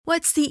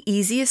What's the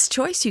easiest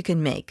choice you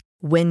can make?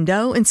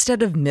 Window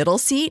instead of middle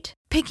seat?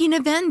 Picking a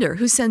vendor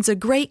who sends a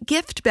great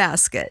gift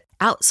basket?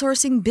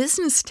 Outsourcing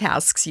business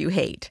tasks you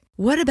hate?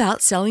 What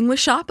about selling with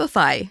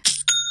Shopify?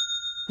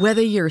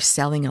 Whether you're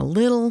selling a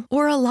little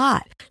or a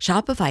lot,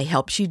 Shopify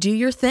helps you do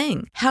your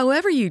thing,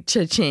 however you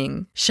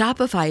cha-ching.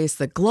 Shopify is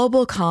the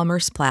global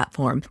commerce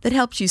platform that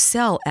helps you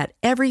sell at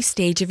every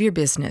stage of your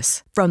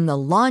business. From the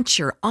launch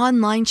your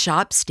online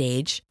shop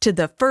stage to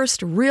the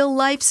first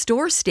real-life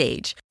store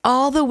stage,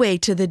 all the way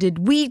to the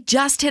did we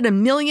just hit a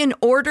million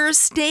orders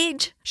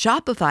stage.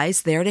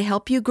 Shopify's there to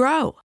help you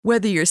grow.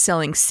 Whether you're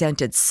selling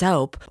scented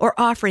soap or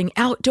offering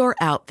outdoor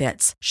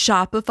outfits,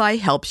 Shopify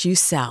helps you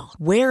sell.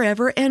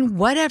 Wherever and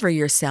whatever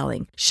you're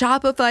selling,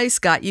 Shopify's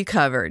got you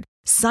covered.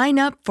 Sign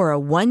up for a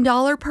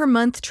 $1 per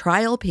month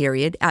trial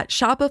period at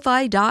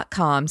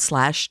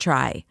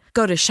shopify.com/try.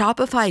 Go to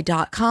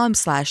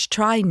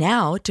shopify.com/try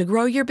now to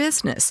grow your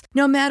business,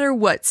 no matter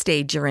what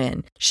stage you're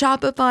in.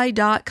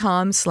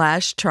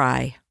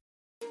 Shopify.com/try.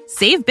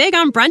 Save big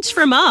on brunch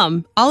for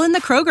mom, all in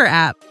the Kroger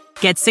app.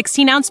 Get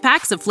 16-ounce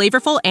packs of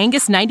flavorful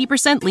Angus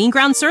 90% lean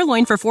ground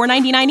sirloin for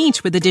 $4.99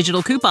 each with a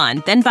digital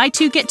coupon. Then buy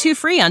 2, get 2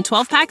 free on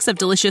 12 packs of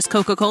delicious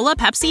Coca-Cola,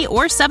 Pepsi,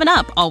 or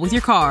 7-Up, all with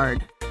your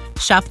card.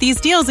 Shop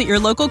these deals at your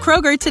local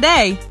Kroger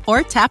today,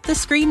 or tap the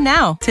screen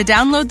now to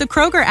download the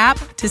Kroger app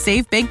to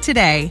save big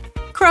today.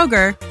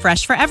 Kroger,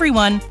 fresh for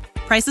everyone.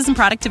 Prices and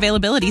product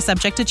availability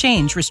subject to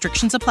change.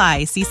 Restrictions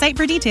apply. See site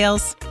for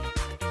details.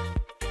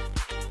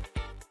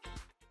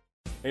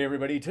 Hey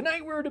everybody,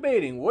 tonight we're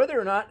debating whether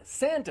or not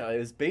Santa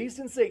is based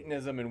in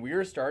Satanism, and we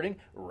are starting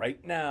right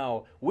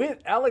now with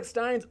Alex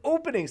Stein's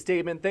opening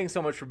statement. Thanks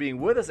so much for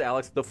being with us,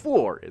 Alex. The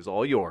floor is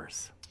all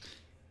yours.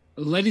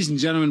 Ladies and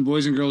gentlemen,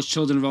 boys and girls,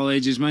 children of all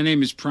ages, my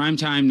name is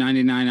Primetime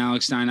 99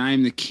 Alex Stein. I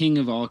am the king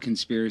of all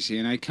conspiracy,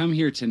 and I come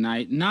here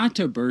tonight not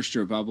to burst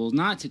your bubble,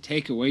 not to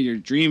take away your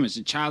dream as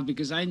a child,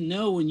 because I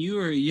know when you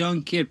were a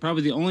young kid,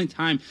 probably the only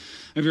time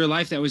of your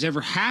life that was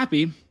ever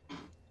happy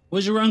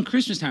was around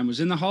Christmas time, was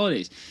in the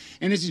holidays.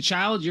 And as a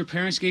child, your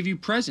parents gave you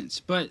presents.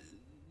 But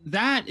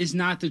that is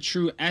not the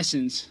true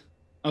essence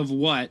of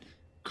what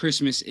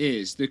Christmas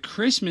is. The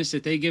Christmas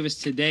that they give us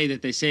today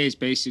that they say is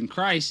based in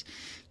Christ,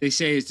 they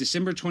say is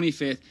December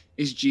 25th,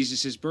 is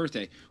Jesus'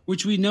 birthday,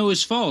 which we know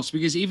is false,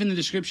 because even the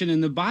description in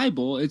the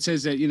Bible, it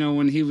says that,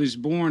 when he was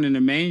born in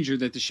a manger,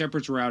 that the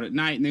shepherds were out at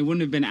night, and they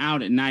wouldn't have been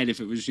out at night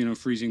if it was,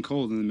 freezing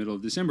cold in the middle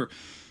of December.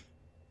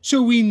 So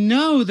we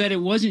know that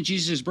it wasn't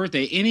Jesus'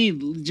 birthday. Any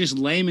just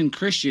layman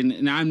Christian,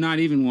 and I'm not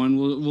even one,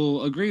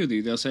 will agree with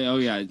you. They'll say, oh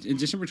yeah,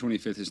 December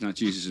 25th is not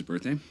Jesus'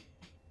 birthday.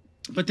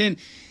 But then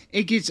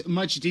it gets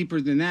much deeper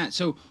than that.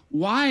 So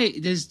why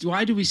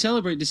do we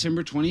celebrate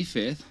December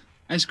 25th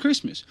as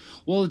Christmas?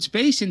 Well, it's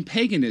based in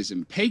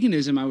paganism.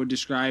 Paganism I would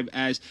describe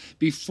as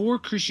before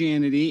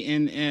Christianity,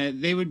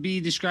 and they would be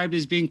described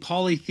as being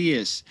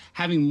polytheists,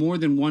 having more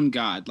than one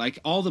god. Like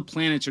all the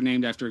planets are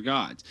named after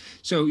gods.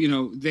 So,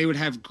 they would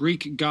have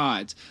Greek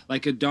gods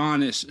like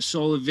Adonis,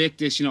 Sol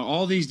Invictus,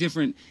 all these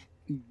different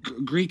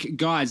Greek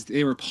gods.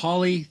 They were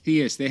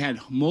polytheists. They had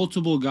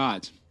multiple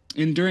gods.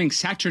 And during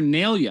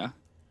Saturnalia,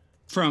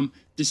 from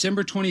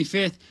December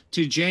 25th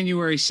to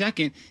January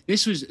 2nd,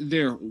 this was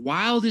their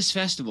wildest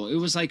festival. It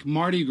was like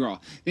Mardi Gras.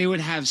 They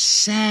would have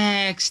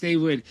sex. It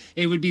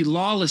would be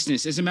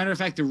lawlessness. As a matter of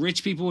fact, the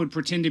rich people would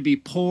pretend to be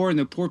poor, and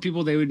the poor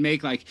people, they would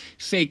make like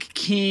fake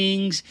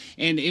kings.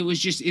 And it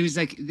was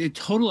like the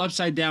total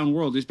upside down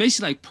world. It was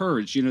basically like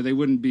Purge. They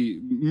wouldn't be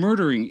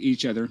murdering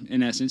each other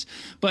in essence,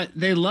 but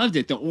they loved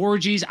it. The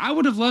orgies. I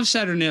would have loved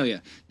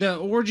Saturnalia. The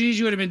orgies,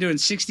 you would have been doing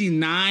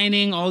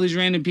 69ing all these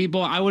random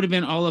people. I would have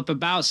been all up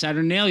about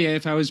Saturnalia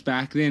if I was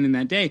back then in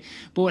that day.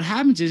 But what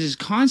happens is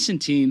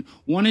Constantine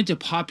wanted to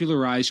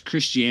popularize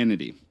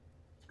Christianity.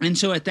 And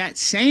so at that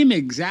same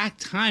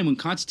exact time when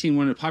Constantine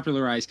wanted to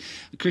popularize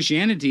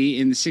Christianity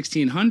in the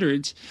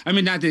 1600s,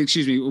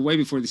 way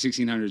before the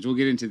 1600s, we'll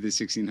get into the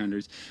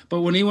 1600s,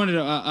 but when he wanted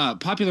to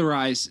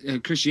popularize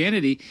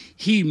Christianity,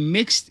 he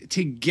mixed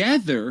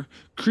together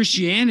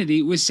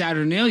Christianity with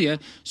Saturnalia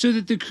so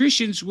that the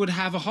Christians would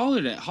have a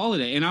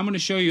holiday. And I'm going to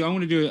show you, I'm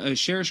going to do a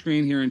share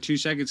screen here in 2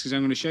 seconds, because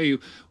I'm going to show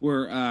you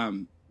where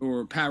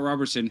Pat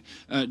Robertson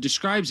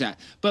describes that.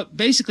 But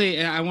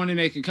basically, I want to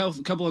make a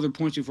couple other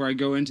points before I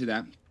go into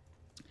that.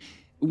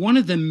 One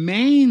of the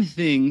main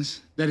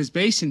things that is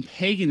based in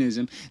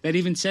paganism, that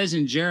even says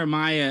in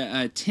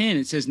Jeremiah 10,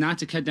 it says not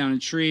to cut down a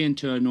tree and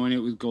to anoint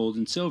it with gold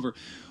and silver.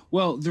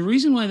 Well, the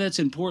reason why that's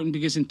important,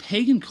 because in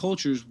pagan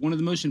cultures, one of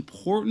the most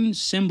important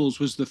symbols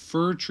was the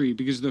fir tree,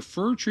 because the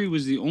fir tree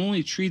was the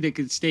only tree that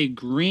could stay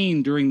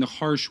green during the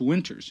harsh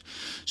winters.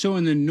 So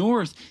in the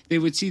north, they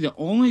would see the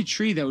only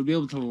tree that would be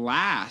able to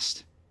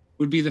last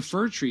would be the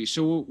fir tree.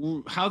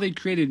 So how they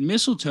created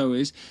mistletoe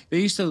is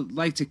they used to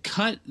like to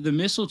cut the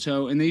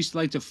mistletoe, and they used to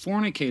like to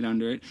fornicate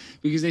under it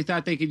because they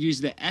thought they could use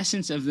the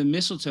essence of the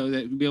mistletoe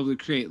that would be able to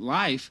create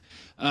life.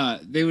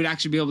 They would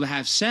actually be able to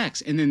have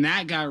sex. And then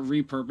that got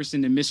repurposed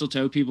into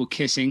mistletoe, people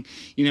kissing,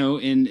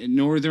 in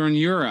Northern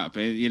Europe,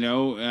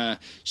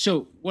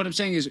 so what I'm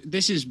saying is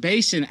this is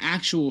based in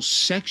actual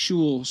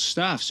sexual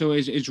stuff. So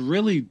it's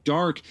really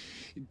dark,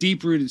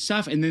 deep-rooted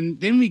stuff. And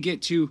then we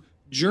get to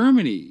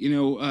Germany.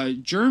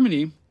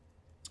 Germany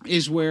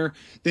is where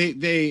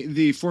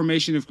the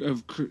formation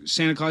of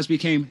Santa Claus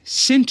became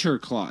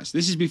Sinterklaas.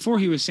 This is before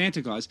he was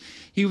Santa Claus.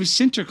 He was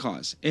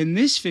Sinterklaas. And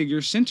this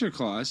figure,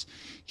 Sinterklaas,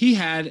 he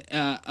had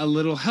a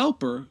little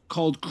helper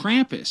called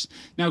Krampus.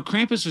 Now,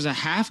 Krampus was a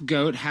half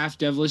goat, half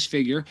devilish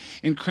figure,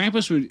 and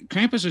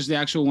Krampus was the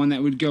actual one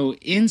that would go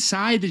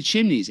inside the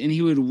chimneys, and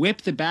he would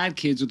whip the bad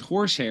kids with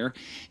horsehair.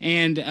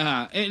 And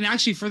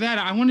actually, for that,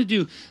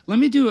 let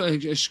me do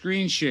a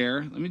screen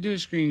share. Let me do a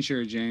screen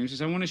share, James,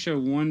 because I want to show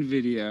one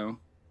video.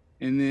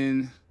 And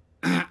then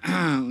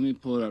let me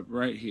pull it up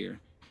right here.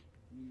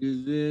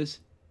 Do this.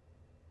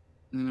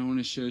 And then I want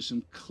to show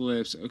some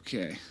clips.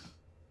 Okay.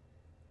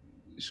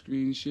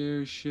 Screen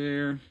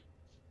share.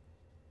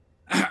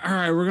 All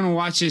right, we're gonna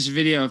watch this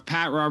video of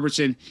Pat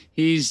Robertson.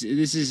 This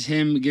is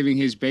him giving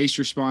his base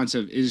response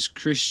of is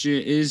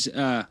Christmas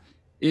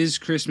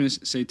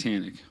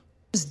satanic?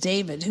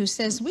 David, who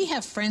says, we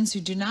have friends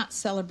who do not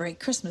celebrate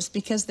Christmas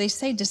because they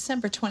say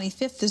December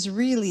 25th is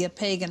really a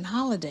pagan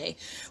holiday.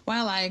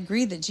 While I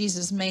agree that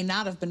Jesus may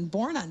not have been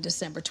born on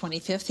December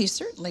 25th, he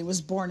certainly was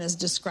born as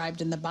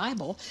described in the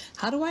Bible.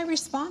 How do I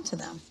respond to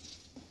them?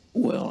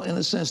 Well, in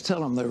a sense,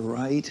 tell them they're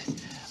right.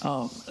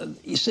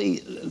 You see,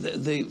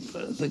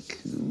 the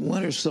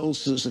winter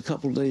solstice a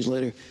couple of days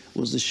later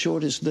was the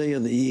shortest day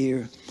of the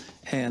year,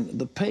 and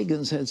the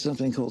pagans had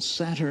something called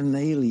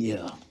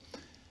Saturnalia.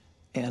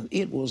 And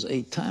it was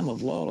a time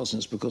of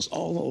lawlessness because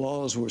all the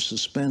laws were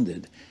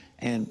suspended.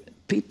 And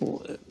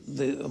people,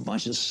 a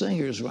bunch of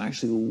singers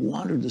actually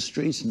wandered the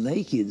streets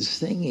naked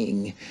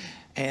singing.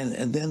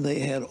 And then they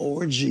had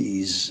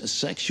orgies,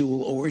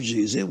 sexual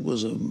orgies. It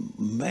was a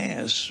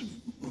mass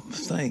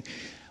thing.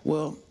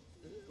 Well,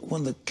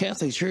 when the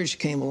Catholic Church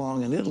came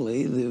along in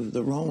Italy,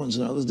 the Romans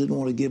and others didn't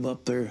want to give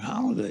up their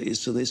holidays.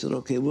 So they said,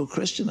 okay, we'll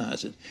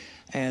Christianize it.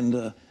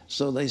 And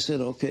so they said,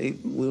 okay,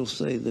 we'll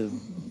say the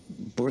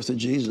birth of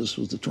Jesus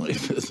was the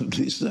 25th of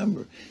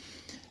December.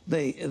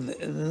 And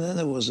then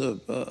there was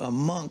a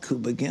monk who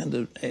began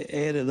to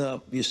add it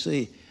up. You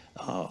see,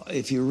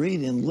 if you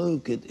read in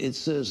Luke, it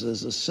says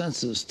there's a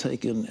census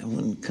taken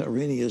when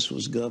Quirinius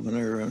was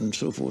governor and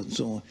so forth and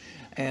so on.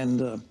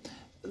 And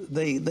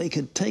they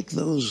could take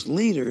those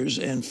leaders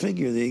and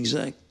figure the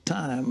exact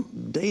time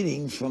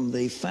dating from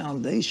the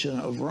foundation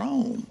of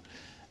Rome.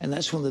 And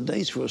that's when the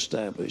dates were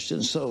established.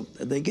 And so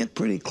they get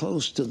pretty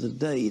close to the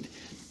date.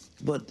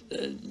 But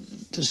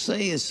to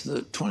say it's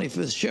the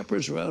 25th,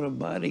 shepherds were out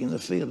abiding in the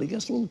field. It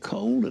gets a little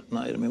cold at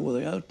night. I mean, were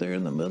they out there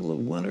in the middle of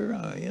winter?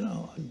 I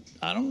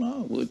don't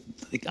know.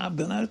 I've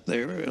been out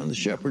there on the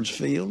shepherd's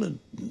field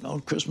on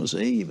Christmas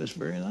Eve. It's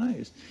very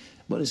nice.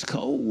 But it's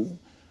cold.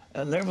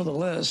 And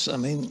nevertheless, I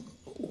mean,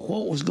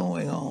 what was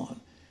going on?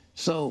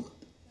 So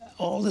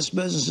all this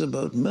business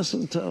about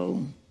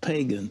mistletoe,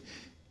 pagan.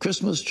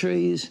 Christmas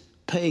trees,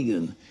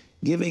 pagan.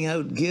 Giving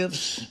out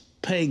gifts,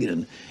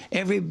 pagan.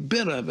 Every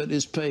bit of it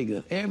is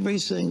pagan. Every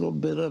single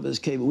bit of it is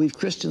pagan. We've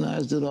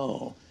Christianized it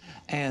all.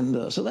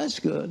 And so that's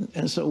good.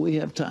 And so we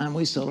have time.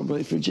 We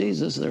celebrate for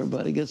Jesus.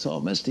 Everybody gets all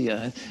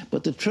misty-eyed.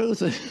 But the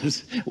truth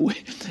is,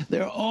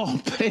 they're all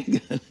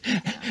pagan.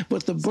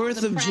 But the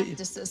birth of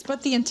Jesus.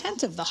 But the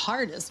intent of the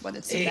heart is what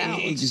it's about.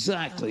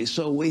 Exactly.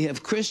 So we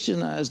have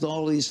Christianized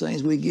all these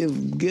things. We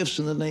give gifts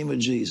in the name of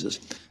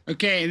Jesus.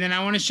 Okay, and then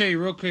I want to show you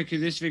real quick who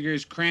this figure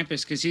is,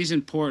 Krampus, because he's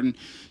important.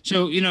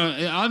 So,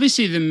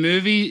 obviously the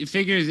movie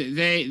figures,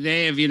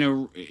 they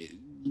have,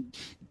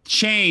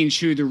 change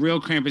who the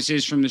real Krampus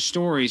is from the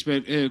stories,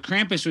 but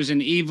Krampus was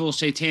an evil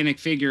satanic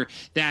figure.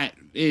 That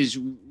is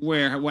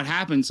where what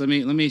happens. Let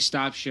me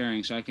stop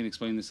sharing so I can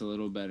explain this a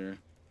little better.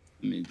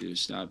 Let me do a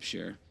stop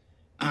share.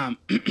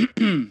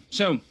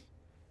 So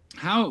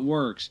how it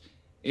works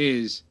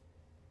is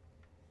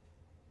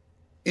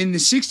in the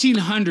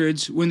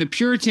 1600s, when the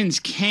Puritans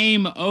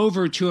came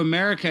over to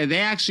America, they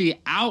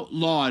actually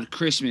outlawed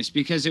Christmas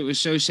because it was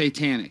so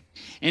satanic.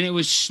 And it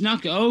was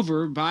snuck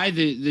over by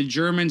the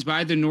Germans,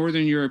 by the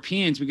Northern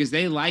Europeans, because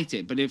they liked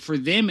it. But for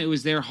them, it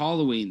was their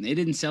Halloween. They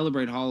didn't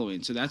celebrate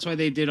Halloween. So that's why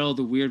they did all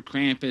the weird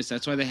Krampus.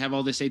 That's why they have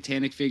all the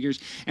satanic figures.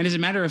 And as a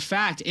matter of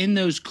fact, in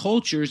those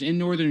cultures in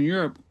Northern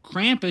Europe,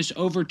 Krampus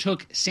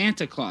overtook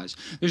Santa Claus.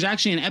 There's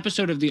actually an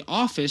episode of The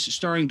Office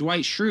starring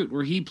Dwight Schrute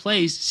where he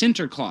plays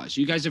Sinterklaas.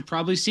 You guys have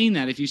probably seen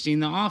that if you've seen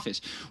The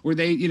Office, where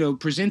they,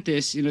 present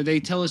this, they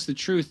tell us the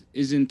truth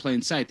is in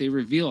plain sight. They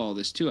reveal all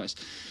this to us.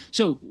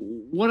 So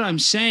what I'm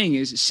saying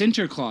is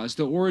Sinterklaas,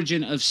 the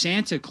origin of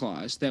Santa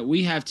Claus that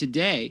we have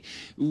today,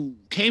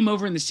 came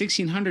over in the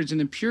 1600s, and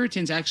the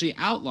Puritans actually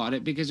outlawed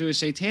it because it was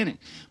satanic.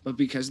 But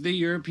because the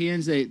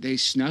Europeans, they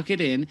snuck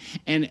it in,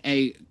 and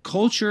a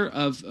culture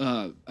of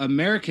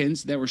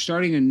Americans that were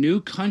starting a new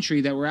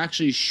country that were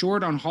actually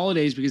short on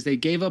holidays because they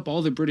gave up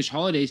all the British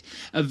holidays,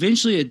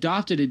 eventually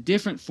adopted a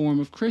different form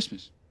of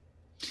Christmas.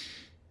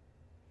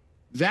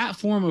 That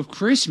form of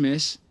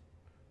Christmas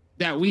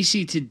that we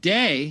see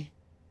today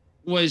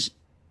was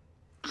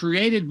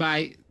created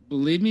by,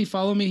 believe me,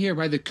 follow me here,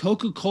 by the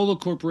Coca-Cola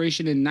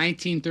Corporation in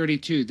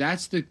 1932.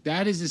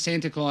 That is the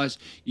Santa Claus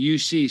you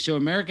see. So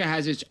America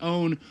has its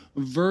own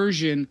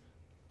version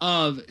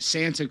of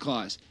Santa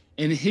Claus,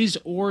 and his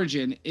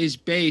origin is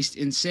based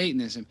in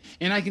Satanism.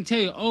 And I can tell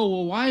you, oh,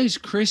 well, why is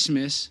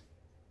Christmas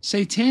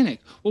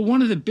satanic? Well,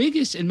 one of the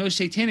biggest and most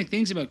satanic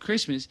things about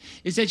Christmas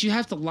is that you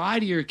have to lie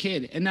to your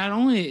kid. And not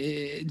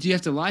only do you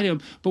have to lie to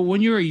them, but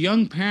when you're a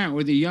young parent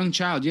with a young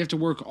child, you have to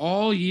work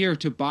all year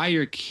to buy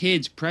your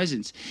kids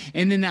presents.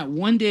 And then that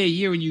one day a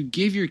year when you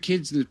give your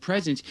kids the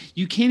presents,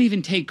 you can't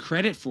even take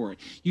credit for it.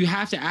 You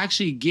have to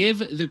actually give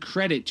the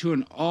credit to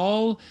an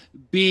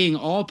all-being,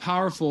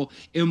 all-powerful,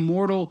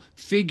 immortal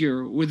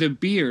figure with a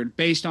beard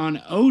based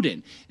on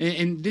Odin.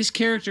 And this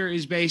character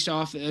is based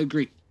off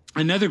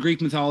another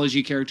Greek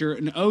mythology character,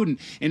 an Odin.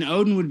 And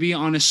Odin would be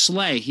on a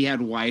sleigh. He had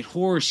white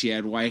horse. He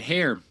had white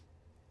hair.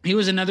 He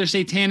was another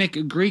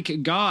satanic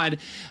Greek god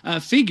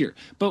figure.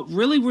 But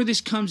really where this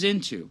comes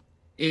into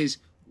is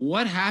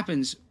what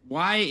happens,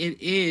 why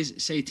it is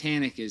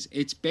satanic is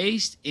it's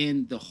based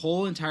in the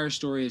whole entire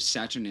story of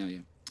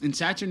Saturnalia. In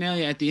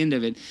Saturnalia, at the end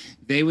of it,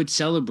 they would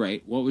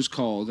celebrate what was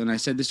called, and I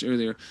said this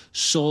earlier,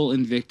 Sol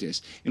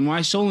Invictus. And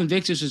why Sol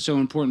Invictus is so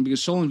important?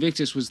 Because Sol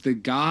Invictus was the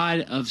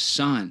god of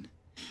sun.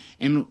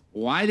 And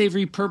why they've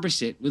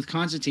repurposed it with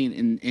Constantine,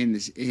 and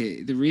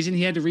the reason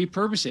he had to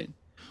repurpose it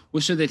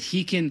was so that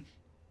he can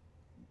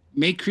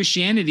make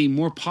Christianity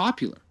more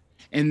popular.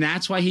 And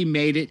that's why he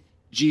made it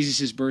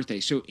Jesus' birthday.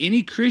 So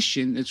any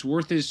Christian that's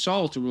worth his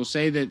salt will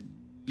say that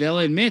they'll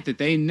admit that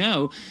they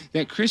know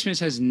that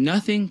Christmas has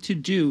nothing to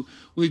do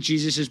with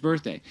Jesus'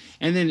 birthday.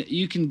 And then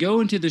you can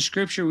go into the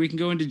scripture. We can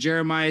go into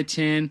Jeremiah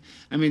 10.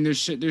 I mean,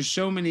 there's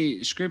so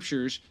many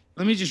scriptures.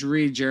 Let me just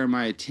read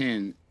Jeremiah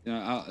 10.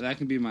 That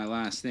can be my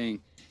last thing.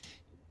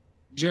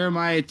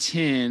 Jeremiah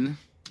 10.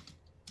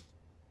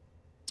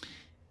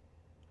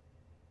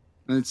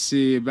 Let's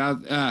see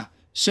about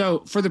so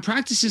for the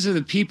practices of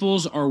the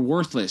peoples are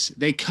worthless.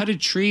 They cut a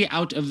tree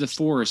out of the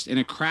forest, and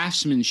a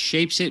craftsman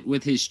shapes it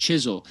with his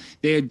chisel.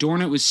 They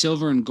adorn it with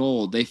silver and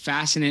gold. They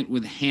fasten it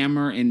with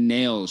hammer and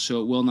nails, so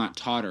it will not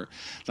totter.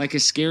 Like a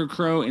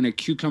scarecrow in a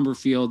cucumber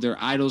field,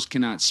 their idols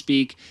cannot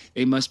speak.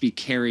 They must be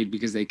carried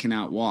because they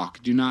cannot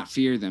walk. Do not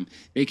fear them.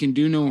 They can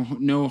do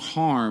no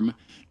harm,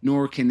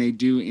 nor can they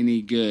do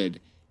any good.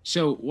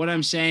 So what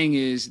I'm saying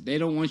is they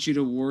don't want you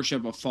to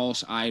worship a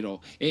false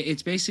idol.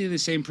 It's basically the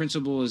same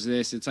principle as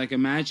this. It's like,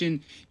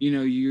 imagine,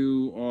 you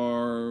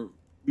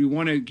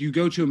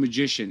go to a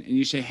magician and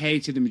you say, hey,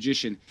 to the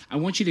magician, I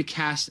want you to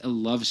cast a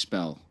love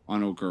spell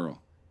on a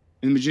girl.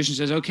 And the magician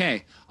says,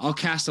 okay, I'll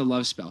cast a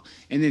love spell.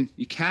 And then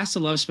you cast a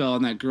love spell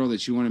on that girl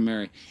that you want to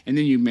marry, and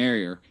then you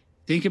marry her.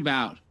 Think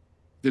about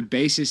the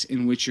basis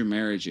in which your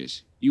marriage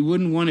is. You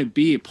wouldn't want to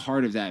be a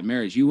part of that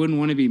marriage. You wouldn't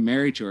want to be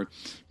married to her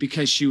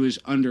because she was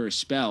under a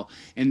spell.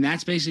 And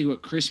that's basically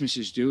what Christmas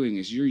is doing,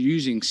 is you're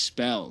using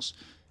spells.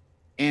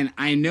 And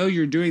I know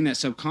you're doing that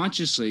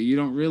subconsciously. You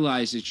don't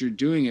realize that you're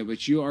doing it,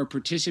 but you are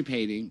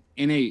participating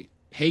in a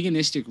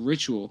paganistic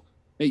ritual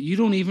that you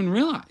don't even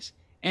realize.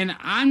 And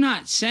I'm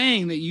not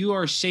saying that you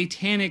are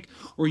satanic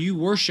or you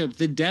worship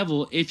the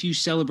devil if you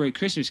celebrate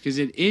Christmas, because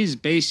it is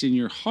based in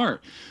your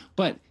heart.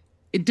 But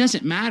it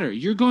doesn't matter.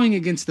 You're going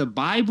against the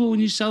Bible when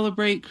you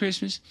celebrate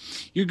Christmas.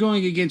 You're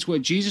going against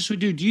what Jesus would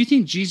do. Do you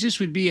think Jesus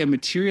would be a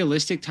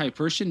materialistic type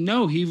person?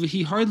 No,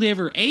 he hardly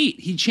ever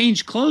ate. He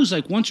changed clothes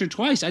like once or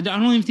twice. I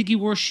don't even think he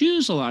wore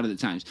shoes a lot of the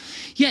times.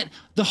 Yet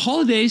the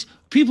holidays,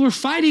 people are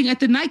fighting at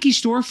the Nike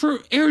store for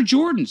Air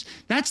Jordans.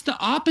 That's the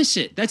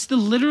opposite. That's the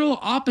literal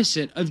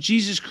opposite of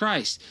Jesus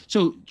Christ.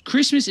 So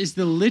Christmas is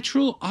the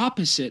literal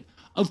opposite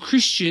of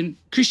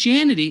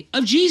Christianity,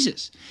 of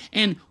Jesus.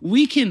 And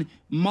we can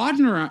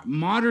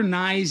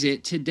modernize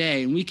it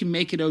today, and we can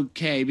make it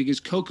okay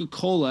because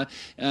Coca-Cola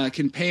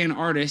can pay an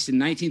artist in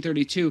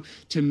 1932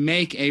 to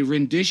make a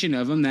rendition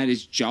of him that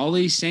is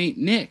Jolly Saint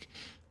Nick.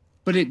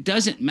 But it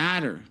doesn't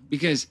matter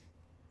because,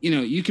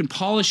 you can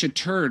polish a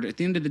turd. At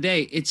the end of the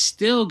day, it's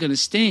still going to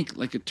stink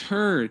like a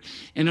turd.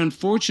 And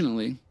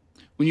unfortunately,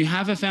 when you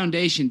have a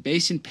foundation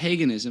based in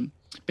paganism,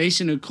 based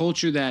in a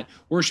culture that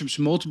worships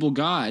multiple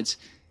gods,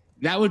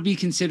 that would be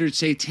considered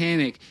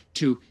satanic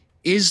to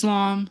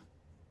Islam,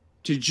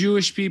 to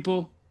Jewish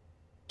people,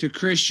 to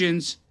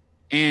Christians,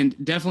 and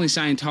definitely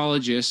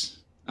Scientologists.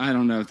 I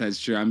don't know if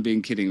that's true. I'm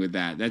being kidding with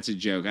that. That's a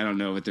joke. I don't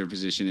know what their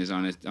position is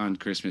on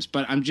Christmas.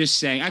 But I'm just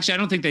saying, actually, I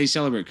don't think they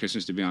celebrate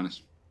Christmas, to be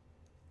honest.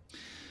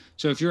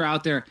 So if you're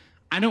out there,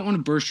 I don't want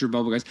to burst your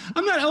bubble, guys.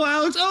 I'm not,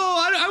 Alex,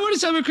 I want want to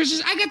celebrate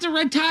Christmas? I got the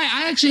red tie.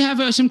 I actually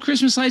have some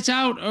Christmas lights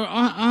out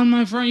on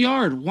my front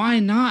yard. Why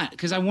not?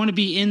 Because I want to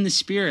be in the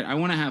spirit. I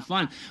want to have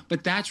fun.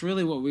 But that's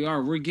really what we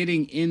are. We're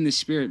getting in the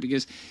spirit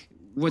because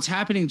what's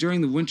happening during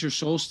the winter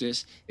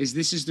solstice is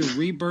this is the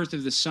rebirth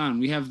of the sun.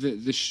 We have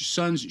the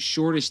sun's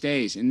shortest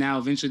days, and now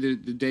eventually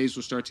the days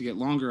will start to get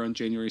longer on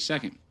January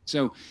 2nd.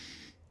 So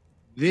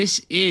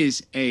this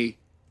is a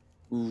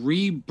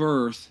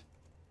rebirth,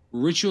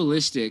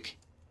 ritualistic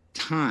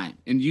time,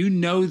 and you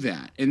know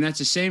that, and that's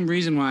the same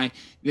reason why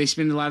they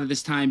spend a lot of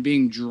this time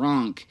being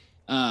drunk.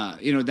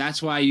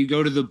 That's why you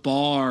go to the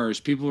bars.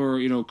 People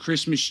are,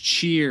 Christmas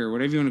cheer,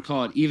 whatever you want to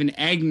call it. Even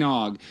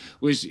eggnog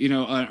was, an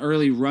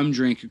early rum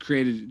drink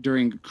created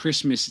during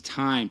Christmas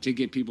time to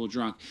get people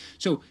drunk.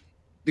 So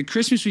the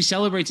Christmas we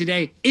celebrate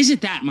today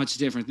isn't that much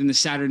different than the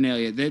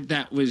Saturnalia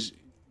that was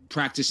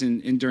practiced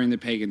in during the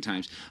pagan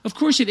times. Of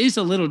course, it is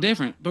a little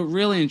different, but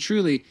really and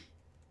truly,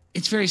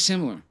 it's very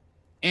similar.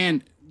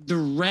 And the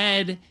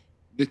red,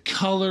 the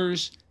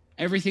colors,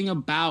 everything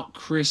about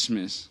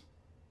Christmas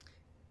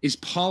is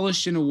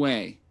polished in a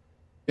way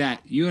that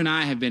you and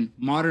I have been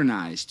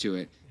modernized to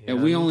it, that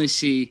we only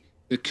see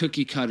the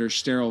cookie cutter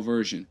sterile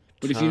version.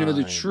 But if you know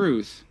the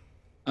truth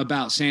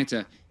about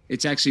Santa,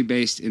 it's actually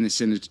based in the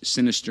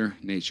sinister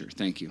nature.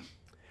 Thank you.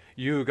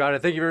 You got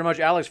it. Thank you very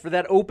much, Alex, for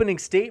that opening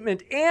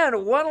statement.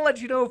 And want to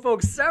let you know,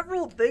 folks,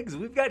 several things.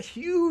 We've got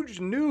huge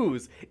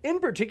news. In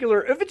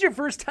particular, if it's your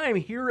first time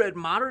here at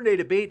Modern Day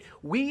Debate,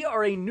 we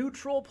are a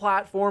neutral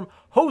platform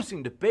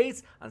hosting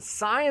debates on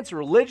science,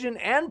 religion,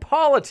 and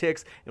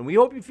politics. And we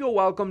hope you feel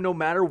welcome no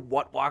matter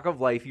what walk of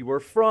life you are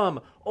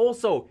from.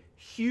 Also,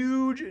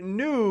 huge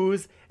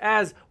news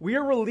as we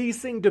are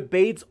releasing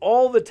debates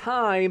all the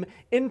time,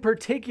 in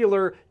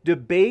particular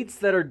debates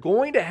that are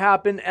going to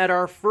happen at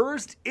our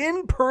first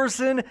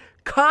in-person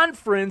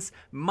conference,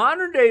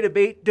 Modern Day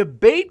Debate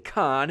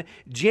DebateCon,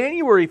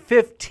 January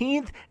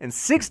 15th and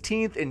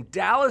 16th in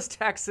Dallas,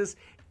 Texas,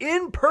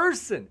 in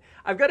person.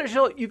 I've got to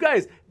show you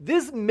guys,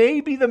 this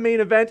may be the main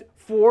event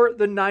for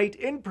the night.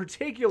 In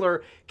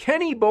particular,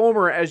 Kenny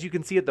Bomer, as you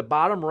can see at the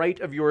bottom right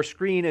of your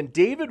screen, and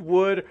David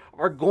Wood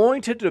are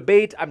going to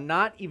debate. I'm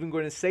not even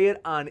going to say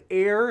it on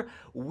air.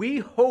 We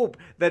hope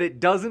that it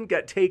doesn't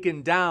get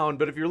taken down,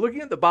 but if you're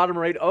looking at the bottom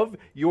right of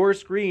your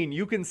screen,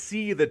 you can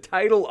see the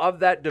title of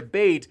that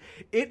debate.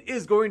 It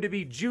is going to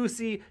be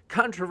juicy,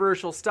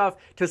 controversial stuff,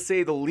 to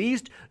say the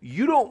least.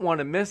 You don't want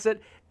to miss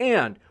it,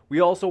 and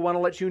we also want to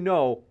let you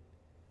know,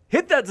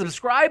 hit that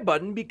subscribe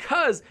button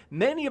because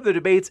many of the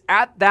debates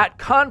at that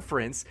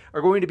conference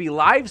are going to be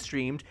live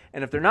streamed.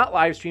 And if they're not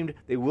live streamed,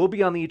 they will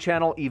be on the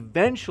channel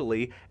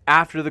eventually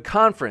after the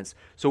conference.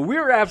 So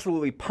we're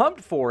absolutely pumped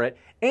for it.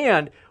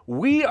 And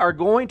we are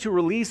going to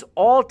release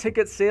all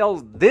ticket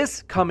sales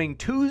this coming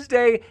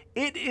Tuesday.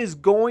 It is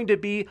going to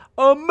be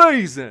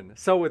amazing.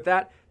 So with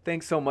that,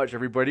 thanks so much,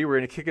 everybody. We're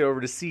going to kick it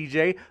over to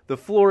CJ. The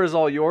floor is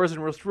all yours,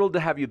 and we're thrilled to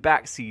have you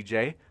back,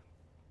 CJ.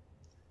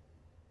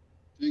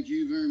 Thank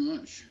you very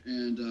much.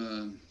 And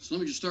so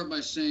let me just start by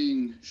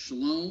saying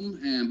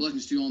shalom and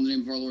blessings to you all in the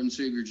name of our Lord and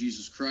Savior,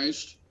 Jesus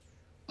Christ.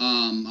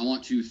 I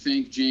want to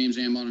thank James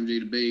and Modern Day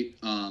Debate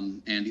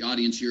and the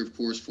audience here, of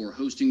course, for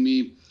hosting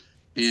me.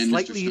 And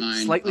Mr.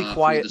 Stein, slightly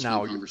quiet this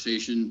now.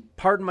 Conversation.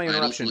 Pardon my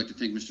interruption. I'd also like to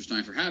thank Mr.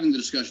 Stein for having the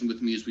discussion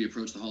with me as we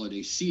approach the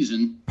holiday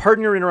season.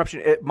 Pardon your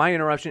interruption. My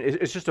interruption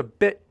is just a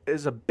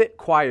bit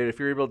quiet. If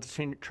you're able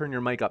to turn your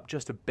mic up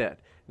just a bit.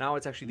 Now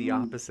it's actually the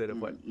opposite of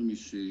what. Let me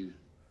see.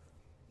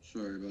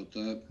 Sorry about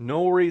that.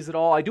 No worries at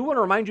all. I do want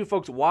to remind you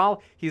folks,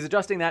 while he's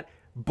adjusting that,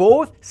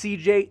 both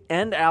CJ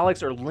and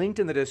Alex are linked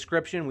in the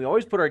description. We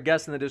always put our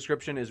guests in the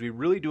description as we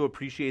really do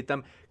appreciate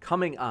them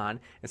coming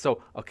on. And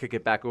so I'll kick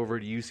it back over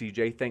to you,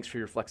 CJ. Thanks for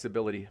your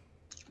flexibility.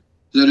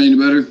 Is that any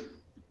better?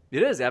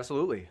 It is,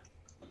 absolutely.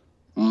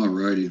 All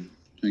righty.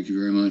 Thank you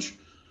very much.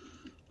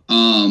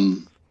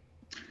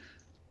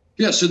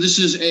 Yeah, so this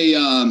is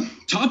a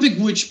topic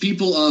which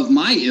people of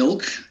my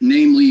ilk,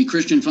 namely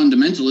Christian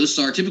fundamentalists,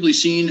 are typically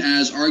seen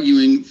as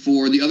arguing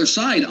for the other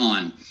side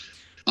on,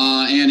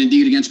 and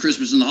indeed against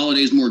Christmas and the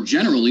holidays more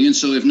generally. And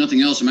so if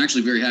nothing else, I'm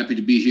actually very happy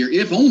to be here,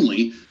 if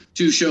only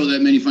to show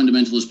that many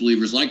fundamentalist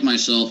believers like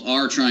myself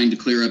are trying to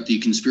clear up the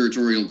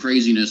conspiratorial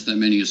craziness that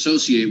many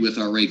associate with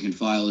our rank and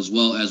file as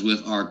well as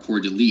with our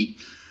court elite.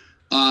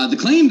 The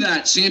claim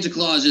that Santa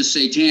Claus is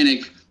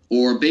satanic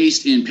or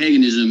based in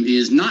paganism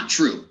is not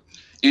true.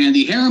 And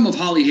the harem of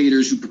holly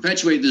haters who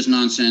perpetuate this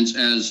nonsense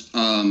as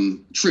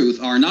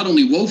truth are not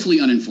only woefully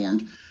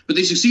uninformed, but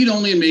they succeed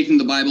only in making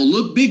the Bible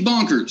look big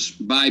bonkers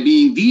by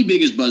being the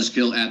biggest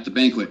buzzkill at the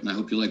banquet. And I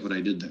hope you like what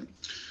I did there.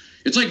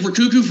 It's like we're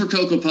cuckoo for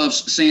Cocoa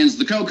Puffs, sans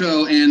the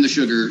cocoa and the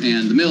sugar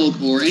and the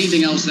milk or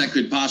anything else that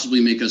could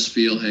possibly make us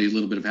feel a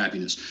little bit of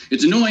happiness.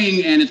 It's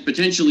annoying and it's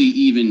potentially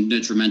even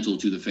detrimental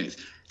to the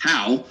faith.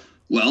 How?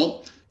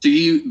 Well,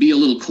 to be a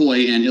little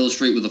coy and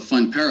illustrate with a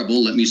fun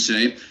parable, let me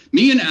say,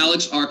 me and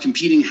Alex are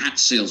competing hat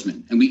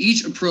salesmen, and we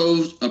each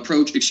approach a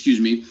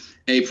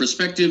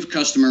prospective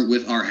customer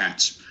with our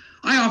hats.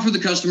 I offer the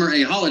customer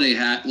a holiday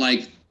hat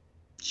like,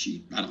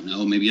 I don't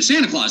know, maybe a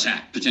Santa Claus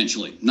hat,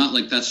 potentially. Not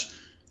like that's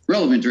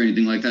relevant or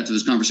anything like that to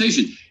this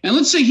conversation. And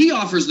let's say he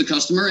offers the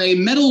customer a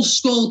metal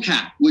skull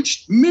cap,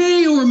 which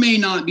may or may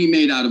not be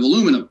made out of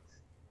aluminum.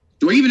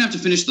 Do I even have to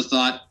finish the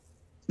thought?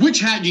 Which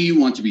hat do you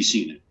want to be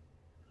seen in?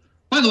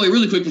 By the way,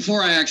 really quick,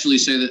 before I actually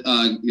say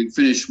that,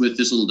 finish with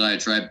this little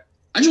diatribe,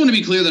 I just want to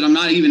be clear that I'm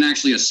not even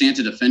actually a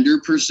Santa defender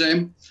per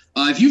se.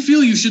 If you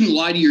feel you shouldn't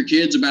lie to your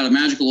kids about a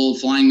magical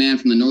old flying man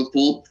from the North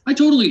Pole, I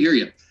totally hear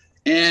you.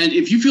 And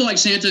if you feel like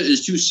Santa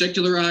is too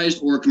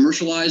secularized or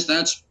commercialized,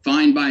 that's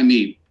fine by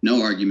me.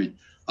 No argument.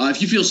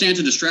 If you feel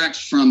Santa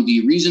distracts from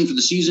the reason for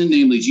the season,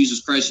 namely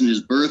Jesus Christ and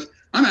his birth,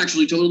 I'm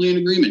actually totally in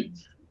agreement.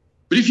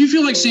 But if you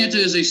feel like Santa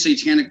is a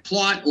satanic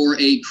plot or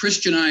a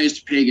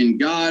Christianized pagan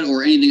god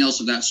or anything else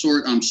of that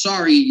sort, I'm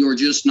sorry, you're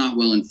just not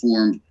well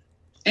informed.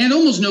 And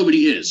almost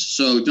nobody is,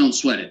 so don't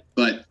sweat it.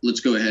 But let's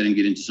go ahead and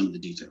get into some of the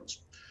details.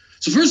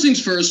 So first things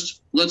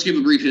first, let's give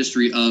a brief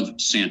history of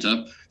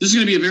Santa. This is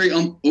going to be a very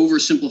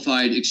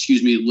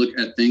oversimplified, look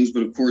at things,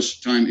 but of course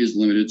time is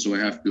limited, so I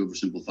have to be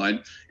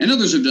oversimplified. And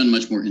others have done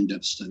much more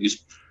in-depth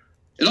studies.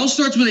 It all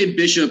starts with a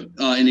bishop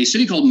in a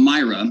city called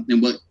Myra, in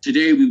what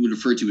today we would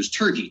refer to as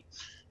Turkey.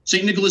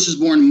 St. Nicholas is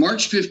born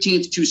March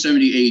 15th,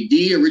 270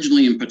 AD,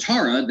 originally in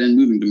Patara, then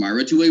moving to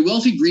Myra, to a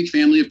wealthy Greek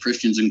family of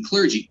Christians and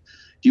clergy.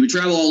 He would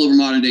travel all over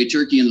modern-day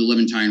Turkey and the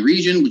Levantine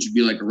region, which would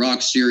be like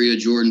Iraq, Syria,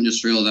 Jordan,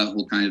 Israel, that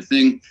whole kind of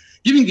thing,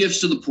 giving gifts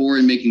to the poor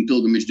and making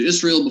pilgrimage to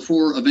Israel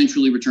before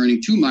eventually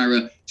returning to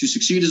Myra to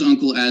succeed his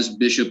uncle as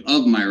Bishop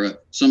of Myra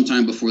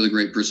sometime before the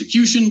Great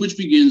Persecution, which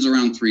begins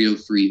around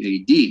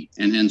 303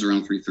 AD and ends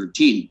around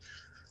 313.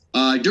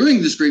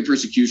 During this Great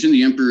Persecution,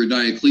 the Emperor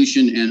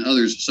Diocletian and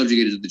others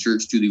subjugated the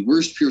church to the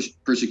worst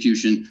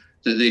persecution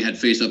that they had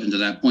faced up until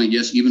that point.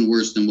 Yes, even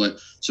worse than what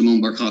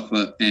Simon Bar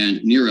Kokhba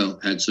and Nero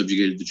had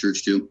subjugated the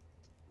church to.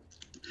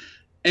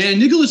 And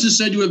Nicholas is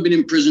said to have been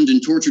imprisoned and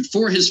tortured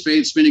for his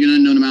faith, spending an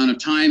unknown amount of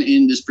time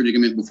in this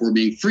predicament before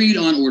being freed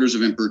on orders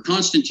of Emperor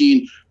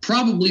Constantine,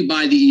 probably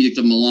by the Edict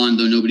of Milan,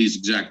 though nobody's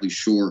exactly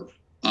sure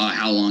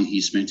how long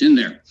he spent in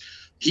there.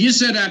 He is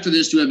said after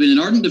this to have been an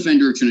ardent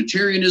defender of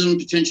Trinitarianism,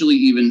 potentially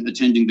even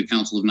attending the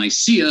Council of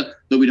Nicaea,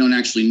 though we don't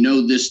actually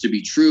know this to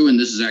be true, and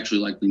this is actually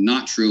likely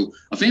not true.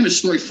 A famous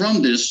story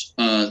from this,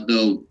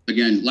 though,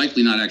 again,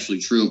 likely not actually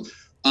true,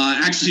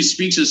 actually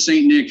speaks of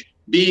St. Nick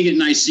being at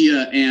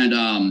Nicaea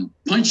and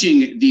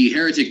punching the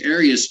heretic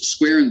Arius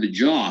square in the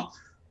jaw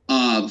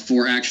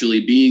for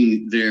actually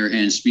being there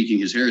and speaking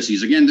his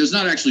heresies. Again, there's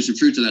not actually some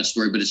truth to that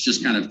story, but it's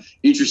just kind of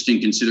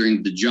interesting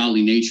considering the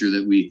jolly nature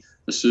that we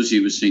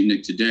associate with St.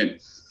 Nick today.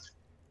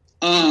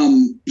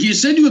 He is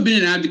said to have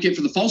been an advocate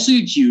for the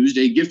falsely accused,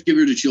 a gift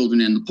giver to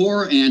children and the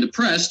poor and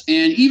oppressed,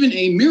 and even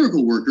a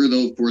miracle worker,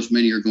 though, of course,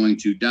 many are going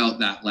to doubt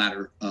that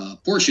latter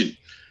portion.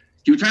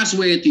 He would pass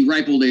away at the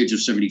ripe old age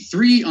of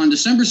 73 on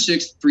December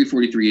 6th,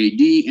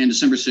 343 AD, and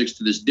December 6th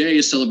to this day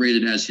is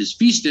celebrated as his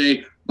feast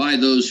day by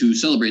those who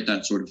celebrate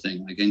that sort of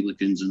thing, like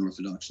Anglicans and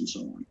Orthodox and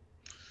so on.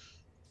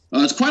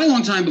 It's quite a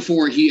long time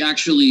before he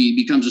actually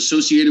becomes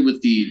associated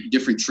with the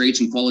different traits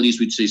and qualities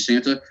we'd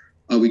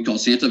call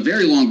Santa,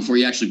 very long before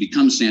he actually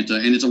becomes Santa,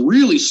 and it's a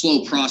really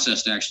slow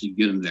process to actually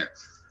get him there.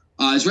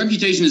 His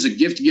reputation as a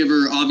gift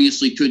giver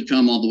obviously could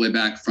come all the way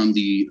back from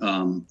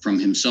from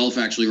himself,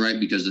 actually, right?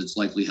 Because it's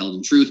likely held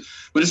in truth,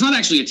 but it's not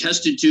actually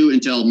attested to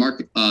until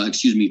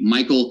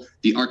Michael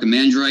the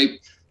Archimandrite,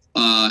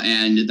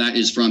 and that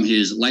is from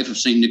his Life of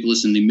Saint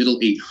Nicholas in the middle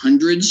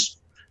 800s.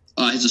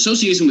 His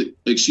association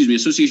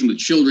with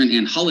children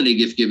and holiday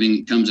gift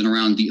giving comes in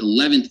around the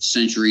 11th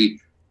century.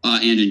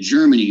 And in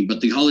Germany,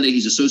 but the holiday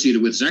he's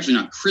associated with is actually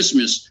not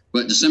Christmas,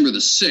 but December the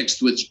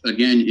 6th, which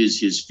again is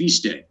his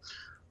feast day.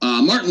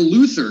 Martin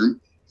Luther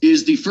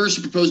is the first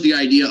to propose the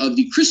idea of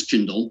the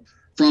Christkindl,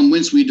 from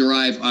whence we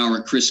derive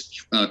our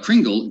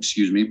Kringle,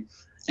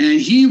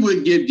 and he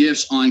would give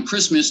gifts on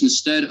Christmas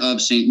instead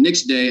of St.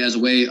 Nick's Day as a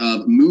way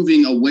of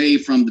moving away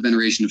from the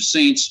veneration of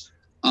saints,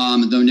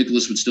 though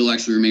Nicholas would still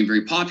actually remain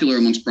very popular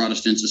amongst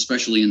Protestants,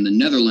 especially in the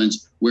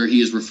Netherlands, where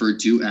he is referred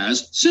to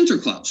as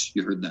Sinterklaas.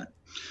 You heard that.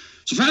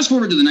 So fast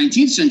forward to the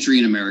 19th century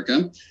in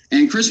America,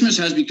 and Christmas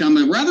has become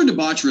a rather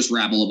debaucherous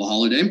rabble of a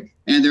holiday,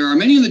 and there are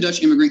many in the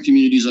Dutch immigrant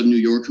communities of New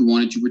York who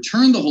wanted to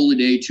return the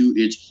holiday to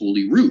its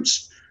holy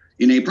roots.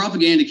 In a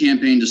propaganda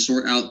campaign to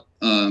sort out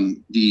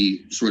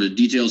the sort of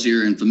details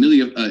here and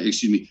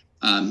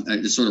I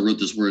just sort of wrote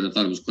this word. I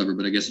thought it was clever,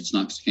 but I guess it's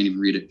not because I can't even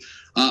read it.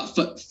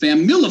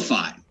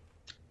 Familify.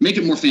 Make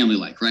it more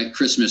family-like, right?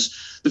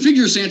 Christmas. The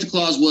figure of Santa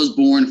Claus was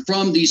born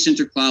from the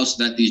Sinterklaas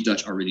that these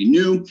Dutch already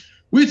knew,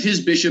 with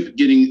his bishop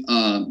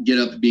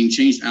being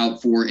changed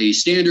out for a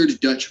standard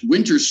Dutch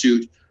winter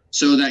suit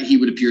so that he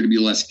would appear to be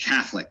less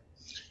Catholic.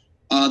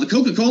 The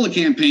Coca-Cola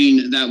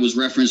campaign that was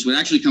referenced would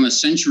actually come a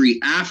century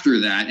after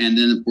that, and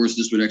then, of course,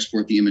 this would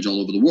export the image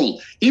all over the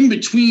world. In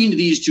between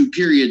these two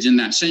periods in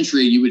that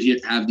century, you would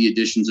have the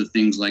additions of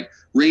things like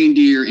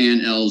reindeer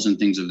and elves and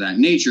things of that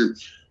nature.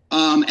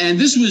 And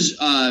this was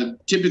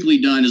typically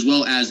done, as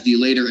well as the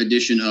later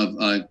addition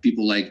of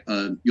people like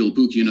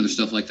Joulupukki and other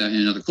stuff like that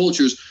in other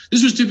cultures.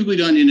 This was typically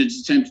done in an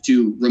attempt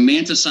to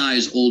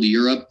romanticize old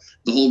Europe.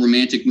 The whole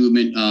Romantic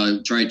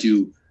movement tried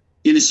to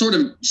in a sort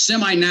of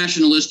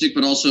semi-nationalistic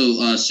but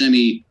also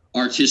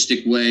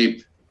semi-artistic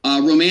way,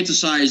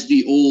 romanticized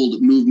the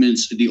old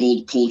movements, the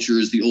old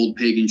cultures, the old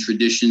pagan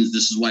traditions.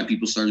 This is why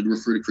people started to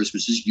refer to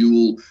Christmas as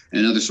Yule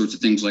and other sorts of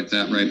things like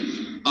that, right?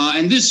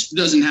 And this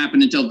doesn't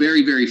happen until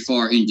very, very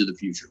far into the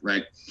future,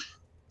 right?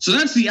 So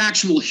that's the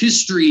actual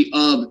history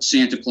of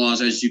Santa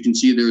Claus. As you can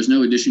see, there is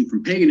no addition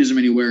from paganism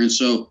anywhere. And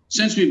so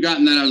since we've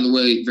gotten that out of the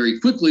way very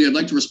quickly, I'd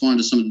like to respond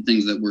to some of the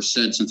things that were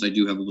said, since I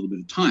do have a little bit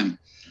of time.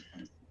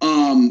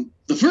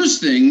 The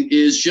first thing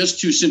is just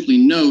to simply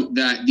note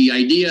that the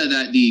idea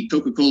that the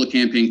Coca-Cola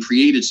campaign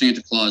created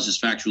Santa Claus is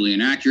factually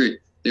inaccurate.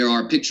 There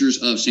are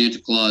pictures of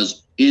Santa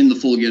Claus in the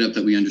full getup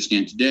that we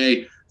understand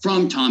today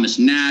from Thomas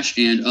Nash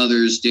and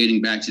others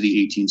dating back to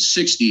the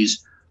 1860s.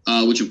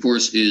 Which, of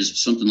course,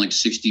 is something like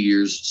 60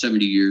 years,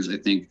 70 years, I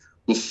think,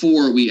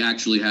 before we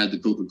actually had the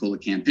Coca-Cola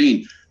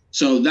campaign.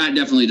 So that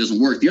definitely doesn't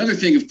work. The other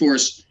thing, of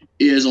course,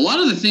 is a lot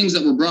of the things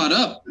that were brought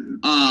up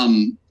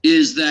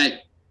is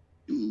that,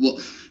 well,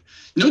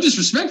 no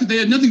disrespect, but they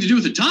had nothing to do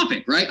with the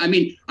topic, right? I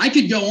mean, I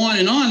could go on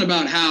and on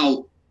about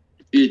how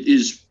it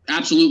is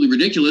absolutely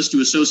ridiculous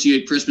to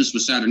associate Christmas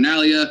with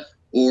Saturnalia,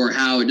 or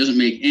how it doesn't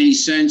make any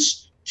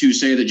sense to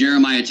say that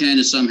Jeremiah 10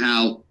 is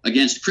somehow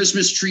against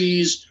Christmas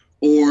trees,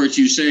 or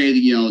to say,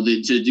 you know,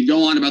 to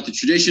go on about the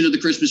tradition of the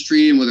Christmas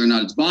tree and whether or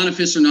not it's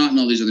Boniface or not and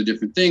all these other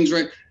different things,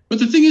 right? But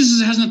the thing is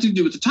it has nothing to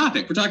do with the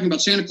topic. We're talking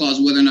about Santa Claus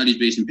and whether or not he's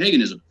based in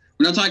paganism.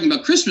 We're not talking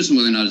about Christmas and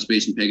whether or not it's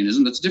based in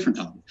paganism. That's a different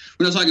topic.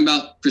 We're not talking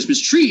about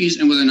Christmas trees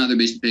and whether or not they're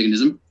based in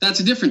paganism. That's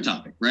a different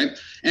topic, right?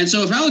 And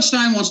so if Alex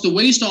Stein wants to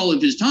waste all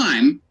of his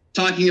time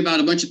talking about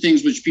a bunch of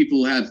things which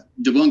people have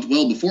debunked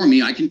well before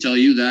me, I can tell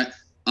you that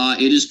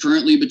it is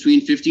currently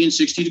between 50 and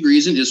 60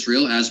 degrees in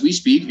Israel as we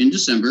speak in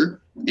December,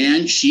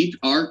 and sheep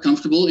are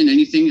comfortable in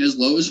anything as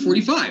low as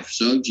 45.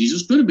 So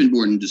Jesus could have been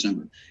born in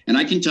December. And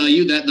I can tell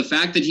you that the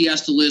fact that he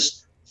has to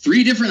list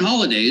 3 different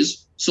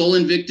holidays, Sol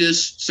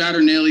Invictus,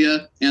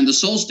 Saturnalia, and the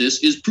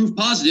solstice, is proof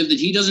positive that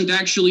he doesn't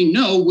actually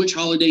know which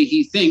holiday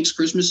he thinks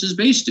Christmas is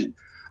based in.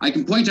 I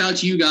can point out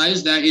to you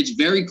guys that it's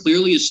very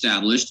clearly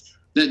established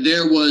that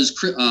there was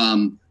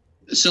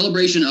a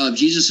celebration of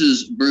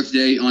Jesus's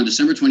birthday on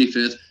December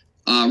 25th,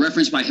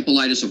 referenced by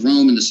Hippolytus of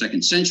Rome in the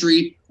 2nd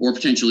century, or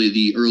potentially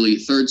the early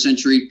 3rd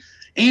century,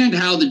 and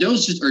how the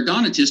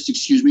Donatists,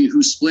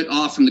 who split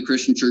off from the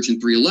Christian church in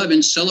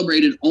 311,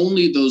 celebrated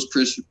only those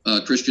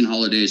Christian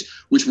holidays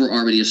which were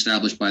already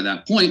established by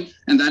that point,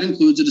 and that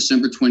includes a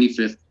December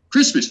 25th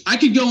Christmas. I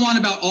could go on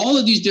about all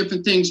of these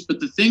different things, but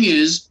the thing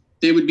is,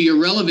 they would be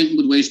irrelevant and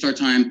would waste our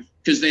time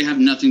because they have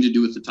nothing to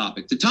do with the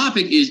topic. The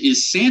topic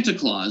is Santa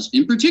Claus,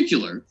 in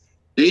particular,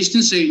 based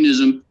in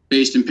Satanism,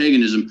 based in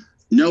paganism.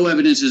 No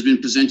evidence has been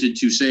presented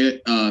to say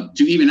it,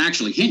 to even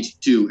actually hint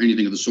to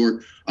anything of the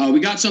sort. We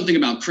got something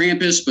about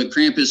Krampus, but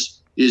Krampus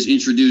is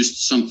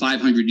introduced some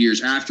 500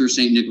 years after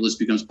St. Nicholas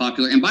becomes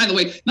popular. And by the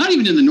way, not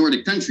even in the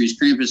Nordic countries,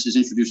 Krampus is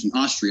introduced in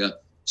Austria.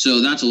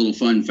 So that's a little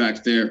fun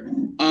fact there.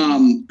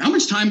 How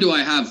much time do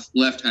I have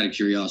left, out of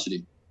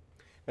curiosity?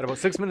 Got about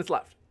 6 minutes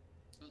left.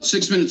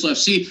 6 minutes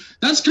left. See,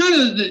 that's kind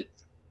of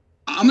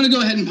I'm going to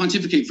go ahead and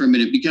pontificate for a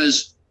minute,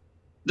 because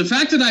the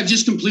fact that I've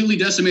just completely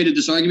decimated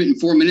this argument in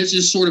 4 minutes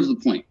is sort of the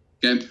point,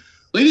 okay?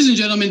 Ladies and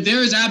gentlemen, there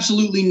is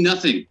absolutely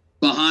nothing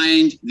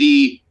behind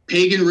the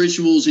pagan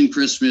rituals in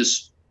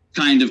Christmas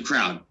kind of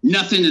crowd.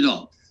 Nothing at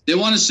all. They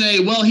want to say,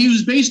 well, he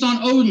was based on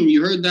Odin.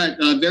 You heard that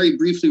very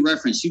briefly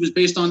referenced. He was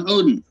based on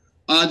Odin.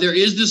 There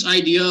is this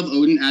idea of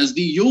Odin as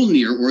the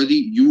Yulnir, or the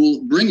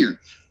Yule bringer.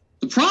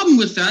 The problem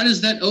with that is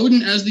that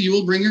Odin, as the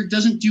Yule bringer,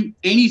 doesn't do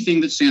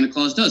anything that Santa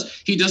Claus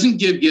does. He doesn't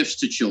give gifts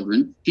to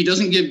children. He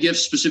doesn't give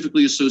gifts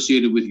specifically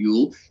associated with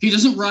Yule. He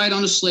doesn't ride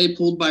on a sleigh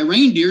pulled by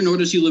reindeer, nor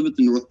does he live at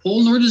the North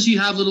Pole, nor does he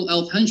have little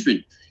elf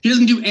henchmen. He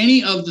doesn't do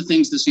any of the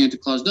things that Santa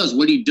Claus does.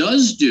 What he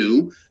does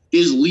do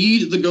is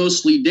lead the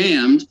ghostly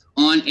damned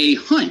on a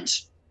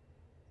hunt.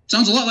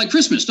 Sounds a lot like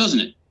Christmas, doesn't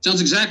it?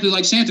 Sounds exactly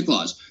like Santa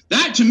Claus.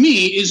 That, to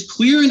me, is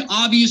clear and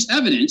obvious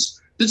evidence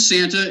that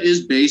Santa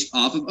is based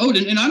off of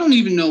Odin. And I don't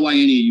even know why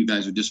any of you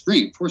guys are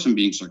disagreeing. Of course I'm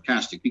being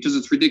sarcastic, because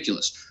it's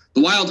ridiculous.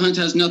 The Wild Hunt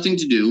has nothing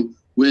to do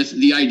with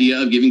the idea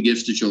of giving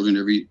gifts to children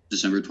every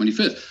December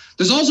 25th.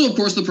 There's also, of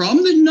course, the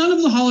problem that none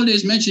of the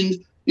holidays mentioned,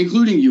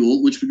 including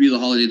Yule, which would be the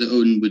holiday that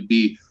Odin would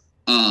be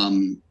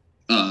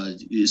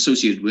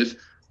associated with,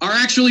 are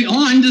actually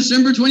on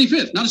December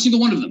 25th. Not a single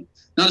one of them.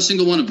 Not a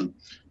single one of them.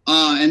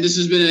 And this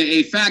has been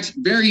a fact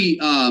very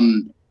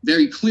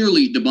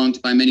clearly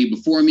debunked by many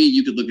before me.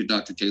 You could look at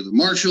Dr. Taylor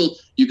Marshall.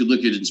 You could look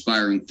at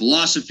Inspiring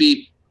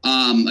Philosophy.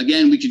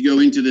 Again, we could go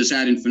into this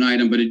ad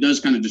infinitum, but it does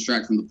kind of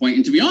distract from the point.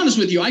 And to be honest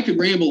with you, I could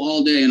ramble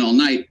all day and all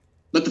night.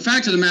 But the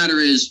fact of the matter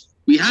is,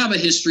 we have a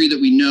history that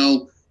we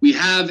know. We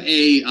have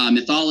a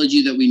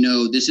mythology that we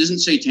know. This isn't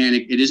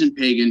satanic. It isn't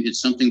pagan.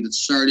 It's something that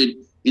started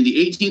in the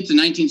 18th to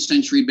 19th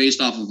century based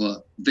off of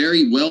a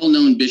very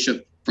well-known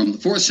bishop from the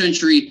 4th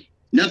century.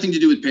 Nothing to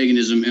do with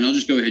paganism. And I'll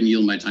just go ahead and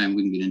yield my time.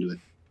 We can get into it.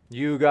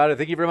 You got it.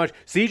 Thank you very much,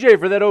 CJ,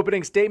 for that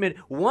opening statement.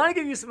 Want to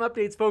give you some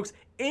updates, folks.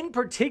 In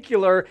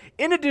particular,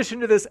 in addition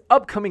to this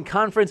upcoming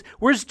conference,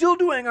 we're still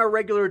doing our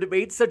regular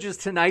debates, such as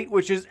tonight,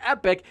 which is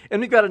epic.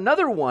 And we've got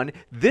another one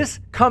this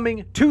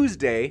coming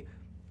Tuesday.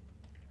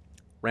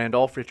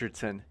 Randolph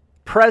Richardson,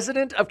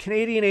 president of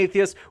Canadian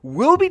Atheists,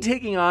 will be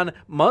taking on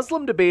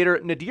Muslim debater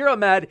Nadir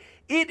Ahmed.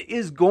 It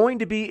is going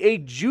to be a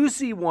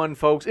juicy one,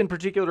 folks. In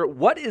particular,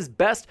 what is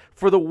best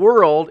for the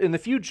world in the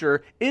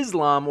future,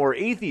 Islam or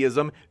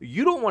atheism?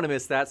 You don't want to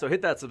miss that, so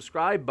hit that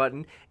subscribe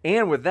button.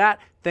 And with that,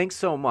 thanks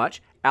so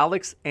much.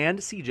 Alex and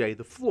CJ,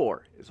 the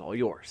floor is all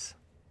yours.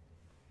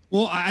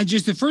 Well,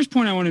 the first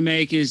point I want to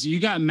make is you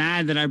got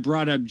mad that I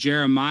brought up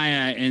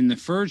Jeremiah and the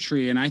fir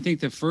tree, and I think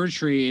the fir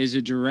tree is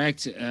a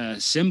direct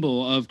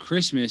symbol of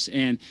Christmas,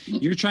 and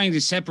you're trying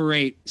to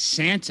separate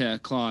Santa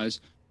Claus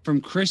from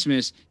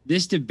Christmas.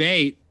 This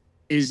debate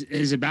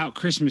is about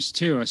Christmas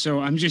too.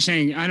 So I'm just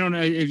saying, I don't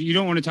know if you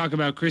don't want to talk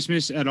about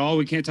Christmas at all.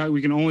 We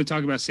can only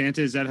talk about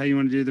Santa. Is that how you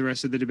want to do the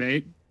rest of the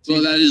debate?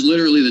 Well, that is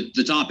literally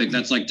the topic.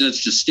 That's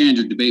just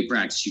standard debate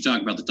practice. You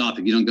talk about the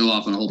topic. You don't go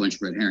off on a whole bunch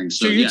of red herrings.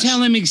 So you're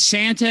telling me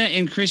Santa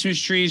and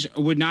Christmas trees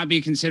would not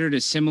be considered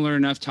a similar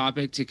enough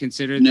topic to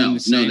consider them the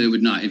same? No, they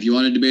would not. If you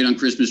want to debate on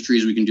Christmas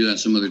trees, we can do that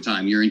some other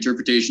time. Your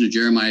interpretation of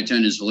Jeremiah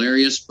 10 is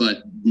hilarious,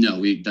 but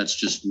no, that's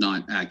just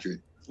not accurate.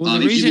 Well,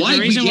 the reason why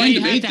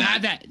you have to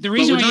have that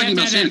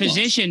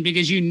position,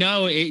 because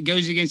it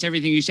goes against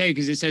everything you say,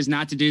 because it says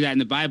not to do that in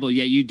the Bible,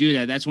 yet you do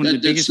that. That's one of the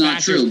biggest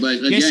factors. That's not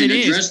true, but again,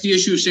 address the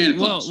issue of Santa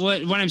Claus.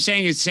 Well, what I'm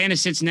saying is Santa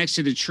sits next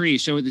to the tree.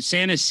 So the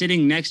Santa's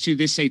sitting next to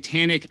this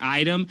satanic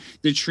item,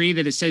 the tree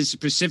that it says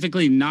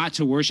specifically not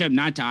to worship,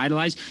 not to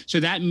idolize. So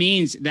that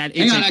means that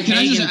it's I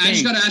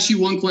just got to ask you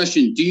one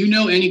question. Do you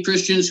know any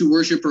Christians who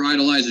worship or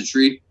idolize a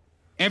tree?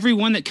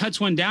 Everyone that cuts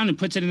one down and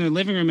puts it in their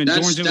living room and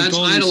adorns it with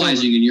gold. That's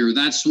idolizing,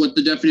 that's what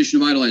the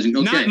definition of idolizing.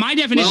 Okay. Not my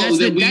definition.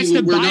 That's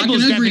the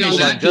Bible's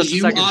definition. Just a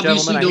second,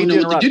 gentlemen. I hate to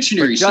interrupt.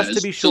 Just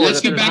to be sure,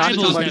 let's get back to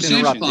those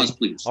definitions,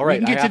 please. All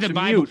right, I have to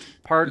mute.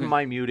 Pardon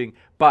my muting,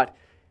 but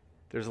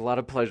there's a lot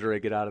of pleasure I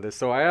get out of this.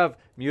 So I have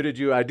muted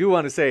you. I do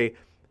want to say,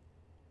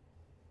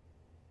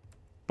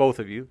 both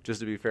of you,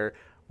 just to be fair,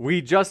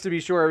 just to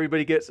be sure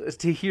everybody gets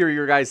to hear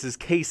your guys'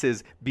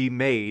 cases be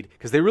made,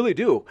 because they really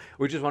do.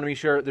 We just want to be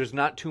sure there's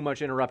not too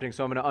much interrupting.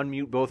 So I'm going to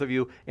unmute both of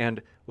you,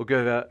 and we'll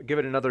give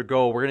it another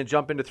go. We're going to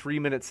jump into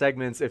 3-minute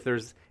segments if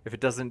it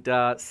doesn't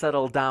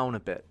settle down a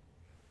bit.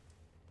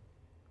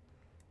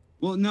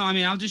 Well, no,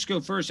 I'll just go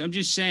first. I'm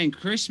just saying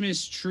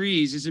Christmas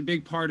trees is a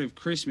big part of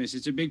Christmas.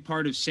 It's a big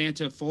part of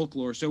Santa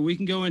folklore. So we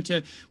can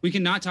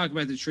not talk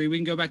about the tree. We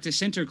can go back to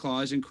Santa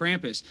Claus and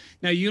Krampus.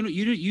 Now,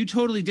 you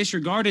totally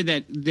disregarded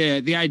that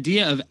the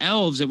idea of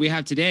elves that we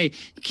have today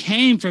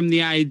came from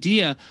the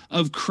idea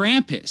of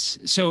Krampus.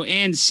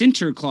 And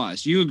Santa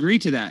Claus. You agree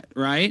to that,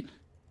 right?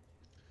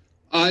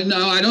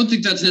 No, I don't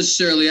think that's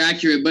necessarily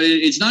accurate, but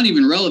it's not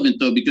even relevant,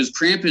 though, because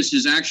Krampus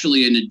is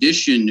actually an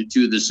addition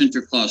to the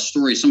Santa Claus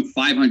story some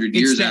 500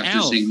 years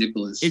after St.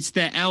 Nicholas. It's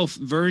the elf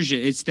version.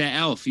 It's the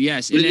elf,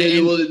 yes.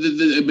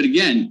 But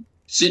again,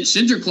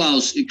 Santa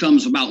Claus, it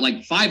comes about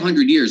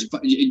 500 years. To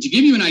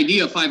give you an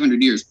idea of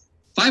 500 years,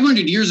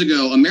 500 years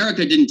ago,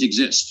 America didn't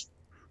exist,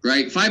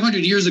 right?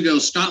 500 years ago,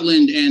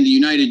 Scotland and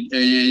and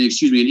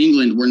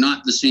England were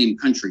not the same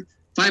country.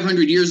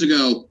 500 years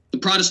ago, the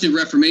Protestant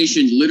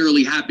Reformation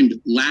literally happened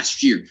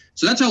last year.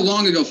 So that's how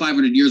long ago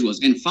 500 years was.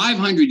 And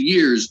 500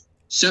 years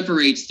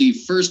separates the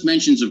first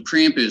mentions of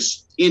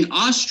Krampus in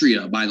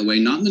Austria, by the way,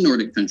 not in the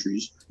Nordic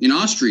countries, in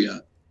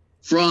Austria,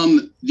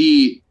 from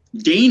the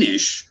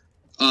Danish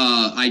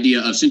idea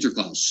of Santa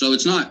Claus. So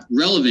it's not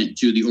relevant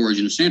to the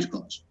origin of Santa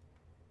Claus.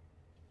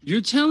 You're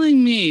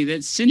telling me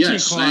that Santa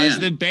Claus,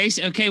 the base.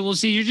 Okay, well,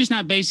 see, you're just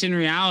not based in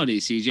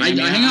reality, CJ.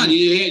 Hang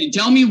on.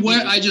 Tell me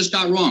what I just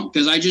got wrong,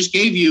 because I just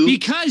gave you.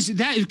 Because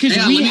I'll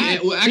tell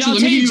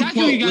you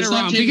exactly where you got it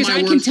wrong. Because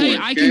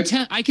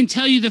I can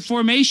tell you the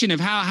formation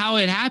of how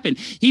it happened.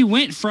 He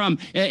went from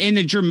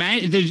in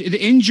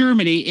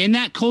Germany, in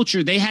that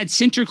culture, they had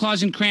Santa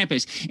Claus and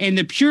Krampus, and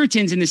the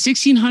Puritans in the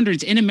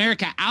 1600s in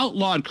America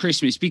outlawed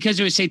Christmas because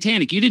it was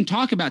satanic. You didn't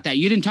talk about that.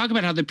 You didn't talk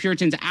about how the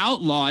Puritans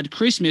outlawed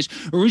Christmas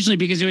originally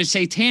because it was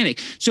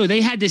satanic. So they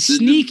had to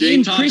sneak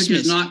in Christmas. The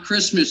topic is not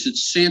Christmas,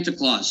 it's Santa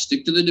Claus.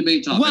 Stick to the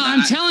debate topic. Well,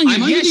 I'm telling you,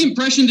 I'm under the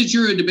impression that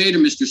you're a debater,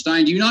 Mr.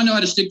 Stein. Do you not know how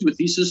to stick to a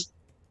thesis?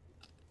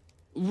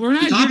 We're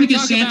not. The topic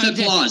is Santa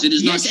Claus. It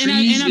is not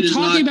trees. It is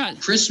not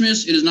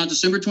Christmas. It is not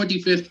December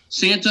 25th.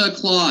 Santa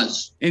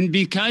Claus. And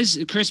because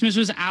Christmas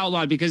was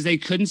outlawed, because they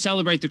couldn't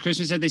celebrate the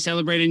Christmas that they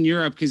celebrated in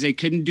Europe, because they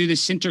couldn't do the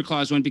Santa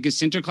Claus one, because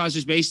Santa Claus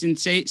was based in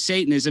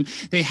Satanism,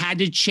 they had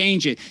to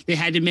change it. They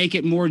had to make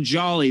it more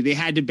jolly. They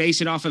had to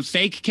base it off a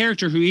fake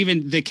character who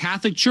even the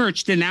Catholic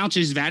Church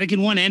denounces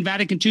Vatican I and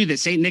Vatican II, that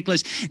St.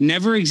 Nicholas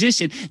never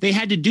existed. They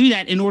had to do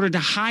that in order to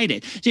hide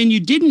it. And you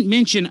didn't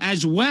mention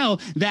as well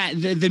that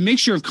the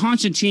mixture of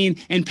Constantine Constantine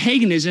and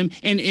paganism.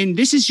 And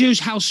this shows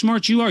how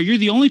smart you are. You're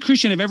the only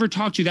Christian I've ever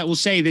talked to that will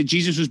say that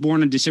Jesus was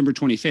born on December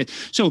 25th.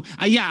 So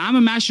I'm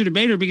a master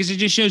debater because it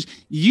just shows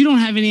you don't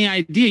have any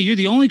idea. You're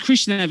the only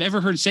Christian I've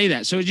ever heard say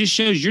that. So it just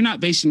shows you're not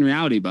based in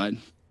reality, bud.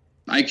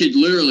 I could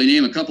literally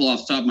name a couple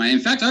off the top of my head.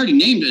 In fact, I already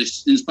named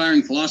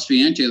Inspiring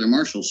Philosophy and Taylor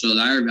Marshall, so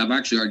I've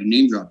actually already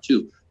name dropped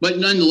too. But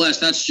nonetheless,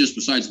 that's just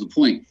besides the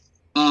point.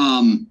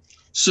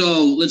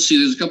 So let's see.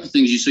 There's a couple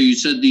things. You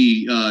said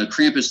the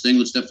Krampus thing.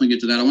 Let's definitely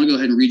get to that. I want to go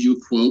ahead and read you a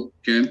quote,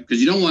 okay?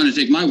 Because you don't want to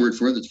take my word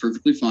for it. That's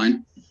perfectly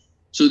fine.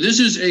 So this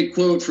is a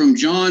quote from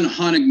John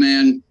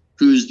Honigman,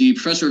 who's the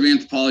professor of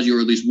anthropology, or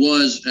at least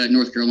was at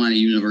North Carolina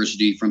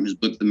University, from his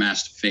book, The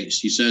Masked Face.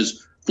 He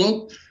says,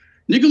 quote,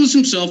 Nicholas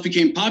himself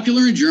became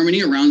popular in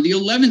Germany around the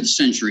 11th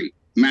century.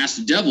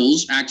 Masked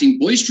devils, acting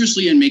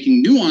boisterously and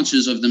making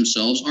nuances of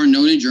themselves, are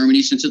known in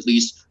Germany since at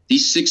least the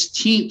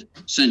 16th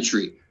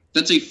century.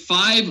 That's a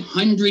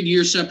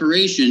 500-year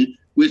separation,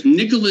 with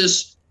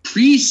Nicholas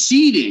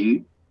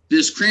preceding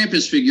this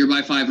Krampus figure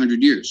by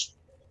 500 years.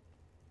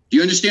 Do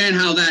you understand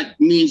how that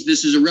means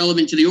this is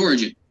irrelevant to the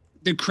origin?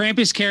 The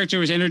Krampus character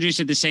was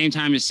introduced at the same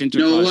time as Sinterklaas.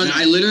 No, it wasn't.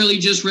 I literally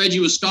just read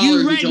you a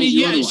scholar who tells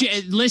you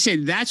otherwise.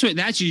 Listen,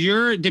 that's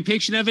your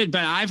depiction of it,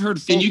 but I've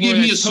heard folklore. Can you give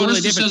me a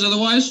source that says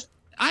otherwise?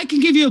 I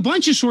can give you a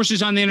bunch of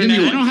sources on the internet.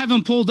 I don't have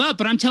them pulled up,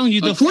 but I'm telling you,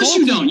 of course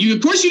you don't.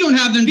 Of course you don't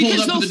have them pulled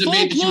up for the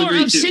debate that you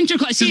agreed to.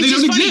 Sinterklaas. See, it's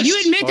just funny. You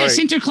admit that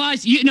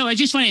Sinterklaas. It's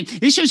just funny.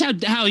 This shows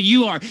how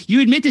you are. You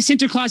admit that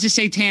Sinterklaas is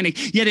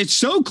satanic, yet it's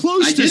so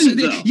close.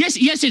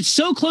 Yes, it's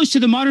so close to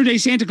the modern day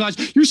Santa Claus.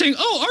 You're saying,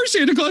 our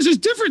Santa Claus is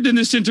different than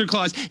the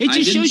Sinterklaas. It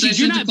just shows you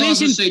you're not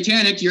based in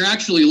satanic. You're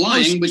actually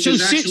lying, which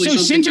is actually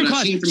something that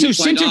I've seen from you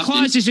quite often.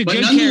 Sinterklaas is a good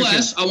character.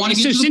 Nonetheless, I want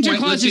to get to the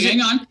point. Hang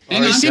on.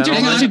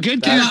 Sinterklaas is a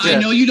good character. I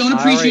know you don't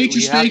appreciate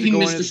your spanking,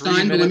 Mr.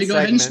 Stein, but let me go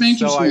ahead and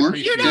spank you some more.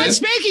 You're not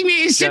spanking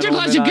me.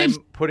 Sinterklaas is a good.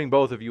 I'm putting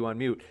both of you on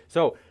mute.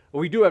 So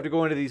we do have to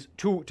go into these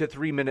 2 to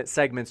 3 minute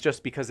segments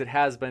just because it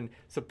has been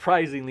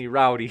surprisingly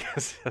rowdy.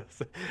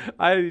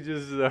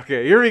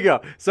 Okay, here we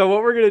go. So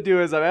what we're going to do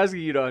is I'm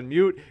asking you to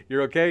unmute.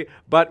 You're okay,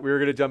 but we're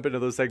going to jump into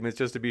those segments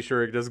just to be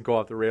sure it doesn't go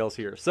off the rails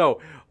here. So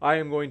I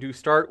am going to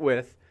start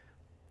with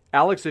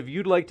Alex. If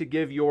you'd like to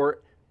give your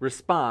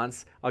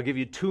response, I'll give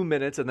you 2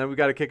 minutes, and then we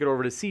got to kick it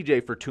over to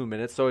CJ for 2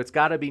 minutes. So it's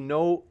got to be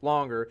no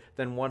longer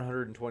than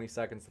 120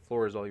 seconds. The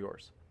floor is all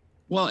yours.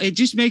 Well, it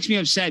just makes me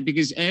upset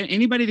because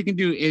anybody that can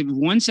do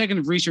 1 second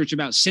of research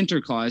about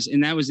Sinterklaas,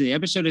 and that was the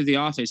episode of The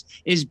Office,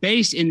 is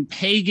based in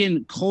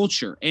pagan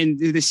culture. And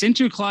the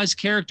Sinterklaas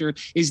character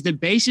is the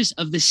basis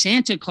of the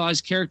Santa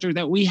Claus character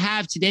that we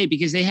have today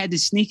because they had to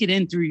sneak it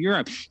in through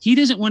Europe. He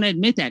doesn't want to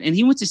admit that. And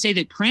he wants to say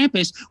that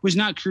Krampus was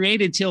not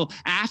created till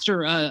after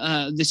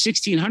the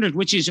 1600s,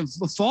 which is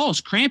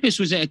false. Krampus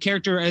was a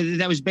character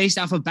that was based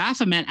off of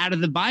Baphomet out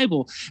of the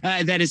Bible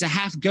that is a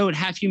half goat,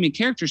 half human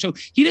character. So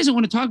he doesn't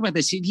want to talk about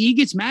this.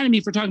 He gets mad at me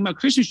for talking about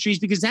Christmas trees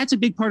because that's a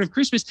big part of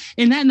Christmas.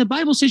 And that in the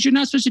Bible says you're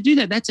not supposed to do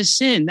that. That's a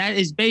sin. That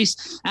is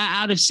based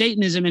out of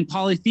Satanism and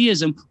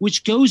polytheism,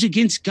 which goes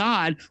against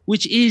God,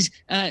 which is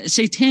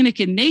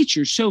satanic in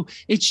nature. So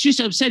it's just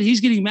upset.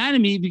 He's getting mad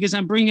at me because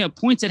I'm bringing up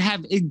points that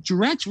have a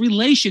direct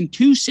relation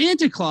to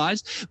Santa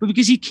Claus, but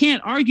because he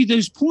can't argue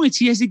those points,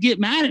 he has to get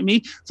mad at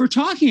me for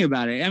talking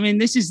about it. I mean,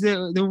 this is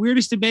the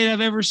weirdest debate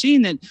I've ever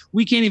seen, that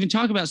we can't even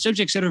talk about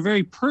subjects that are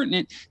very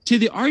pertinent to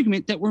the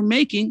argument that we're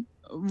making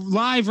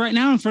live right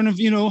now in front of,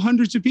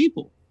 hundreds of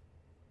people.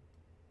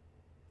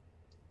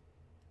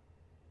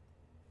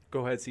 Go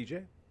ahead,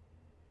 CJ.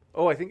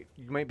 Oh, I think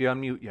you might be on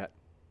mute yet.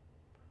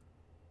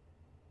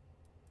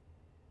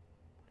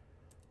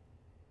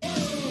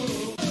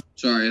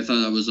 Sorry, I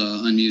thought I was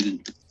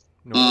unmuted.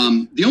 No.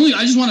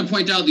 I just want to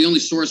point out the only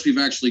source we've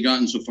actually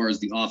gotten so far is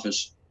The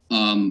Office,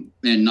 and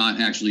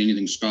not actually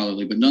anything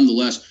scholarly, but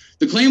nonetheless,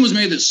 the claim was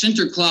made that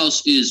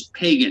Sinterklaas is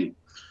pagan.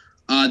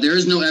 There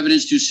is no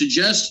evidence to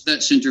suggest that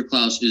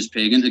Sinterklaas is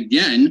pagan.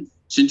 Again,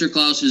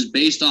 Sinterklaas is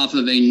based off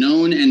of a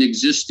known and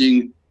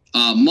existing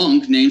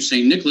monk named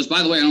St. Nicholas.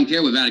 By the way, I don't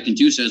care what Vatican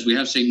II says. We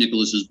have St.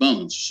 Nicholas's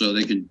bones, so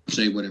they can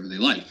say whatever they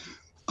like.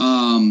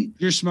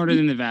 You're smarter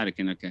than the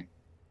Vatican, okay?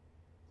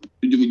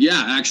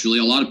 Yeah, actually,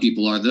 a lot of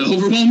people are. The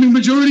overwhelming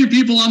majority of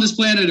people on this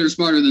planet are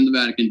smarter than the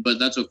Vatican, but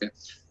that's okay.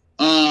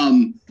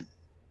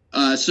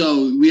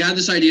 So we had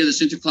this idea that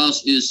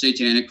Sinterklaas is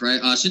satanic,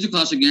 right?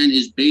 Sinterklaas, again,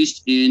 is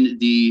based in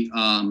the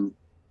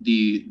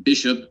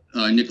bishop,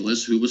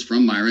 Nicholas, who was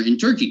from Myra in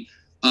Turkey.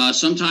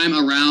 Sometime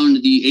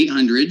around the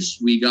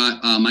 800s, we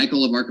got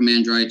Michael of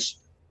Archimandrite's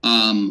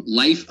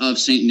Life of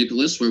St.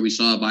 Nicholas, where we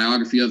saw a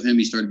biography of him.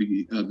 He started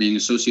being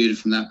associated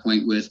from that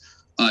point with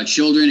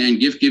children and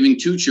gift-giving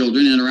to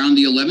children. And around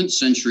the 11th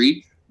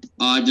century,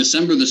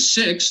 December the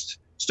 6th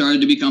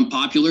started to become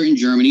popular in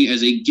Germany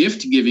as a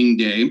gift-giving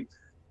day,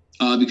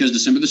 because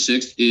December the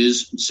 6th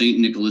is St.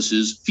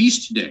 Nicholas's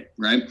feast day,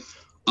 right?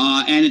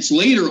 And it's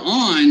later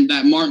on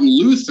that Martin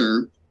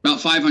Luther,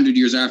 about 500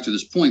 years after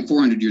this point,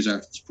 400 years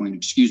after this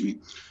point,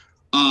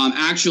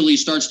 actually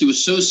starts to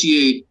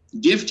associate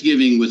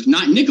gift-giving with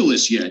not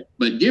Nicholas yet,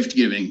 but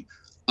gift-giving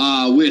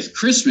with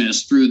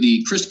Christmas through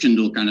the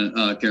Christkindl kind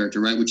of character,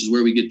 right, which is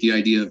where we get the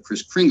idea of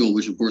Kris Kringle,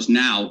 which, of course,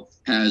 now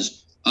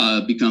has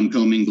become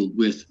commingled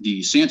with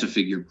the Santa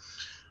figure.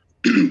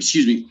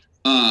 Excuse me.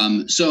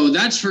 So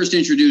that's first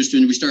introduced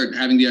when we start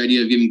having the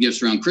idea of giving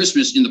gifts around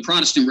Christmas in the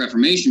Protestant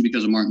Reformation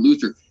because of Martin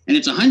Luther. And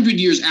it's 100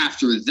 years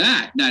after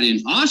that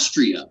in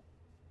Austria,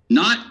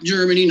 not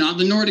Germany, not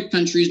the Nordic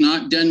countries,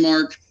 not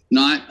Denmark,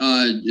 not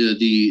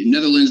the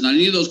Netherlands, not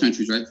any of those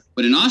countries, right?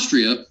 But in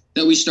Austria,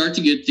 that we start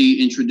to get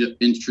the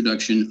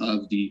introduction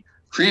of the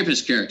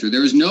Krampus character.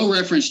 There is no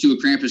reference to a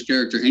Krampus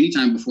character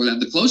anytime before that.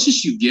 The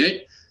closest you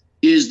get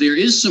is there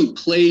is some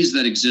plays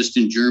that exist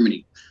in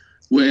Germany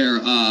where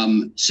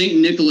St.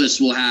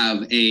 Nicholas will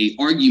have a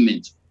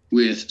argument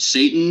with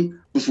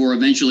Satan before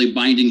eventually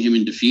binding him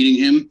and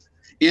defeating him.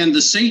 And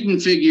the Satan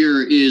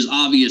figure is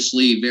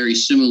obviously very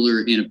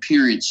similar in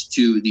appearance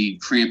to the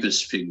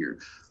Krampus figure.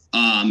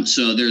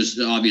 So there's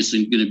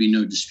obviously going to be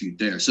no dispute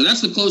there. So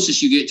that's the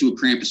closest you get to a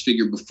Krampus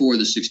figure before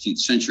the 16th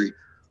century.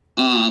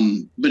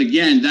 But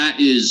again,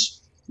 that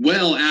is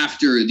well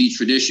after the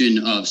tradition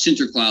of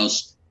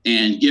Sinterklaas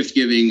and gift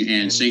giving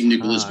and St.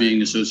 Nicholas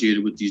being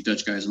associated with these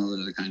Dutch guys and all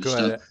that other kind of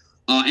stuff.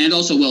 And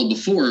also well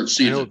before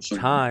Santa.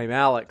 Time,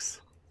 Alex.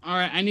 All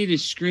right, I need a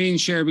screen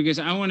share because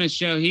I want to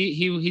show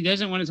he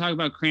doesn't want to talk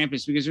about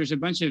Krampus because there's a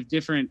bunch of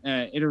different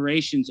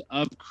iterations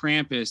of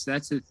Krampus.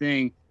 That's the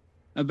thing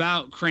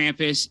about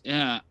Krampus.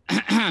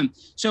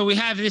 So we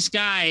have this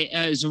guy,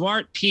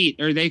 Zwart Piet,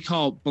 or they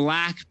call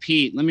Black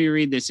Pete. Let me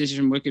read this. This is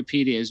from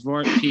Wikipedia,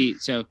 Zwart Piet.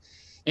 So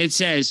it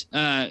says,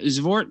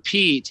 Zwart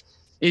Piet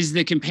is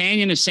the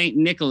companion of St.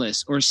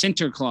 Nicholas or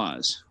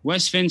Sinterklaas,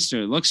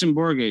 Westminster,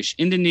 Luxembourgish,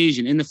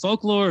 Indonesian. In the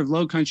folklore of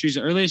Low Countries,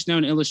 the earliest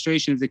known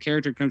illustration of the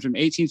character comes from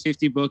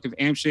 1850 book of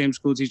Amsterdam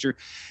schoolteacher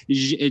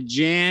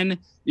Jan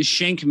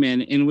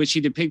Schenkman, in which he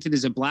depicted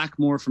as a black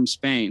Moor from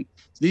Spain.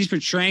 These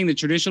portraying the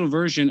traditional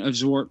version of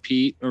Zwart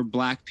Piet or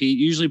Black Pete,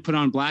 usually put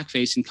on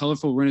blackface and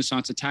colorful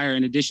Renaissance attire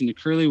in addition to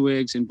curly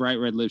wigs and bright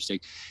red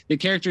lipstick. The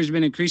character has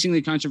been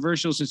increasingly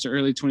controversial since the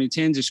early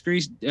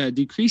 2010s,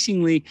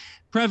 decreasingly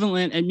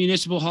prevalent at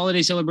municipal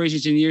holiday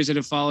celebrations in years that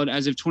have followed.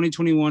 As of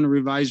 2021, a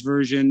revised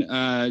version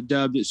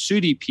dubbed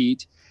Sooty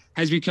Pete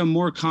has become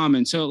more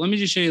common. So let me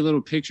just show you little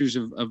pictures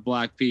of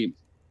Black Pete.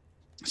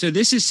 So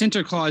this is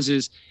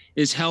Sinterklaas's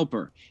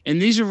helper. And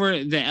these are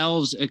where the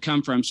elves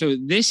come from. So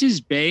this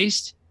is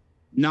based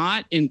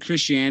not in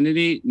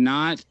Christianity,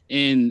 not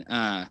in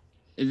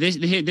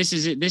this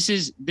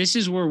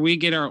is where we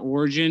get our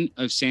origin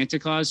of Santa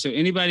Claus. So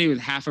anybody with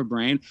half a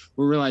brain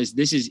will realize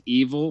this is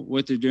evil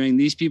what they're doing.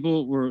 These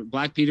people were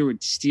Black Peter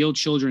would steal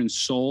children's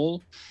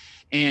soul,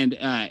 and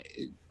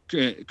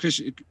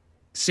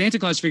Santa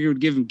Claus figure would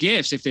give them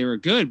gifts if they were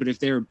good, but if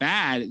they were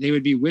bad, they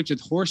would be whipped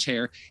with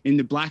horsehair, and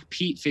the Black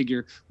Pete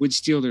figure would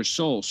steal their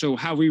soul. So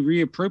how we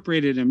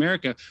reappropriated in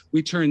America,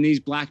 we turned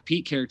these Black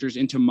Pete characters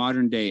into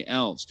modern day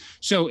elves.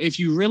 So if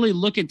you really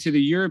look into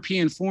the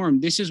European form,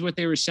 this is what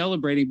they were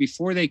celebrating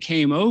before they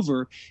came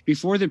over,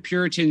 before the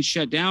Puritans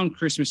shut down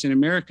Christmas in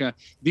America.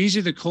 These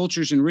are the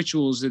cultures and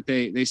rituals that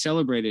they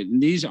celebrated. And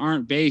these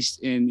aren't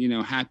based in,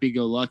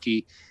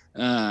 happy-go-lucky,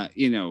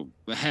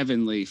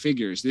 heavenly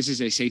figures. This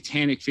is a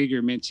satanic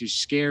figure meant to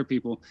scare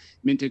people,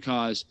 meant to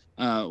cause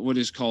what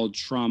is called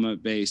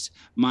trauma-based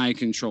mind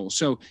control.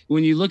 So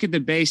when you look at the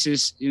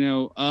basis,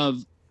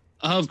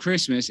 of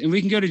Christmas, and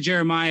we can go to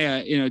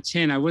Jeremiah,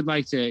 10. I would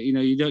like to,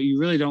 you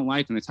really don't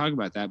like when I talk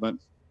about that, but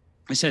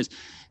it says,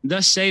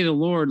 "Thus say the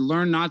Lord,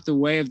 learn not the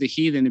way of the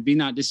heathen, and be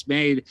not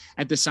dismayed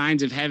at the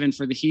signs of heaven,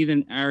 for the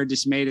heathen are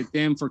dismayed at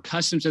them, for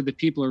customs of the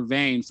people are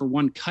vain. For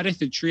one cutteth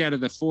the tree out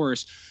of the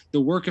forest, the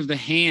work of the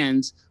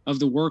hands of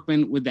the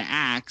workman with the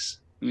axe."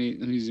 Let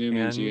me zoom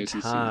in so you guys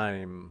can see.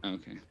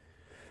 Okay,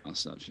 I'll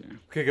stop sharing.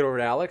 Okay, get over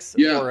to Alex.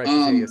 Yeah,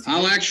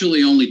 I'll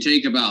actually only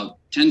take about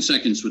 10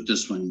 seconds with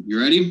this one. You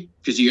ready?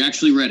 Because you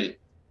actually read it.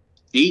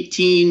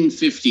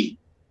 1850.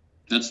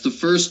 That's the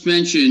first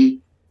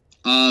mention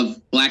of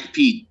Black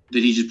Pete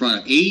that he just brought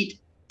up.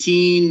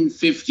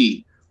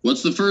 1850.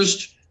 What's the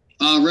first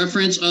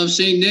reference of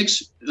St.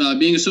 Nick's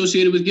being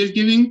associated with gift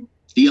giving?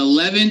 The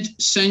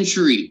 11th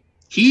century.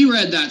 He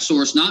read that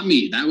source, not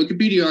me. That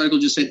Wikipedia article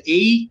just said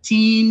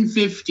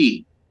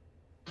 1850.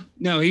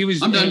 No, he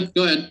was. I'm done.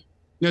 Go ahead.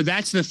 No,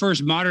 that's the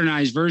first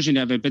modernized version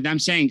of it. But I'm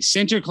saying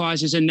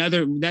Sinterklaas is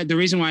another. The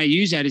reason why I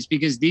use that is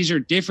because these are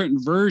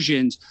different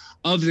versions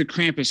of the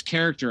Krampus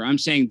character. I'm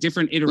saying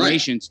different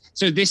iterations. Right.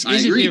 So this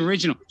isn't the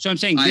original. So I'm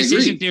saying this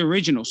isn't the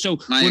original. So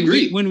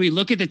when we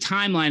look at the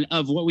timeline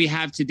of what we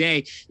have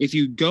today, if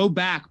you go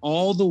back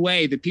all the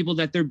way, the people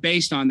that they're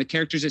based on, the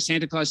characters of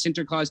Santa Claus,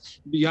 Sinterklaas,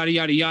 yada,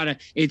 yada, yada,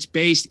 it's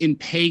based in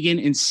pagan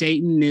and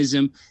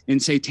Satanism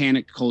and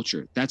satanic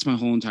culture. That's my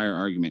whole entire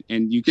argument.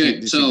 And you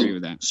can't disagree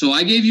with that. So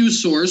I gave you a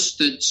source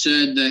that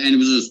said, that, and it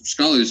was a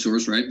scholarly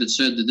source, right, that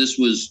said that this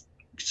was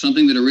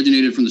something that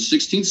originated from the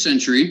 16th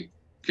century.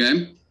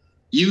 Okay.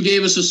 You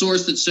gave us a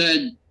source that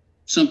said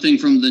something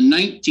from the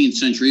 19th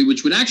century,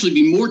 which would actually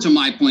be more to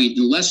my point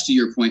and less to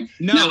your point.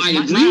 No, now, I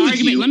agree my with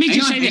argument, you. let me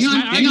just say this.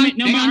 My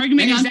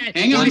argument is that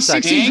hang on, One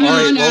second. hang All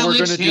right, on, what Alex,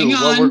 we're going to hang do,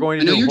 on. what we're going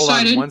to I know do, you're hold on,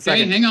 excited. 1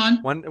 second. Okay, hang on.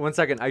 One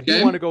second. I do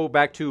Okay. want to go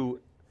back to,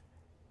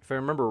 if I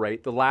remember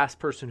right, the last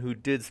person who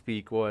did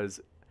speak was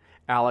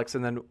Alex,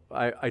 and then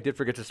I did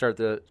forget to start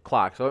the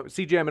clock. So,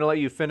 CJ, I'm going to let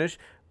you finish,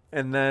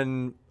 and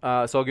then,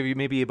 so I'll give you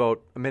maybe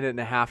about a minute and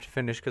a half to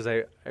finish because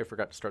I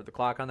forgot to start the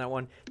clock on that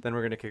one. Then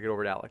we're going to kick it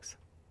over to Alex.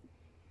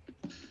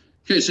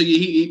 Okay, so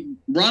he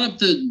brought up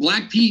the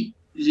Black Pete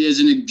as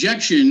an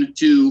objection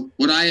to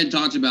what I had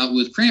talked about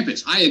with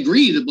Krampus. I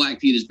agree that Black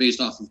Pete is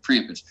based off of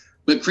Krampus.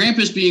 But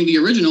Krampus being the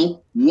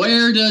original,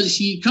 where does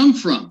he come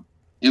from?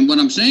 And what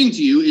I'm saying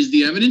to you is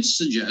the evidence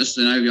suggests,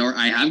 and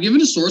I have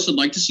given a source, I'd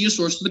like to see a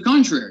source to the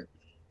contrary.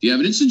 The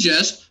evidence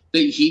suggests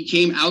that he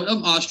came out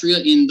of Austria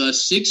in the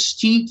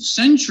 16th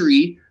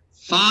century,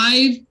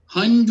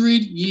 500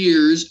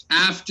 years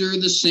after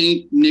the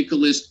St.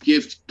 Nicholas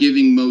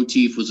gift-giving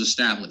motif was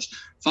established.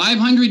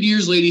 500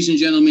 years, ladies and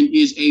gentlemen,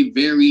 is a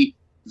very,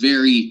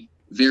 very,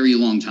 very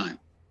long time.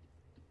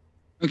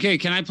 Okay,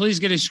 can I please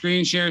get a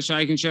screen share so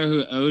I can show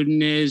who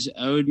Odin is?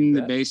 Odin,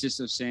 the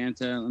basis of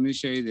Santa. Let me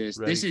show you this.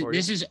 This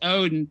is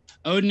Odin.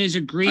 Odin is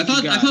a Greek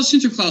god. I thought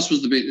Sinterklaas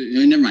was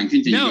the never mind.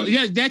 Continue. No,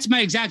 yeah, that's my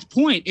exact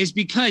point. Is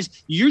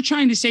because you're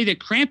trying to say that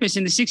Krampus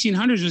in the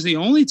 1600s was the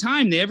only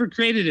time they ever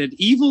created an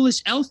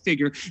evilest elf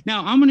figure.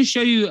 Now I'm going to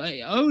show you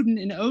Odin,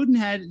 and Odin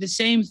had the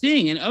same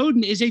thing. And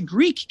Odin is a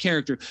Greek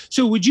character.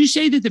 So would you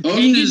say that the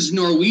Odin is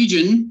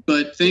Norwegian?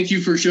 But thank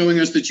you for showing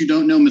us that you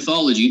don't know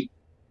mythology.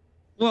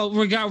 Well,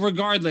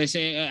 regardless,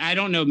 I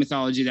don't know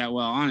mythology that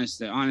well,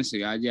 honestly,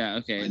 God. Yeah,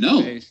 okay. I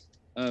know.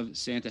 Of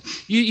Santa.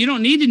 You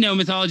don't need to know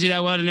mythology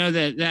that well to know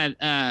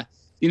that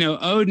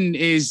Odin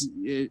is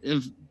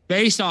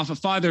based off of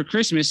Father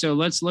Christmas. So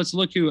let's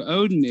look who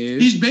Odin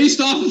is. He's based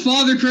off of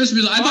Father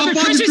Christmas. I thought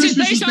Father Christmas is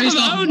based off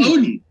of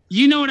Odin.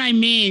 You know what I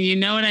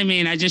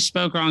mean. I just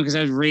spoke wrong because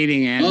I was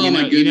reading it. Oh,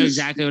 my goodness. You know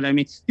exactly what I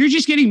mean. You're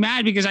just getting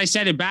mad because I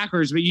said it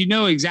backwards, but you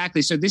know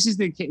exactly. So this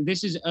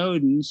is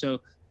Odin.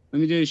 So let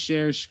me do a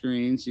share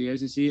screen so you guys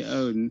can see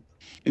Odin.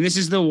 And this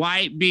is the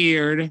white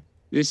beard.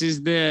 This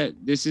is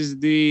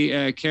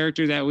the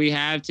character that we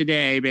have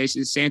today.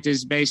 Basically,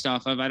 Santa's based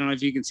off of. I don't know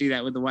if you can see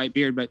that with the white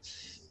beard, but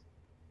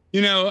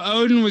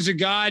Odin was a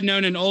god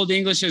known in Old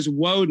English as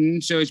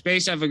Woden. So it's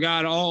based off a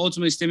god, all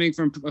ultimately stemming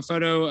from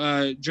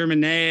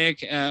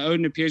Proto-Germanic.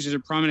 Odin appears as a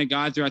prominent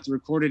god throughout the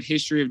recorded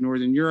history of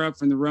Northern Europe,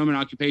 from the Roman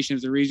occupation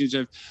of the regions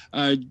of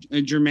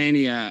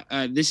Germania.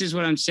 This is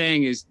what I'm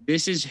saying is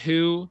this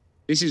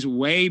is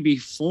way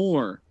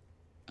before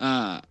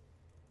the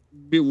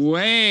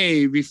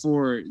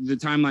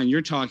timeline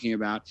you're talking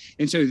about.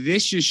 And so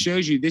this just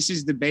shows you this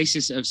is the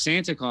basis of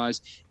Santa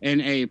Claus.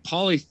 And a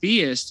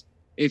polytheist,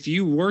 if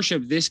you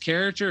worship this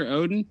character,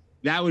 Odin,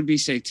 that would be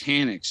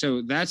satanic.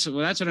 So that's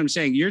what I'm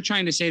saying. You're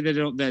trying to say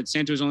that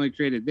Santa was only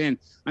created then.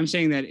 I'm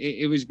saying that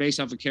it was based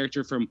off a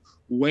character from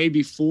way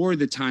before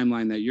the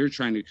timeline that you're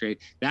trying to create.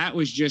 That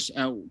was just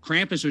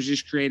Krampus was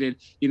just created,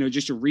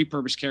 just a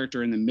repurposed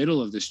character in the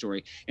middle of the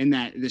story, and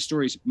that the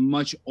story is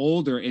much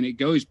older and it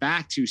goes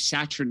back to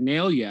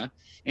Saturnalia,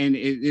 and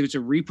it was a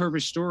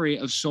repurposed story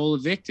of Sol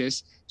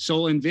Invictus,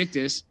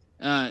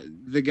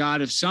 the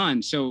god of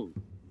sun. So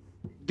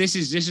this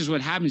is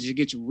what happens. It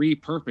gets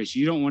repurposed.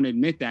 You don't want to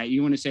admit that.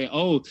 You want to say,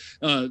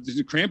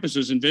 the Krampus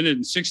was invented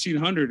in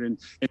 1600, and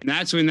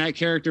that's when that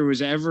character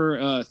was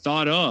ever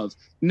thought of.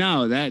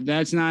 No,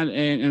 that's not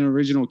an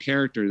original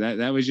character.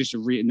 That was just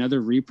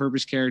another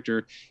repurposed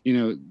character.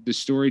 The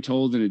story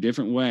told in a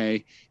different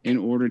way in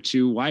order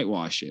to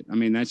whitewash it. I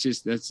mean, that's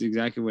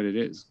exactly what it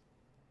is.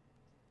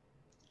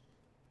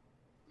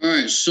 All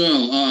right, so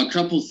a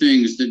couple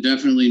things that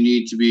definitely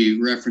need to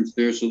be referenced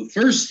there. So the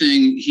first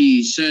thing,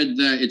 he said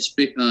that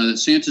that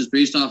Santa's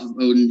based off of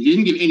Odin. He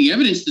didn't give any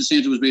evidence that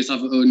Santa was based off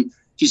of Odin.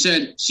 He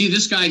said, see,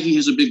 this guy, he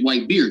has a big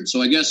white beard.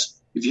 So I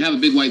guess if you have a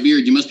big white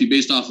beard, you must be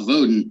based off of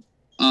Odin.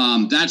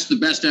 That's the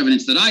best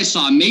evidence that I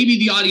saw. Maybe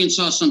the audience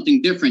saw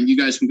something different. You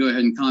guys can go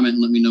ahead and comment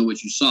and let me know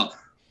what you saw.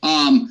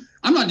 I'm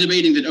not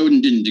debating that Odin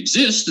didn't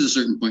exist at a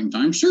certain point in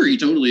time. Sure, he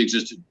totally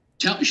existed.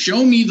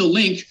 Show me the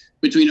link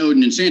between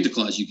Odin and Santa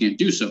Claus. You can't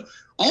do so.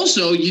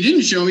 Also, you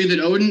didn't show me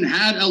that Odin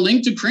had a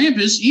link to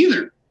Krampus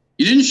either.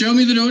 You didn't show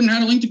me that Odin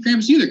had a link to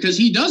Krampus either, because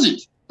he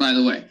doesn't, by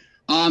the way.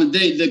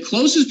 The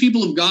closest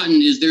people have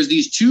gotten is there's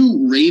these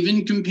two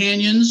raven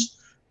companions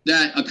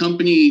that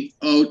accompany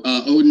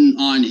Odin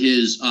on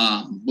his,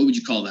 what would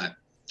you call that?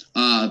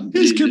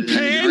 His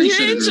companions?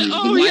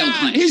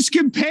 His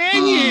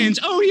companions.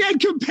 He had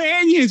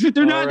companions, but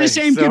they're not the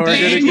same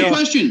companions. Hey,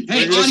 question.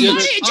 Hey,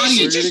 audience, I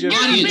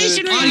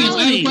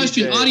have a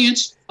question.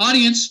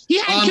 Audience.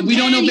 We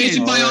don't know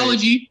basic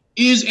biology.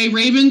 Is a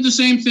raven the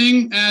same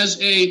thing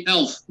as a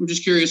elf? I'm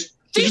just curious.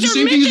 These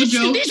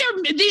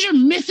are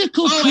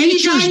mythical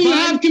creatures. Anytime you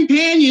have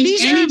companions,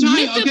 these are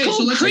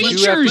mythical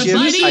creatures,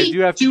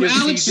 buddy. To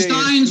Alex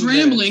Stein's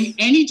rambling,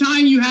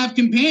 anytime you have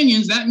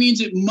companions, that means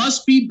it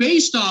must be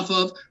based off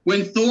of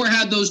when Thor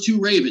had those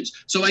two ravens.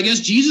 So I guess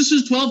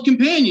Jesus' 12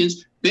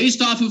 companions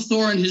based off of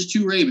Thor and his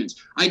two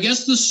ravens. I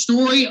guess the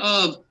story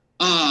of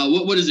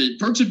what is it?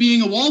 Perks of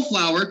Being a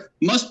Wallflower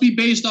must be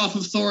based off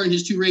of Thor and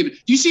his two ravens.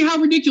 Do you see how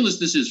ridiculous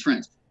this is,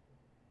 friends?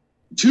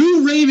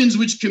 Two ravens,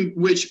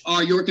 which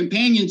are your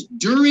companions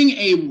during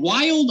a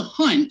wild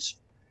hunt,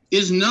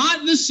 is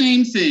not the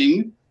same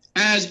thing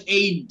as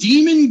a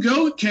demon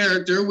goat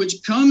character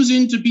which comes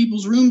into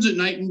people's rooms at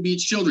night and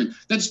beats children.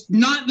 That's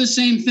not the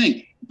same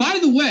thing. By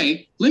the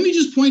way, let me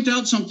just point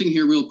out something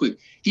here real quick.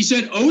 He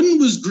said Odin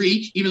was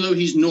Greek, even though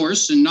he's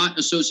Norse and not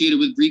associated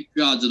with Greek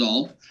gods at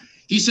all.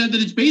 He said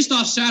that it's based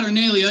off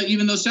Saturnalia,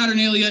 even though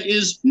Saturnalia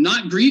is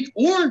not Greek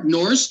or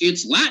Norse,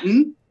 it's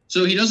Latin.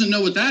 So he doesn't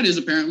know what that is,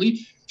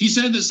 apparently. He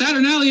said that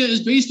Saturnalia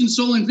is based in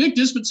Sol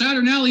Invictus, but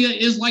Saturnalia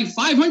is like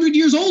 500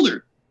 years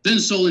older than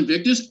Sol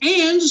Invictus.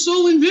 And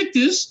Sol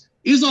Invictus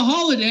is a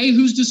holiday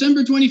whose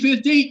December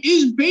 25th date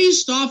is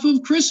based off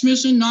of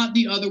Christmas and not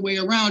the other way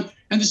around.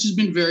 And this has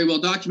been very well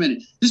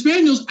documented. This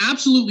man knows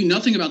absolutely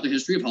nothing about the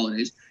history of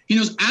holidays. He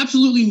knows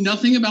absolutely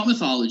nothing about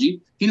mythology.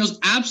 He knows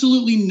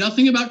absolutely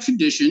nothing about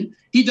tradition.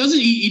 He doesn't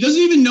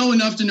even know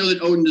enough to know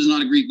that Odin is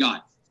not a Greek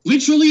god.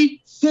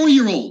 Literally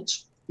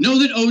 4-year-olds know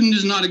that Odin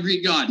is not a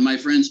Greek god, my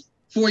friends.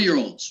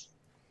 4-year-olds.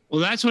 Well,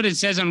 that's what it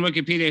says on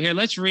Wikipedia here.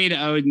 Let's read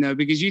Odin, though,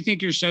 because you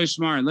think you're so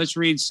smart. Let's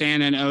read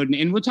Santa and Odin.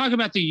 And we'll talk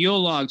about the Yule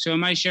log. So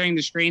am I sharing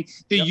the screen?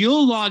 The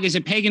Yule log is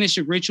a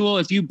paganistic ritual.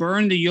 If you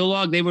burn the Yule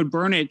log, they would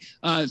burn it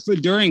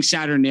during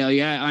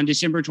Saturnalia on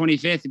December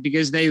 25th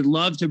because they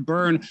love to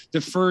burn the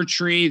fir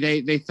tree.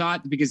 They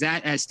thought because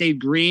that stayed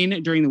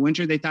green during the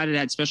winter, they thought it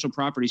had special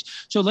properties.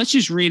 So let's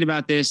just read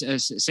about this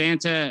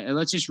Santa.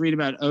 Let's just read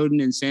about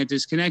Odin and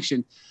Santa's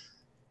connection.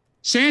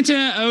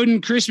 Santa, Odin,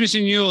 Christmas,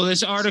 and Yule.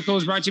 This article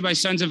is brought to you by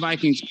Sons of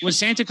Vikings. Was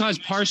Santa Claus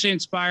partially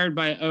inspired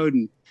by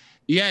Odin?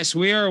 Yes,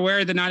 we are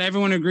aware that not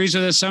everyone agrees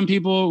with us. Some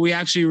people we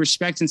actually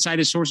respect and cite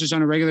as sources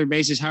on a regular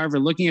basis. However,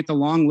 looking at the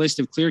long list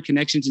of clear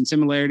connections and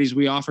similarities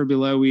we offer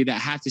below, we'd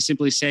have to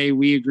simply say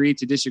we agree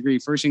to disagree.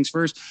 First things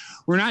first,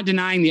 we're not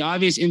denying the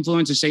obvious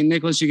influence of St.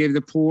 Nicholas, who gave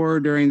the poor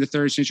during the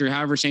 3rd century.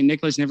 However, St.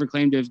 Nicholas never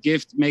claimed to have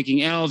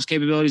gift-making elves,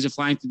 capabilities of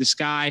flying through the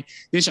sky.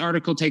 This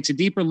article takes a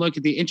deeper look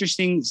at the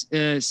interesting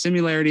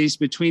similarities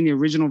between the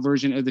original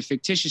version of the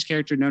fictitious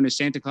character known as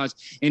Santa Claus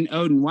and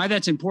Odin. Why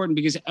that's important?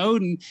 Because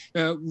Odin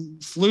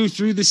flew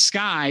through the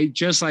sky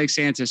just like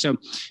Santa. So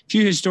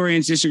few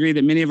historians disagree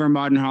that many of our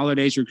modern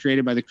holidays were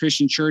created by the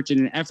Christian church in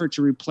an effort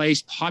to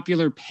replace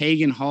popular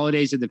pagan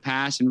holidays of the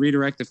past and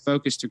redirect the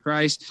focus to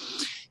Christ.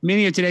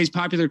 Many of today's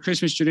popular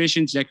Christmas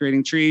traditions,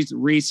 decorating trees,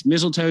 wreaths,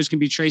 mistletoes, can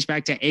be traced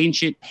back to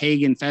ancient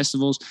pagan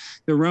festivals.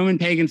 The Roman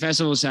pagan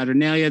festival of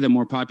Saturnalia, the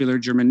more popular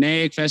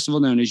Germanic festival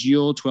known as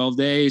Yule, 12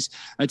 days,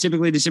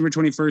 typically December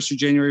 21st through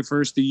January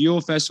 1st. The Yule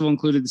festival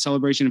included the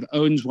celebration of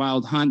Odin's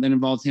wild hunt that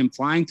involved him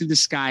flying through the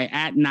sky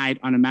at night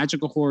on a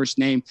magical horse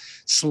named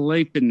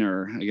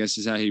Sleipnir, I guess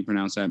is how you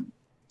pronounce that.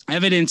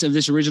 Evidence of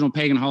this original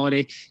pagan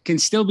holiday can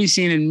still be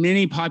seen in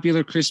many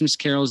popular Christmas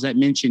carols that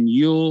mention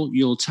Yule,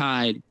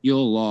 Yuletide,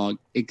 Yule log,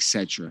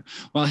 etc.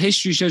 While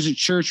history shows that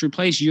church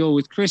replaced Yule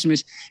with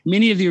Christmas,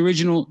 many of the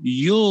original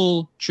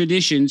Yule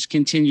traditions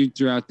continued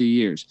throughout the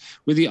years.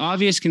 With the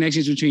obvious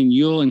connections between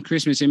Yule and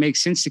Christmas, it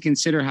makes sense to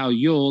consider how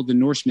Yule, the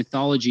Norse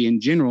mythology in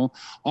general,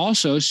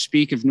 also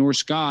speak of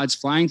Norse gods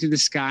flying through the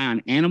sky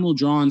on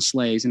animal-drawn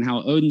sleighs, and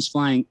how Odin's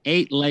flying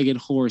 8-legged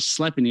horse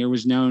Sleipnir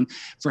was known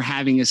for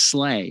having a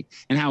sleigh,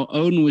 and how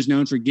Odin was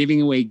known for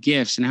giving away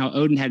gifts, and how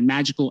Odin had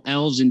magical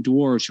elves and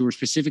dwarves who were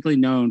specifically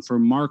known for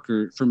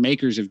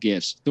makers of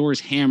gifts.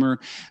 Thor's hammer,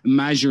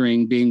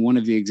 measuring being one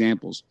of the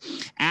examples.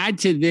 Add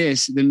to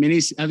this the many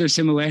other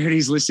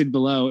similarities listed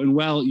below, and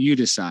well, you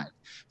decide.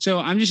 So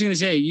I'm just going to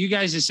say, you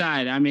guys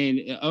decide. I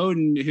mean,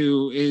 Odin,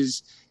 who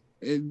is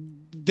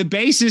the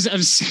basis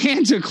of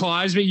Santa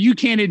Claus, but you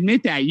can't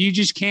admit that. You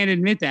just can't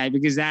admit that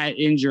because that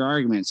ends your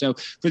argument. So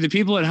for the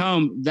people at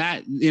home,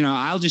 that,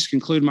 I'll just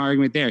conclude my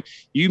argument there.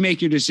 You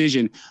make your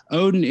decision.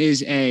 Odin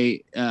is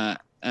a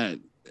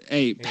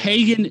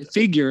pagan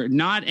figure,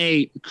 not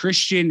a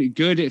Christian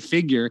good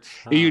figure.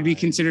 You would be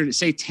considered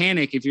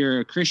satanic if you're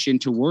a Christian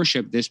to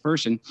worship this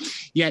person.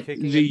 Yet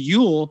the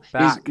Yule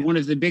is one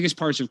of the biggest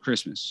parts of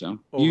Christmas. So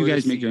you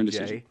guys make your own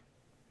decision.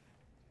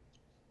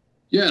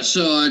 Yeah,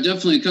 so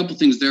definitely a couple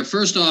things there.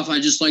 First off, I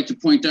just like to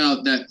point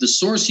out that the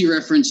source he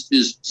referenced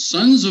is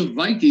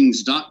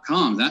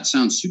sonsofvikings.com. That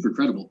sounds super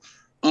credible.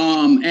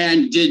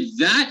 And did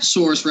that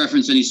source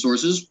reference any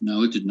sources?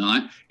 No, it did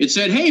not. It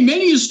said, hey,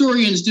 many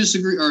historians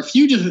disagree, or a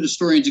few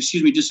historians,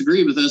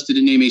 disagree with us. Did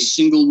it name a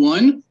single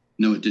one?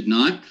 No, it did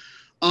not.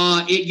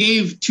 It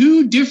gave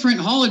 2 different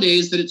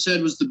holidays that it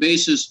said was the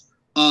basis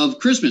of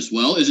Christmas.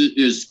 Well,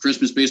 is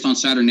Christmas based on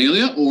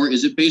Saturnalia or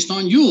is it based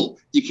on Yule?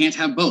 You can't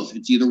have both.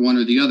 It's either one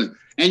or the other.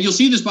 And you'll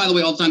see this, by the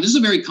way, all the time. This is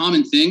a very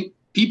common thing.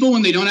 People,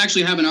 when they don't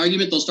actually have an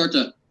argument, they'll start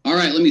to, all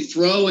right, let me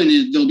throw,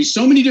 and there'll be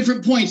so many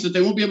different points that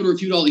they won't be able to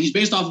refute all. He's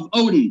based off of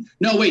Odin.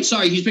 No, wait,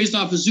 sorry, he's based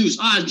off of Zeus.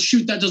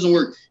 Shoot, that doesn't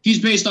work.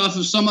 He's based off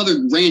of some other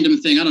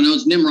random thing. I don't know,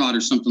 it's Nimrod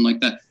or something like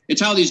that.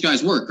 It's how these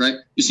guys work, right?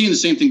 You're seeing the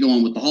same thing go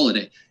on with the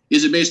holiday.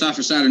 Is it based off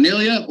of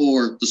Saturnalia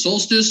or the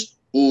solstice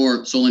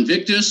or Sol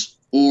Invictus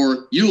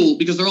or Yule,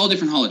 because they're all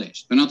different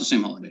holidays. They're not the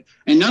same holiday.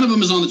 And none of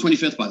them is on the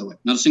 25th, by the way,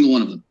 not a single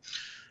one of them.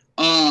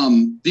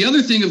 The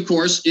other thing, of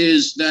course,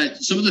 is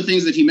that some of the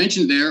things that he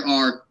mentioned there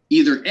are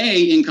either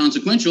A,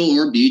 inconsequential,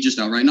 or B, just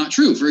outright not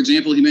true. For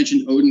example, he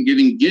mentioned Odin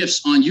giving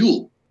gifts on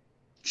Yule.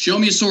 Show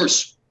me a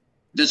source.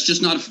 That's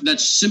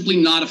simply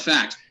not a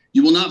fact.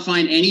 You will not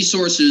find any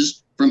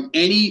sources from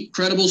any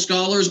credible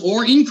scholars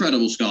or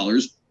incredible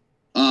scholars,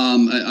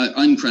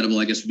 uncredible,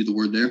 I guess would be the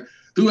word there,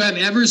 who have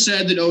ever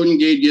said that Odin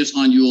gave gifts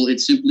on Yule. It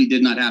simply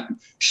did not happen.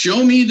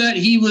 Show me that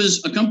he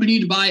was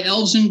accompanied by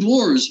elves and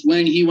dwarves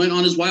when he went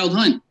on his wild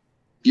hunt.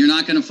 You're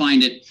not going to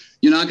find it.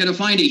 You're not going to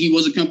find it. He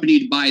was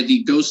accompanied by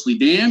the ghostly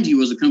damned. He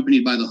was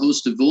accompanied by the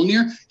host of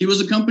Volnir. He was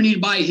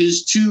accompanied by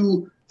his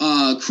two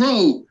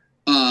crow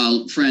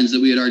friends that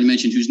we had already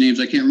mentioned, whose names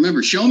I can't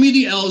remember. Show me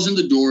the elves and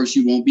the dwarves.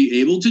 You won't be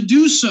able to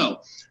do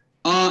so.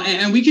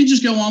 And we can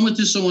just go on with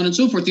this, so on and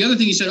so forth. The other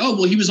thing he said, oh,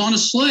 well, he was on a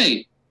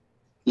sleigh.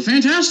 Well,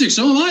 fantastic.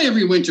 So am I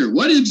every winter.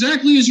 What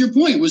exactly is your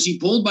point? Was he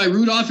pulled by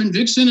Rudolph and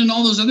Vixen and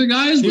all those other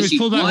guys? Was he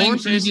flying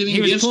and giving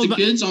gifts to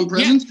kids on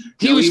presents?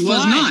 Yeah, no, he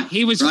was not.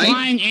 He was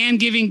flying and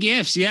giving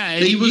gifts. Yeah,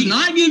 he was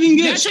not giving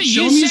gifts. That's what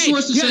Show you me say. a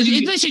source that says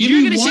you listen, give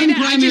you're me going to say one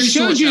that. I just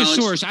showed you a Alex.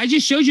 source. I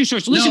just showed you a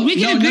source. Listen, we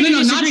can agree to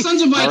disagree. Not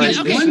Sons of Vikings.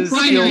 Okay, one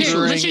primary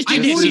source. Let's just I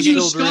do this. quoted you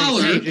a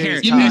scholar. Here,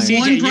 Give me CJ,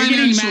 one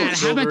primary mad.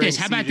 source. How about this?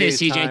 How about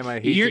this, CJ? I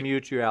hate to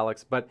mute you,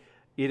 Alex, but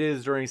it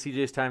is during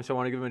CJ's time, so I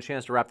want to give him a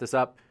chance to wrap this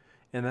up,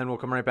 and then we'll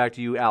come right back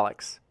to you,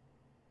 Alex.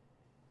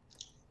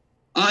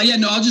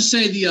 I'll just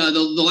say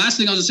the last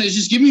thing I'll just say is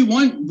just give me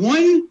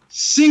one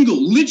single,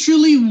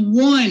 literally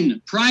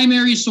one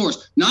primary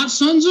source, not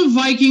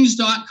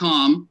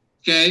sonsofvikings.com,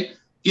 okay?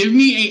 Give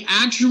me a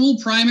actual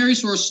primary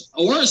source,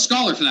 or a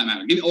scholar for that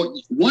matter. Or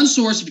one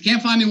source. If you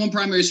can't find me one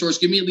primary source,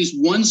 give me at least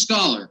one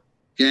scholar,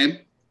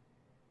 okay?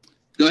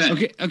 Go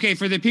ahead. Okay.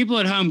 For the people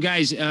at home,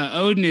 guys,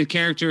 Odin, a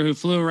character who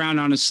flew around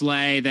on a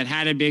sleigh that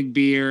had a big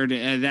beard,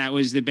 that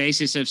was the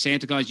basis of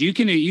Santa Claus. You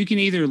can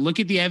either look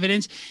at the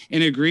evidence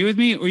and agree with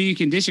me, or you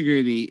can disagree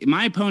with me.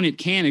 My opponent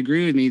can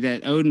agree with me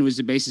that Odin was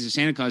the basis of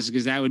Santa Claus,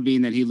 because that would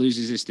mean that he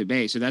loses this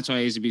debate. So that's why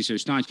he has to be so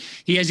staunch.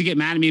 He has to get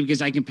mad at me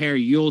because I compare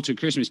Yule to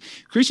Christmas.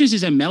 Christmas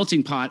is a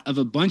melting pot of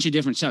a bunch of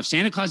different stuff.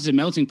 Santa Claus is a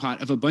melting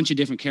pot of a bunch of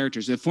different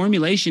characters. The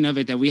formulation of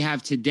it that we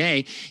have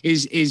today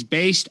is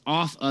based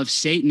off of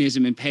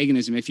Satanism and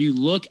paganism. If you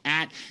look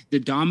at the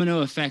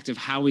domino effect of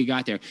how we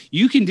got there,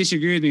 you can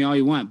disagree with me all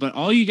you want, but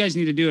all you guys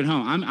need to do at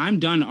home, I'm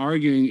done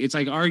arguing. It's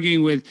like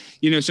arguing with,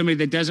 somebody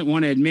that doesn't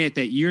want to admit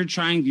that you're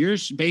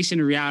based in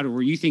a reality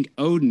where you think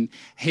Odin,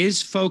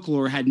 his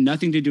folklore had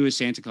nothing to do with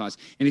Santa Claus.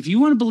 And if you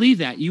want to believe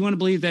that, you want to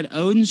believe that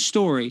Odin's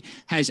story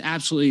has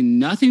absolutely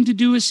nothing to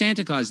do with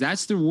Santa Claus,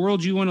 that's the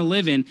world you want to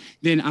live in,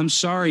 then I'm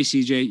sorry,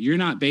 CJ, you're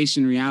not based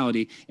in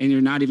reality, and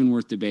you're not even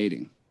worth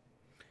debating.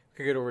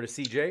 We'll get over to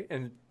CJ,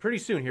 and pretty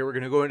soon here we're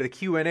going to go into the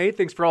Q&A.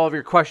 Thanks for all of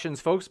your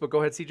questions, folks, but go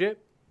ahead, CJ.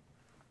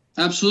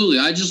 Absolutely.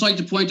 I'd just like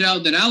to point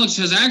out that Alex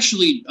has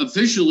actually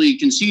officially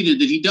conceded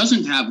that he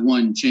doesn't have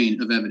one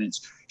chain of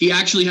evidence. He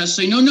actually has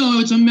to say, no,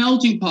 it's a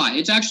melting pot.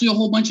 It's actually a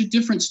whole bunch of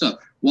different stuff.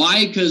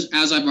 Why? Because,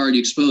 as I've already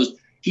exposed,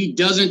 he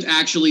doesn't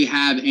actually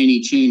have any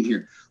chain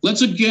here.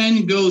 Let's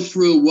again go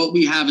through what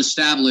we have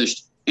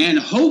established, and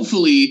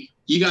hopefully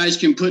you guys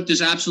can put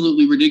this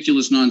absolutely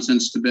ridiculous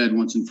nonsense to bed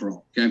once and for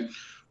all, okay?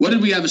 What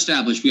did we have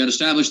established? We had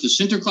established that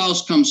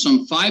Sinterklaas comes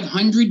some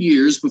 500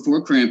 years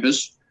before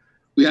Krampus.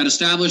 We had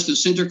established that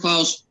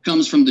Sinterklaas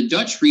comes from the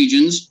Dutch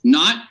regions,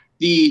 not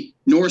the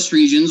Norse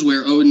regions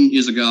where Odin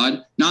is a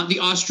god, not the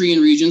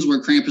Austrian regions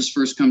where Krampus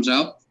first comes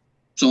out,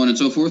 so on and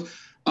so forth.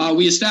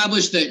 We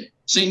established that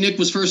St. Nick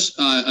was first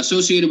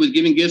associated with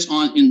giving gifts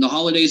in the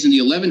holidays in the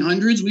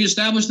 1100s. We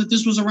established that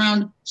this was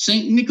around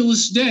St.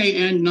 Nicholas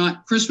Day and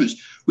not Christmas.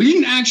 We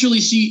didn't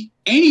actually see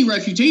any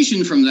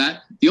refutation from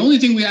that. The only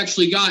thing we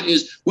actually got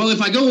is, well, if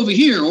I go over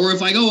here, or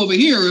if I go over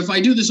here, or if I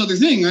do this other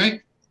thing,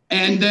 right?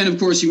 And then, of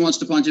course, he wants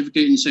to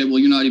pontificate and say, well,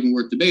 you're not even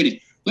worth debating.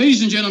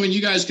 Ladies and gentlemen,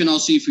 you guys can all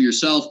see for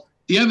yourself.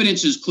 The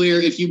evidence is clear.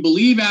 If you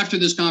believe after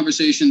this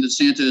conversation that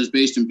Santa is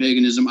based in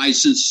paganism, I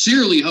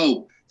sincerely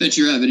hope that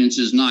your evidence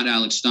is not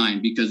Alex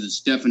Stein, because it's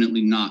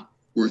definitely not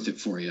worth it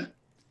for you.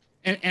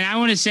 And I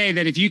want to say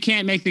that if you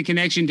can't make the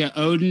connection to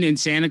Odin and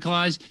Santa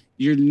Claus,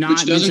 you're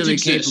not necessarily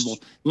capable.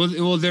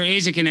 Well, there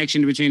is a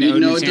connection between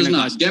Odin and Santa Claus. No, it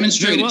does not.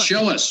 Demonstrate it.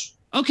 Show us.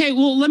 Okay,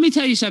 well, let me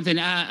tell you something.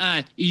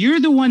 You're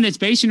the one that's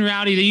based in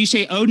reality that you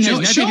say Odin has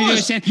nothing to do with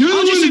Santa.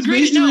 I'll just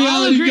agree. No,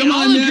 I'll agree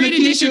to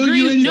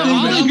disagree. No,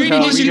 I'll agree to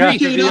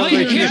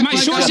disagree. My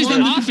source is The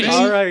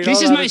Office.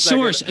 This is my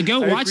source.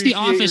 Go watch The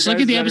Office.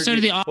 Look at the episode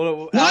of The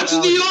Office. Watch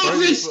The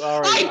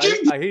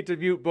Office. I hate to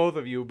mute both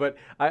of you, but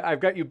I've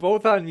got you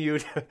both on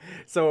mute.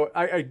 So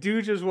I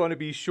do just want to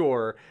be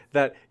sure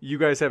that you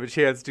guys have a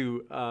chance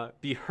to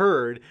be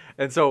heard.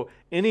 And so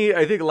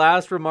I think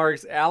last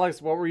remarks,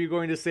 Alex, what were you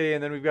going to say?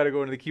 And then we've got to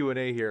go into the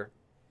Q&A here.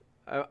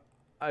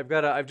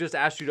 I've just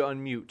asked you to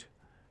unmute.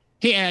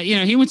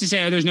 he wants to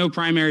say, there's no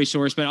primary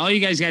source, but all you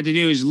guys got to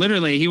do is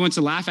literally, he wants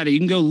to laugh at it. You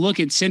can go look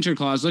at Santa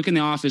Claus, look in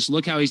the Office,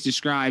 look how he's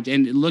described,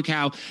 and look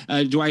how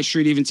Dwight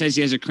Schrute even says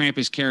he has a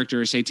Krampus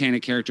character, a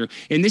satanic character.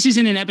 And this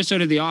isn't an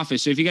episode of The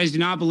Office. So if you guys do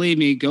not believe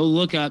me, go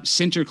look up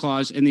Santa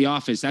Claus in The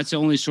Office. That's the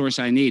only source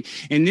I need.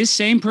 And this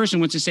same person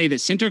wants to say that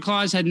Santa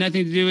Claus had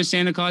nothing to do with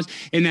Santa Claus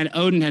and that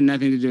Odin had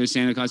nothing to do with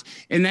Santa Claus.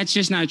 And that's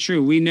just not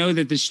true. We know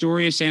that the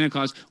story of Santa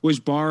Claus was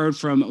borrowed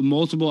from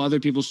multiple other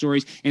people's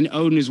stories, and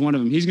Odin is one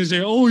of them. He's going to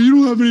say, oh, you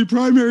don't have any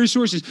primary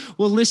sources.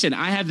 Well, listen,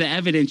 I have the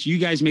evidence. You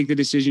guys make the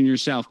decision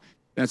yourself.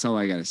 That's all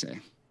I got to say.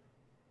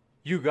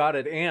 You got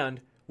it.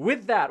 And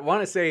with that,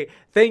 want to say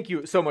thank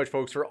you so much,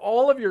 folks, for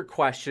all of your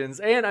questions.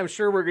 And I'm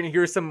sure we're going to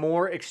hear some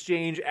more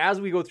exchange as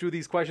we go through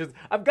these questions.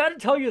 I've got to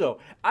tell you, though,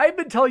 I've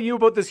been telling you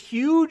about this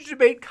huge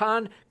debate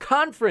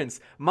conference,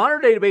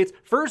 Modern Day Debates,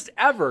 first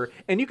ever.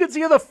 And you can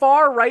see on the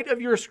far right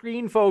of your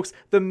screen, folks,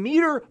 the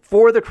meter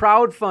for the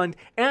crowd fund.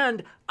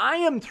 And I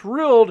am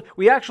thrilled.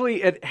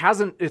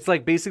 It's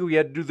like basically we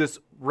had to do this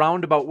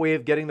roundabout way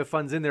of getting the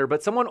funds in there.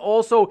 But someone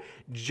also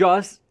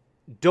just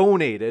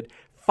donated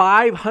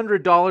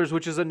 $500,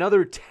 which is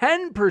another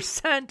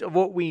 10% of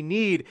what we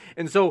need.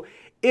 And so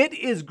it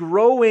is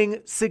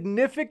growing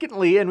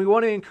significantly, and we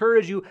want to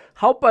encourage you,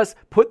 help us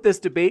put this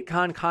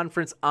DebateCon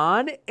conference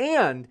on,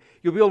 and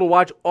you'll be able to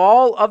watch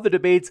all of the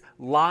debates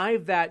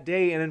live that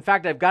day. And in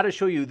fact, I've got to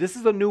show you, this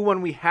is a new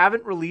one we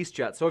haven't released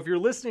yet. So if you're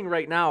listening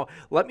right now,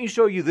 let me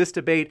show you this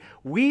debate.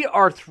 We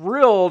are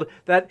thrilled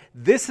that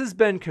this has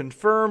been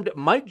confirmed.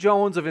 Mike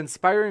Jones of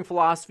Inspiring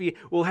Philosophy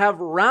will have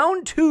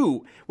round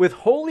 2 with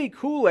Holy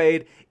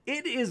Kool-Aid.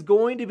 It is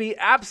going to be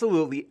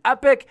absolutely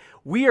epic.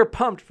 We are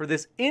pumped for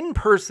this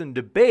in-person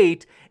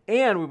debate,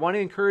 and we want to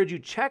encourage you,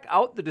 check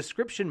out the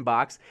description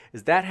box,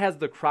 as that has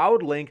the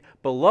crowd link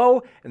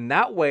below, and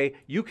that way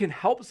you can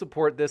help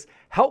support this,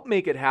 help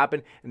make it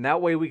happen, and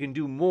that way we can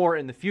do more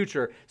in the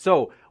future.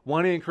 So,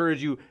 want to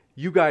encourage you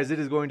guys, it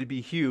is going to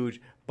be huge.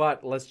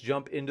 But let's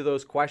jump into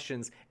those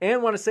questions.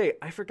 And want to say,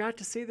 I forgot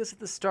to say this at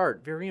the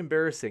start, very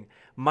embarrassing.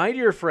 My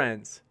dear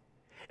friends,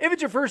 if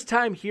it's your first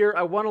time here,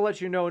 I want to let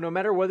you know, no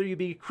matter whether you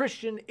be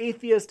Christian,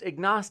 atheist,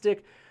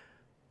 agnostic,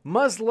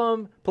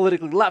 Muslim,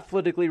 politically left,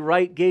 politically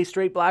right, gay,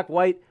 straight, black,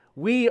 white,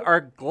 we are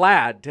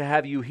glad to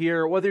have you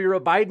here. Whether you're a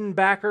Biden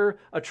backer,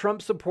 a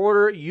Trump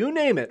supporter, you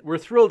name it, we're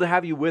thrilled to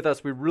have you with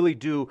us. We really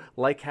do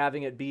like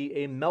having it be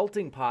a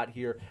melting pot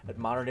here at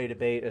Modern Day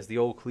Debate, as the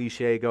old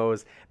cliche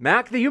goes.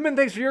 Mac the Human,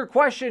 thanks for your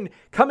question,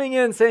 coming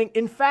in saying,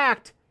 in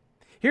fact,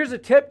 here's a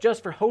tip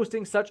just for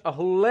hosting such a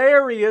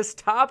hilarious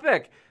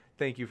topic.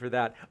 Thank you for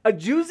that. A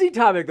juicy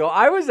topic, though.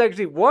 I was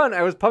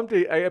pumped.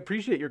 I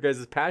appreciate your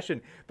guys' passion,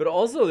 but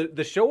also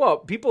the show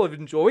up. People have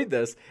enjoyed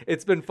this.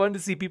 It's been fun to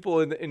see people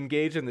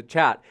engage in the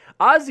chat.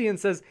 Ozian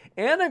says,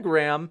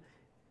 anagram,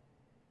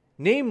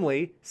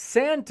 namely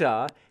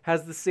Santa,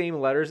 has the same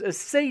letters as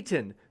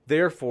Satan.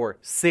 Therefore,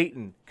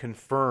 Satan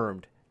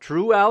confirmed.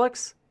 True,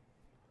 Alex?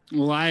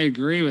 Well, I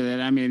agree with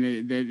it. I mean,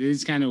 it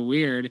is kind of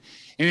weird.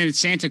 And then it's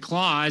Santa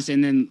Claus,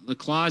 and then the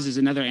Claus is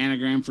another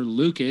anagram for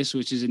Lucas,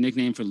 which is a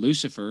nickname for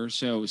Lucifer.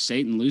 So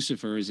Satan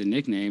Lucifer is a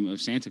nickname of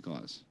Santa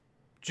Claus.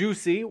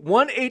 Juicy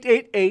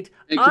 1888.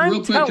 Hey,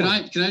 real quick, can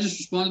I just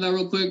respond to that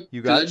real quick?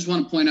 You got it. I just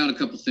want to point out a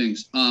couple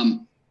things.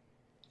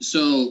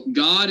 So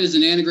God is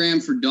an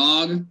anagram for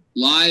dog.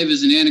 Live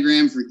is an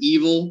anagram for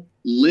evil.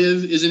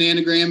 Live is an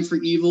anagram for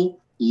evil.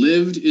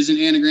 Lived is an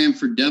anagram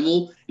for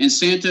devil, and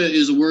Santa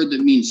is a word that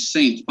means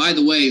saint. By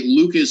the way,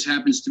 Lucas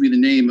happens to be the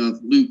name of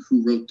Luke,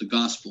 who wrote the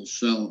gospel.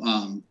 So,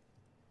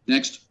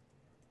 next.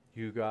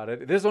 You got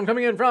it. This one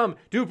coming in from,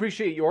 do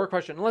appreciate your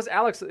question. Unless,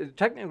 Alex,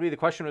 technically the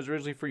question was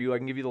originally for you. I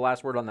can give you the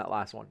last word on that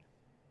last one.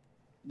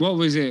 What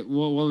was it? I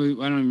don't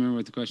remember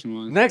what the question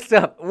was. Next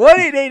up,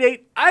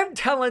 1888. I'm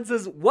telling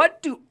says,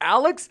 what do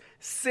Alex,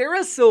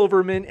 Sarah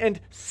Silverman, and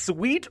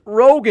Sweet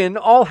Rogan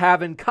all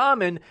have in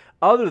common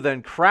other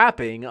than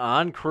crapping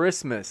on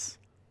Christmas?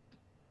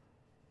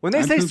 When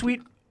they say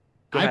sweet,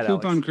 go ahead, I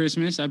poop Alex. on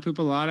Christmas. I poop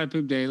a lot. I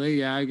poop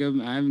daily. Yeah, I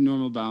have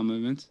normal bowel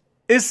movements.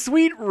 Is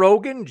Sweet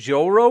Rogan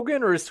Joe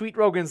Rogan, or is Sweet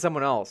Rogan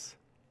someone else?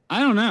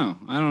 I don't know.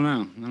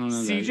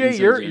 CJ,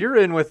 you're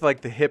in with like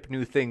the hip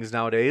new things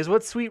nowadays.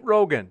 What's Sweet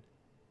Rogan?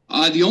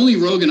 The only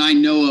Rogan I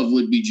know of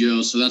would be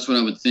Joe, so that's what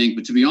I would think.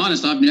 But to be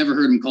honest, I've never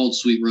heard him called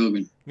Sweet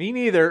Rogan. Me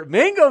neither.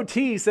 Mango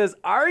T says,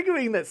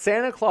 arguing that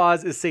Santa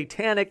Claus is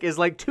satanic is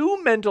like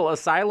two mental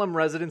asylum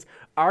residents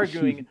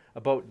arguing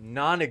about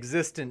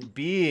non-existent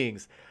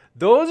beings.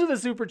 Those are the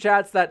super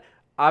chats that,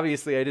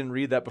 obviously, I didn't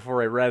read that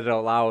before I read it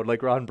out loud,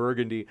 like Ron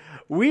Burgundy.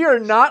 We are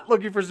not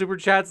looking for super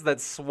chats that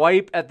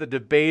swipe at the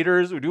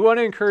debaters. We do want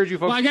to encourage you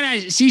folks. Well,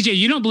 CJ,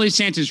 you don't believe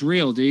Santa's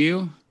real, do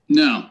you?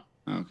 No.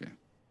 Okay.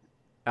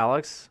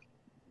 Alex?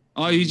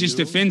 Oh, he just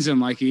defends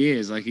him like he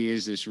is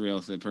this real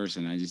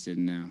person. I just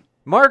didn't know.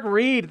 Mark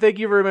Reed, thank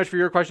you very much for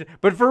your question.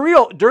 But for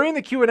real, during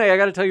the Q&A, I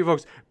got to tell you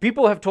folks,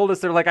 people have told us,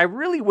 they're like, I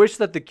really wish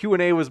that the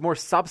Q&A was more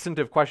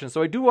substantive questions.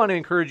 So I do want to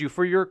encourage you,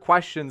 for your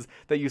questions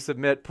that you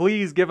submit,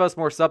 please give us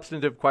more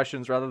substantive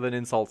questions rather than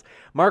insults.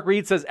 Mark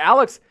Reed says,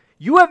 Alex,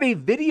 You have a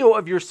video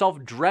of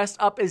yourself dressed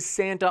up as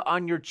Santa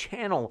on your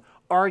channel.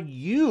 Are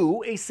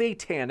you a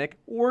satanic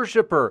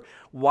worshiper?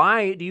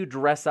 Why do you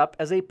dress up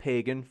as a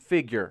pagan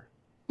figure?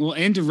 Well,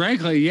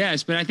 indirectly,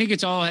 yes, but I think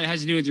it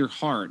has to do with your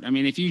heart. I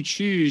mean, if you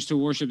choose to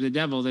worship the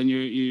devil, then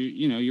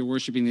you're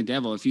worshiping the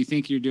devil. If you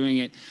think you're doing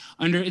it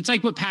it's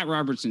like what Pat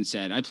Robertson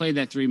said. I played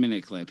that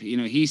 3-minute clip.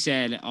 He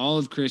said all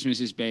of Christmas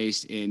is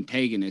based in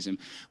paganism,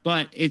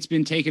 but it's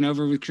been taken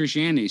over with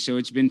Christianity, so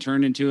it's been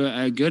turned into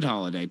a good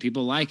holiday.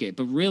 People like it,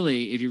 but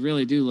really, if you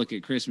really do look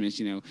at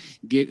Christmas,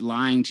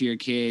 lying to your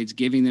kids,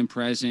 giving them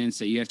presents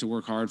that you have to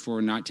work hard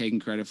for, not taking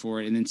credit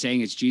for it, and then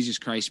saying it's Jesus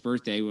Christ's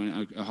birthday,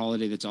 when a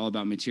holiday that's all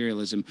about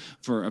materialism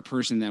for a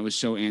person that was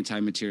so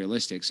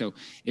anti-materialistic. So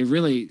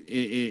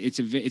it's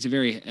a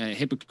very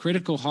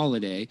hypocritical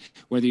holiday,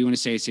 whether you want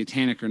to say it's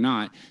satanic or not.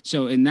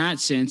 So in that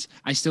sense,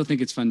 I still think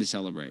it's fun to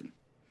celebrate.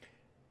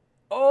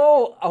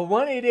 Oh, a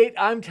 188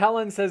 I'm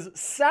telling says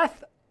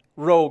Seth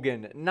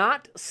Rogen,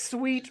 not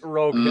Sweet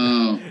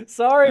Rogen.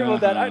 Sorry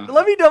about that.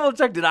 Let me double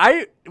check.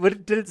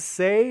 What did it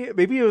say?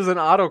 Maybe it was an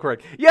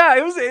autocorrect. Yeah,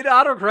 it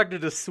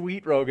autocorrected to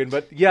Sweet Rogen,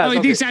 but yeah. Oh, he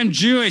thinks I'm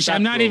Jewish. Seth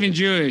I'm not Rogen. Even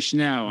Jewish.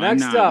 No,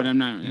 Next I'm not. Up, but I'm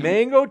not.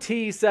 Mango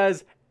T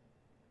says,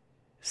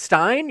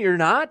 Stein, you're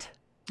not?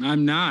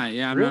 I'm not.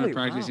 Yeah, I'm not a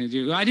practicing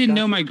Jew. I didn't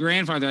know my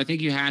grandfather. I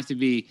think you have to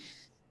be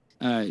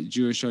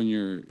Jewish on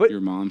your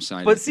mom's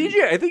side. But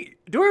CJ,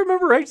 do I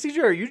remember right,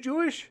 CJ? Are you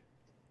Jewish?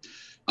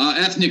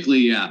 Ethnically,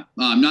 yeah.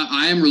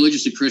 I am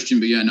religiously Christian,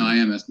 but yeah, no, I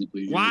am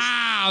ethnically Jewish.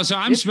 Wow. So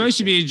I'm supposed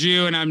to be a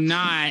Jew and I'm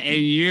not,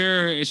 and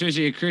you're supposed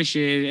to be a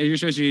Christian, and you're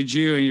supposed to be a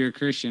Jew and you're a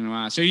Christian.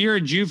 Wow. So you're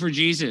a Jew for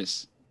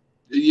Jesus.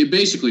 Yeah,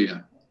 basically,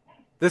 yeah.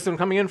 This one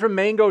coming in from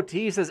Mango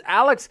T says,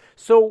 Alex,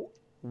 so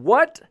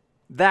what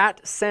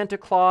that Santa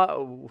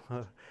Claus...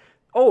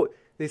 Oh,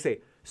 they say,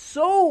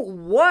 so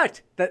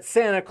what that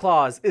Santa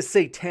Claus is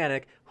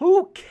satanic?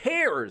 Who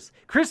cares?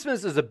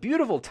 Christmas is a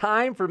beautiful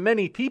time for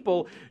many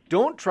people.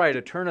 Don't try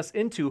to turn us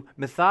into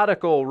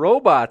methodical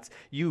robots,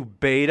 you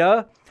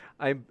beta.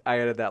 I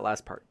added that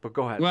last part, but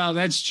go ahead. Well,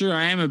 that's true.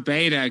 I am a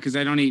beta because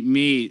I don't eat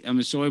meat. I'm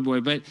a soy boy.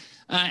 But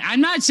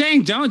I'm not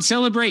saying don't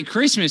celebrate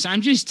Christmas.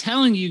 I'm just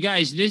telling you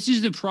guys, this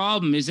is the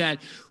problem, is that,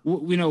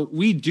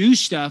 we do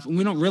stuff and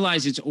we don't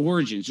realize its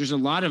origins. There's a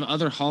lot of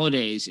other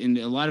holidays and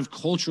a lot of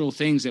cultural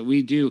things that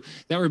we do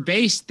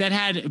that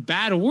had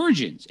bad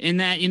origins, and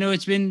that,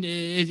 it's been,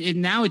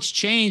 now it's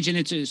changed and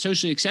it's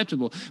socially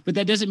acceptable. But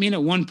that doesn't mean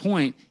at one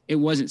point it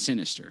wasn't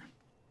sinister.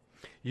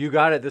 You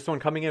got it. This one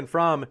coming in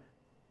from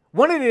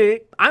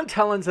 188, I'm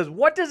telling, says,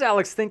 what does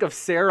Alex think of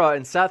Sarah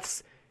and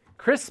Seth's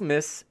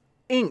Christmas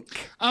Inc?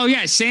 Oh,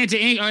 yeah, Santa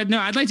Inc. No,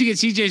 I'd like to get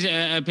CJ's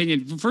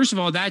opinion. First of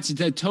all, that's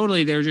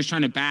totally, they were just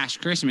trying to bash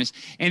Christmas.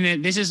 And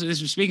then this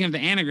is speaking of the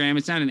anagram,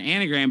 it's not an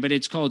anagram, but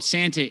it's called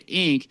Santa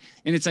Inc.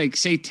 And it's like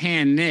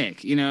Satan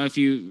Nick, if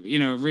you,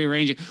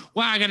 rearrange it.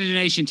 Wow, I got a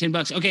donation,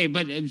 $10. Okay,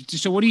 but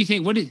so what do you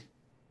think? What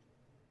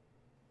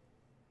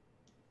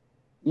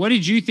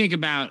did you think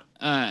about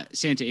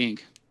Santa Inc.?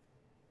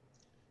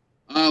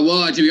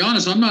 Well, to be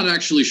honest, I'm not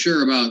actually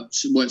sure about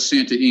what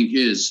Santa Inc.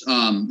 is.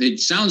 It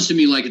sounds to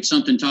me like it's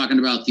something talking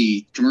about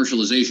the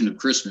commercialization of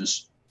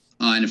Christmas.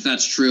 And if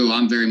that's true,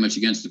 I'm very much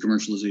against the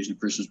commercialization of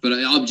Christmas. But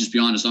I'll just be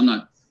honest, I'm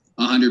not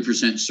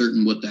 100%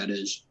 certain what that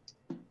is.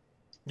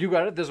 You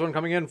got it. This one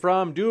coming in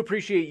from, do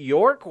appreciate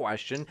your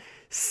question.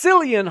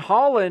 Cillian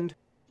Holland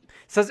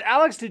says,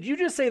 Alex, did you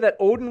just say that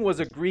Odin was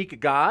a Greek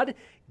god?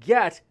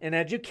 Get an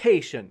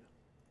education.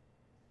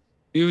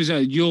 He was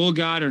a Yule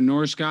god or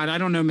Norse god. I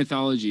don't know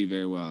mythology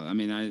very well. I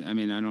mean, I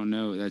don't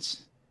know.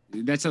 That's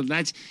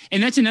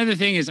another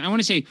thing is I want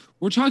to say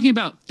we're talking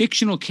about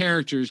fictional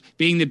characters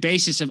being the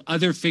basis of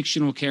other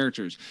fictional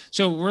characters.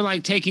 So we're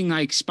like taking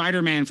like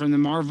Spider-Man from the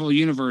Marvel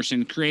universe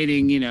and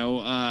creating,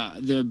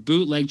 the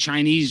bootleg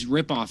Chinese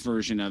ripoff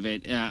version of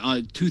it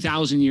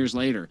 2,000 years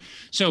later.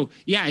 So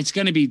yeah, it's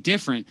going to be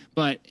different,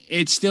 but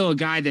it's still a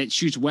guy that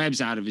shoots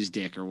webs out of his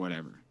dick or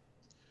whatever.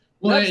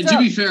 Well, to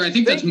be fair, I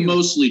think that's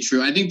mostly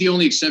true. I think the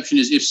only exception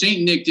is if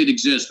Saint Nick did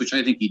exist, which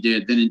I think he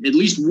did, then at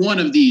least one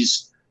of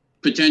these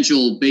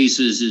potential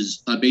bases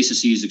is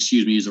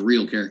a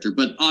real character.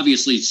 But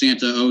obviously,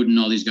 Santa, Odin,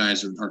 all these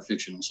guys are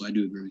fictional. So I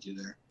do agree with you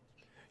there.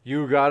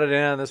 You got it,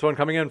 and this one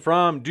coming in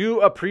from,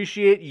 do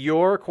appreciate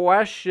your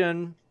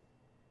question.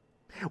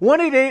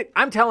 188,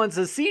 I'm telling,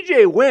 says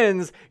CJ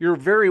wins. You're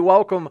very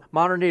welcome.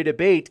 Modern day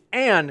debate,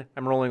 and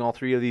I'm rolling all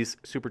three of these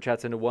super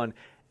chats into one.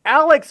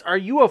 Alex, are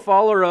you a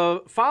follower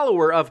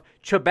of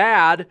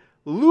Chabad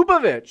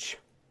Lubavitch?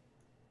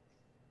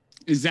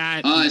 Is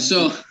that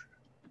so?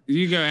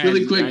 You go ahead.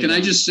 Really quick, can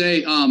I just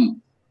say, Chabad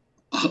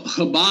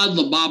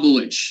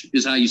Lubavitch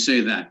is how you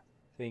say that.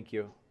 Thank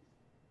you,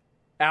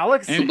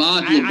 Alex.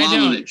 Chabad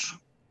Lubavitch.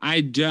 I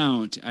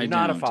don't.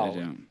 Not a follower. I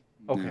don't.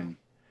 Okay. No.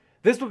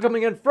 This one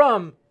coming in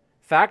from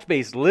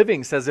Fact-Based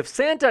Living says, if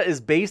Santa is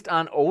based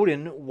on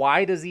Odin,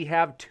 why does he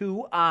have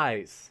two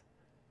eyes?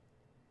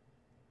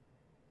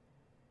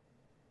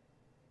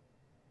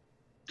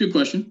 Good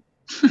question.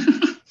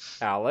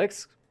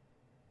 Alex?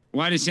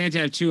 Why does Santa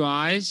have two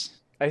eyes?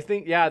 I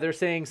think, yeah, they're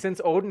saying since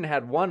Odin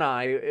had one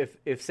eye,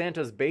 if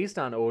Santa's based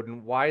on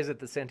Odin, why is it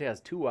that Santa has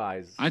two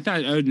eyes? I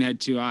thought Odin had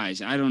two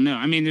eyes. I don't know.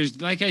 I mean,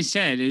 there's, like I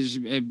said, there's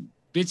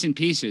bits and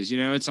pieces.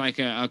 It's like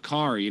a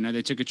car.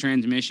 They took a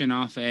transmission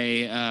off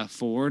a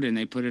Ford and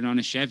they put it on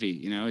a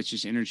Chevy. It's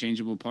just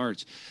interchangeable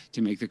parts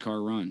to make the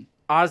car run.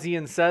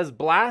 Ozian says,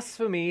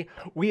 blasphemy.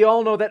 We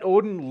all know that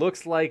Odin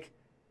looks like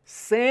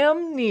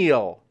Sam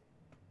Neill.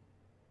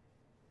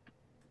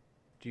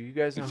 Do you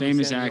guys know a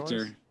famous who Sam actor?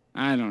 Neill is?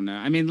 I don't know.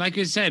 I mean, like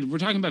I said, we're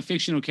talking about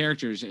fictional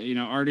characters,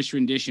 artist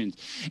renditions.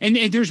 And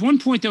there's one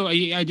point, though,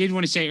 I did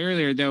want to say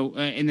earlier, though,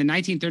 in the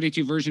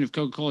 1932 version of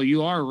Coca-Cola,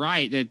 you are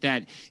right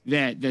that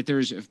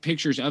there's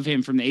pictures of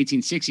him from the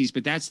 1860s,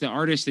 but that's the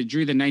artist that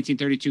drew the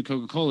 1932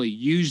 Coca-Cola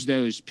used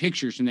those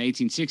pictures from the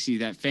 1860s,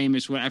 that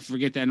famous, I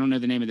forget that, I don't know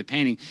the name of the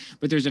painting,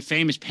 but there's a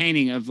famous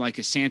painting of like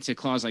a Santa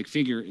Claus-like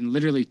figure and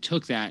literally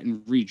took that and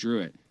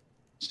redrew it.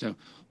 So,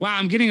 wow,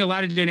 I'm getting a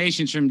lot of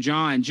donations from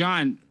John.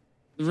 John,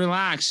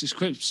 relax. Just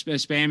quit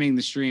spamming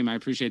the stream. I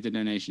appreciate the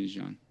donations,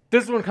 John.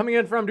 This one coming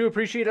in from Do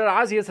Appreciate It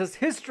Ozzy. It says,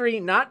 history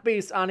not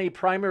based on a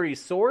primary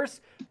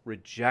source,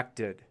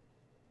 rejected.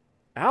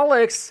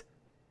 Alex.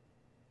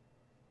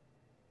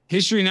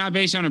 History not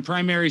based on a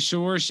primary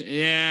source?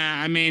 Yeah,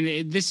 I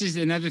mean, this is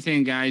another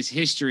thing, guys.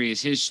 History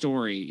is his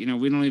story.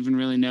 We don't even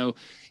really know,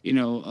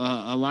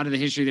 a lot of the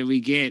history that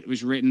we get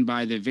was written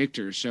by the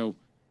victors. So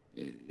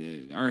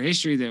our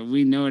history that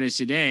we know it as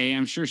today,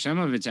 I'm sure some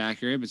of it's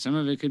accurate, but some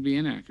of it could be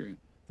inaccurate.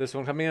 This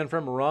one coming in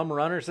from Rum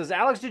Runner says,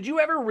 Alex, did you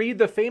ever read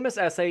the famous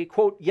essay,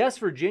 quote, Yes,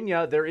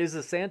 Virginia, there is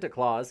a Santa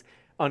Claus,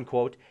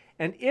 unquote?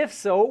 And if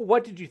so,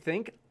 what did you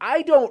think?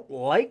 I don't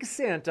like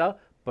Santa,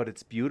 but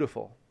it's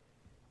beautiful.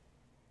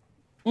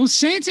 Well,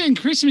 Santa and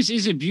Christmas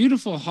is a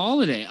beautiful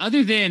holiday,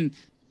 other than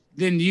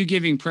you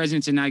giving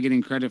presents and not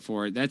getting credit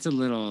for it. That's a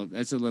little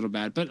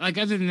bad. But like,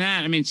 other than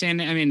that, I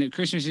mean,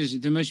 Christmas is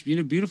the most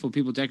beautiful.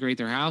 People decorate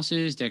their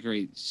houses,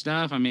 decorate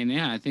stuff. I mean,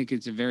 yeah, I think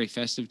it's a very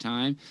festive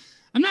time.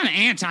 I'm not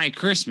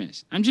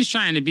anti-Christmas. I'm just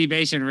trying to be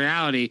based in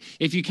reality.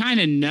 If you kind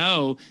of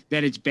know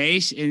that it's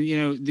based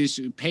in, this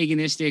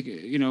paganistic,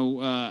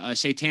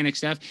 satanic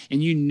stuff,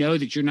 and you know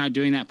that you're not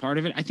doing that part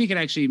of it, I think it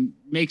actually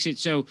makes it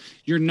so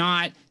you're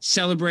not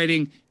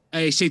celebrating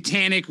a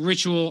satanic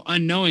ritual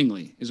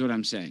unknowingly, is what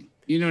I'm saying.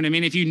 You know what I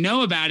mean? If you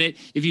know about it,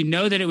 if you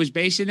know that it was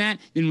based in that,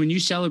 then when you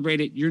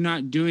celebrate it, you're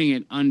not doing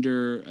it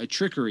under a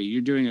trickery.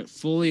 You're doing it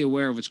fully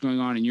aware of what's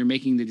going on, and you're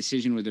making the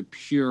decision with a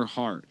pure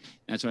heart.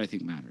 That's what I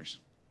think matters.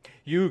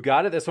 You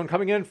got it. This one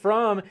coming in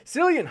from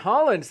Cillian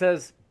Holland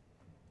says,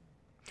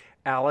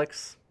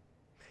 Alex,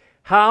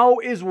 how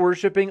is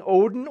worshiping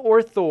Odin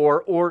or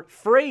Thor or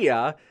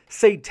Freya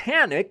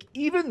satanic,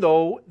 even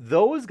though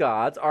those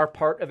gods are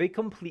part of a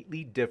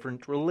completely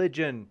different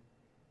religion?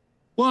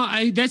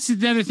 Well, that's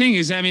the other thing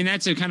is, I mean,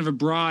 that's a kind of a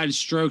broad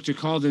stroke to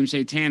call them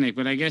satanic,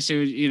 but I guess it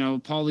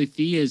was,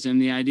 polytheism,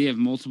 the idea of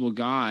multiple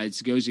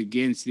gods, goes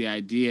against the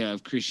idea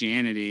of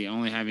Christianity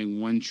only having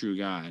one true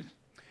God.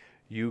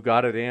 You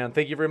got it, Ann.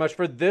 Thank you very much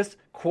for this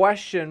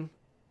question.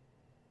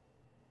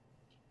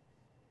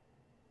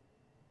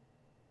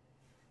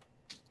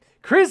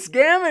 Chris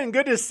Gammon,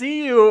 good to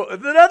see you.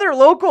 Another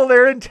local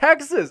there in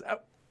Texas.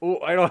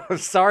 Oh,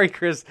 sorry,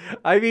 Chris.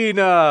 I mean,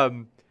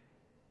 well,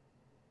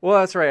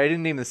 that's right. I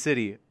didn't name the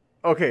city.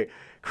 Okay.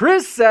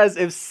 Chris says,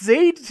 if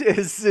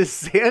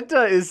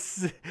Santa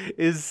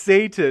is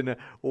Satan,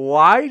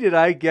 why did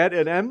I get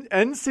an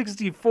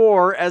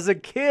N64 as a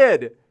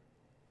kid?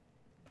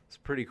 It's a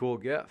pretty cool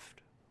gift.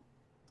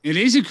 It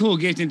is a cool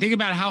gift, and think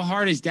about how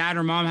hard his dad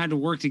or mom had to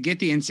work to get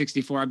the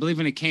N64. I believe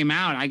when it came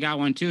out, I got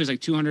one too. It was like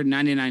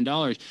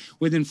 $299.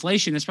 With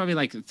inflation, that's probably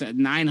like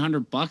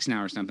 $900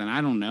 now or something. I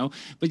don't know,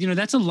 but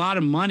that's a lot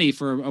of money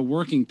for a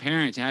working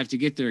parent to have to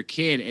get their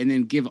kid and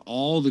then give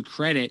all the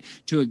credit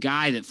to a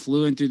guy that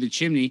flew in through the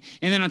chimney.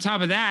 And then on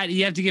top of that,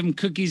 you have to give him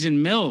cookies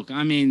and milk.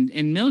 I mean,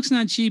 and milk's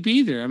not cheap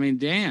either. I mean,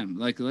 damn,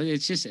 like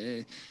it's just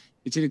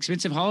it's an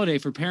expensive holiday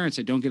for parents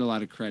that don't get a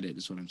lot of credit.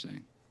 Is what I'm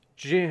saying.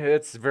 Gee,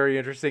 it's very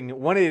interesting.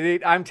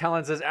 188, I'm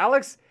telling, says,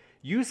 Alex,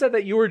 you said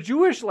that you were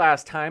Jewish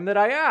last time that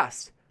I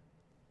asked.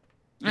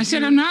 I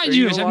said I'm not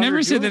Jewish. I've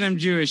never said that I'm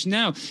Jewish.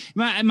 No,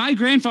 my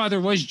grandfather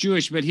was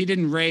Jewish, but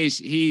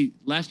he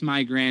left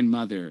my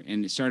grandmother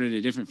and started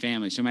a different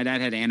family. So my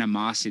dad had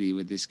animosity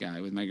with this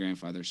guy, with my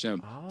grandfather. So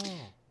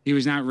he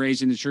was not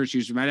raised in the church.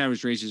 My dad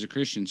was raised as a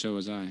Christian. So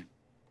was I.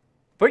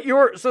 But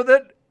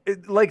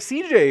like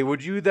CJ,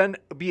 would you then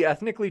be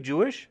ethnically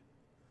Jewish?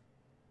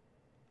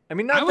 I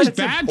mean, I was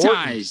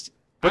baptized.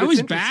 I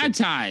was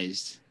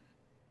baptized.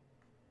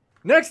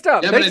 Next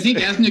up. Yeah, but I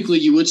think ethnically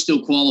you would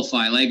still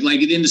qualify. Like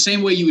in the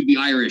same way you would be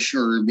Irish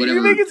or whatever.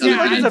 You make it seem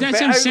like that's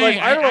what I'm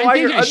saying. I don't know why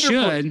you're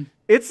should.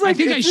 It's like,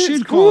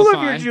 it's cool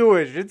if you're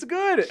Jewish. It's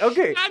good.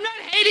 Okay. I'm not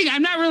hating.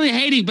 I'm not really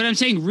hating, but I'm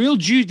saying real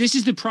Jews. This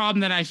is the problem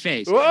that I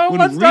face. Well,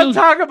 let's not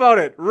talk about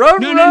it.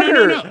 Runner.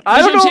 No.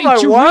 I don't know if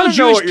I want to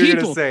know what you're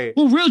going to say.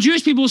 Well, real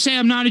Jewish people will say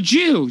I'm not a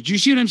Jew. Do you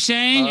see what I'm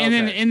saying?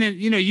 And then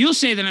you'll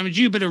say that I'm a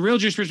Jew, but a real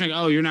Jewish person will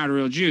go, oh, you're not a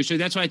real Jew. So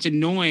that's why it's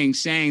annoying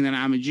saying that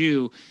I'm a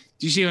Jew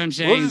Do you see what I'm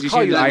saying? We'll just Do you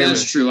call see you what I'm Irish. saying?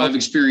 That's true. I've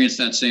experienced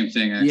that same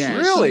thing, actually. Yes.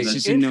 Really? It's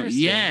just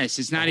Interesting. yes,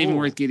 it's not even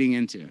worth getting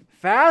into.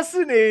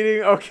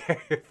 Fascinating. Okay,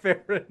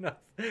 fair enough.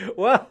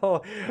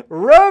 Well,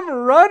 Rum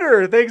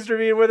Runner, thanks for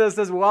being with us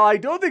as well. I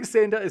don't think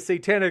Santa is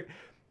satanic.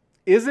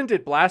 Isn't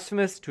it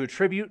blasphemous to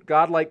attribute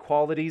godlike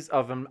qualities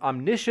of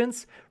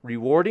omniscience,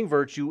 rewarding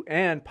virtue,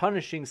 and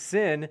punishing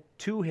sin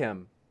to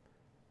him?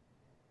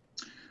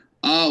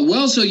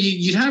 Well, so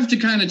you'd have to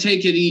kind of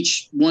take it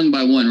each one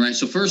by one, right?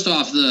 So first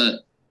off,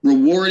 the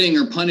rewarding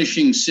or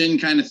punishing sin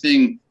kind of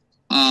thing,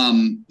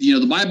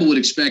 the Bible would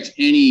expect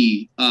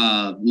any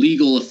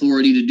legal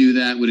authority to do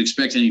that, would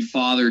expect any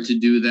father to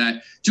do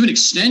that. To an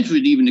extent,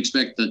 would even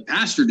expect the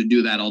pastor to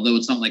do that, although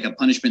it's not like a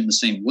punishment in the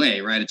same way,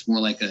 right? It's more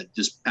like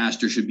this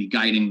pastor should be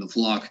guiding the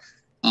flock.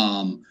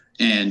 And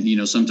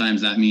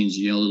sometimes that means,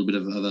 a little bit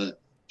of a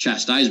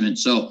chastisement.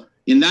 So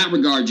in that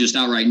regard, just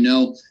outright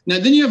no. Now,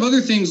 then you have other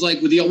things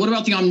like what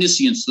about the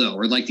omniscience, though,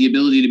 or like the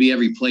ability to be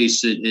every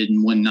place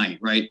in one night,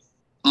 right?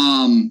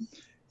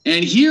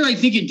 And here, I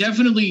think it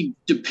definitely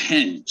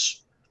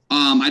depends.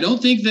 I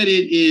don't think that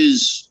it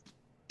is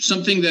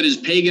something that is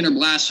pagan or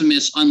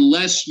blasphemous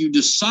unless you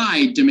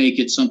decide to make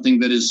it something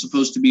that is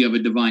supposed to be of a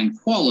divine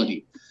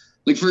quality.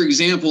 Like, for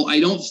example, I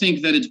don't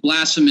think that it's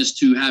blasphemous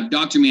to have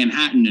Dr.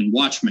 Manhattan and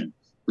Watchmen,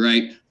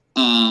 right?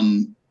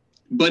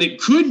 But it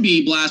could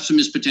be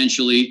blasphemous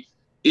potentially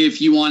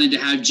if you wanted to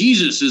have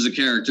Jesus as a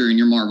character in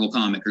your Marvel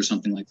comic or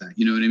something like that.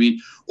 You know what I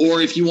mean?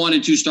 Or if you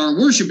wanted to start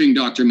worshiping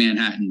Dr.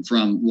 Manhattan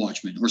from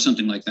Watchmen or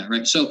something like that,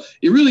 right? So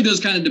it really does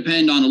kind of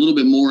depend on a little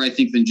bit more, I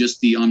think, than just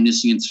the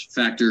omniscience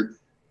factor.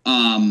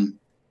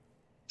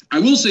 I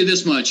will say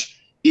this much.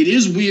 It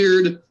is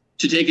weird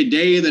to take a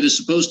day that is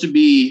supposed to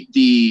be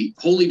the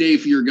holy day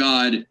for your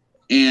God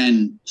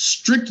and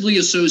strictly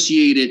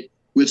associate it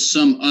with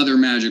some other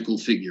magical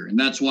figure. And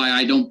that's why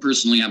I don't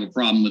personally have a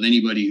problem with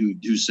anybody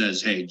who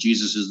says, hey,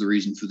 Jesus is the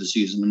reason for the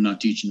season. I'm not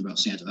teaching about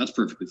Santa. That's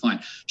perfectly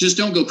fine. Just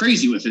don't go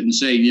crazy with it and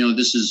say,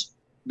 this is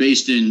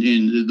based in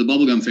the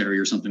Bubblegum Fairy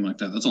or something like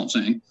that. That's all I'm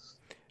saying.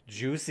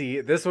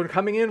 Juicy. This one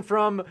coming in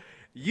from,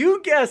 you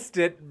guessed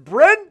it,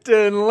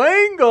 Brenton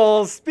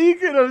Langle.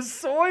 Speaking of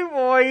soy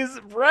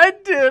boys,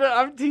 Brenton,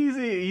 I'm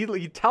teasing.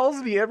 He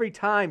tells me every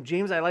time,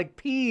 James, I like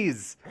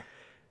peas.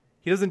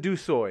 He doesn't do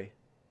soy.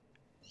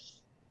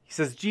 He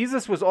says,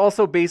 Jesus was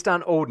also based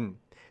on Odin.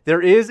 There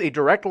is a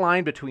direct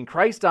line between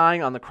Christ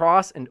dying on the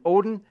cross and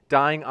Odin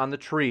dying on the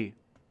tree.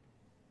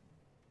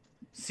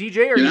 CJ,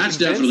 are you that's convinced?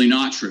 Definitely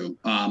not true.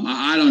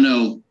 I don't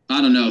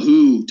know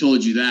who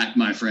told you that,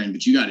 my friend,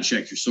 but you got to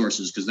check your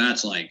sources because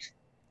that's like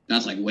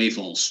way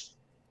false.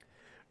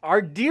 Our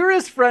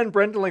dearest friend,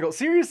 Brenton Lingle.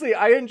 Seriously,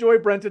 I enjoy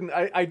Brenton.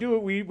 I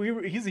do.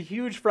 He's a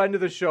huge friend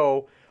of the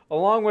show,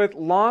 along with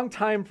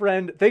longtime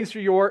friend. Thanks for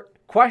your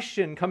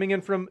question coming in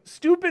from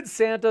Stupid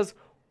Santa's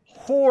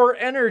Whore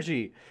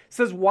Energy.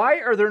 Says, why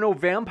are there no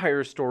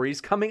vampire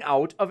stories coming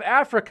out of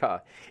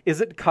Africa?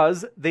 Is it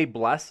because they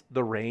bless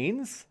the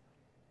rains?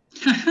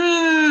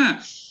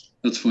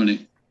 That's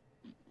funny.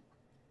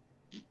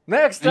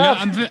 Next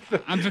up.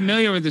 I'm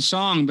familiar with the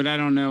song, but I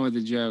don't know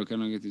the joke. I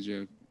don't get the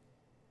joke.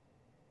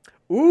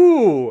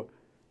 Ooh,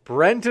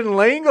 Brenton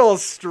Langle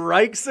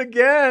strikes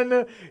again.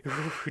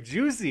 Ooh,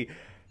 juicy.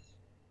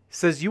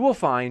 Says you will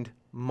find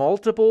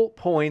multiple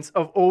points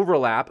of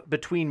overlap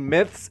between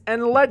myths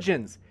and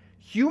legends.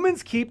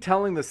 Humans keep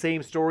telling the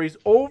same stories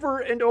over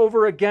and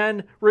over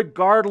again,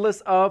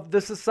 regardless of the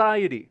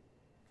society.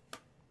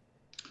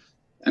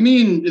 I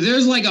mean,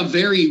 there's like a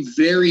very,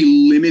 very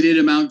limited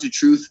amount of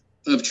truth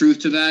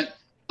to that.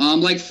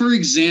 Like, for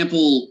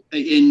example,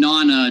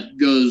 Inanna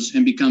goes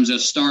and becomes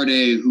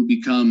Astarte, who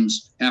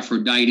becomes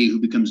Aphrodite, who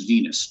becomes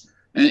Venus.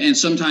 And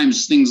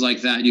sometimes things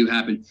like that do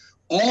happen.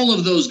 All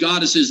of those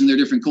goddesses in their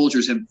different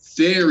cultures have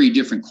very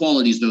different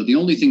qualities, though. The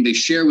only thing they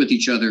share with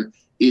each other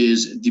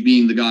is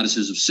being the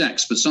goddesses of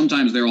sex. But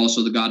sometimes they're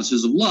also the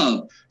goddesses of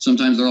love.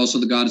 Sometimes they're also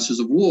the goddesses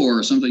of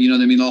war. Something, I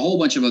mean, a whole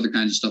bunch of other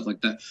kinds of stuff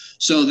like that.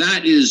 So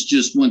that is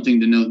just one thing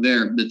to note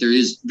there, that there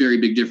is very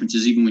big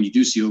differences, even when you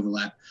do see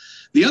overlap.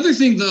 The other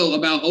thing, though,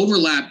 about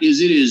overlap is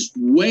it is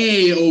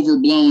way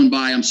overblown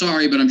by, I'm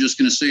sorry, but I'm just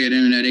going to say it,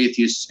 internet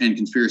atheists and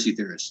conspiracy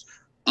theorists.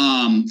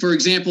 For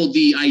example,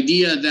 the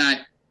idea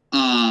that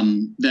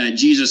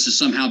Jesus is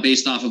somehow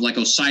based off of like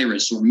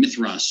Osiris or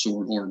Mithras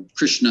or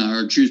Krishna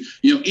or choose,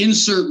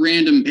 insert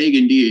random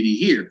pagan deity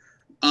here.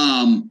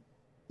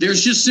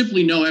 There's just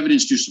simply no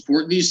evidence to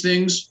support these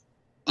things.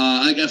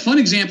 A fun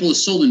example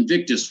is Sol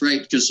Invictus,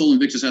 right? Because Sol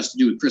Invictus has to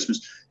do with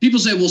Christmas. People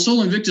say, well,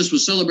 Sol Invictus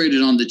was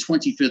celebrated on the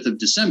 25th of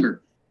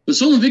December. But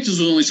Sol Invictus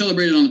was only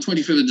celebrated on the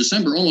 25th of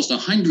December, almost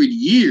 100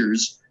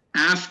 years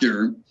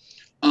after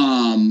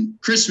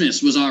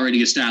Christmas was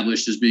already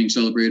established as being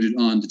celebrated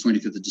on the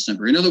 25th of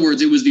December. In other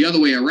words, it was the other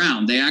way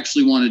around. They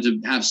actually wanted to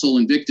have Sol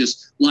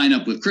Invictus line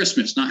up with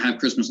Christmas, not have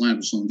Christmas line up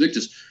with Sol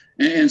Invictus.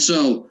 And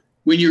so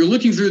when you're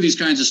looking through these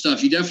kinds of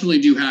stuff, you definitely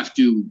do have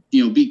to,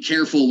 be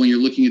careful when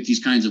you're looking at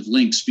these kinds of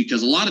links,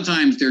 because a lot of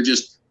times they're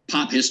just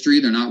pop history.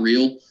 They're not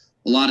real.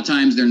 A lot of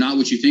times they're not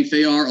what you think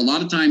they are. A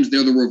lot of times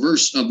they're the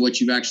reverse of what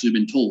you've actually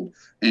been told.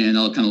 And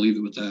I'll kind of leave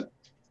it with that.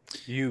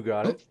 You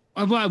got it.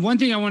 Well, one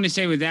thing I want to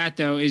say with that,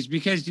 though, is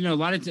because, a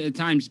lot of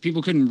times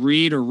people couldn't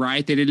read or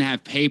write. They didn't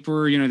have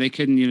paper, they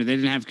couldn't, they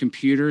didn't have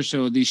computers.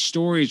 So these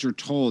stories were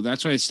told.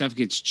 That's why stuff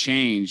gets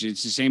changed.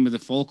 It's the same with the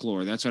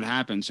folklore. That's what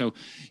happened. So,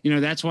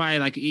 that's why,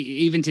 like,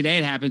 even today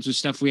it happens with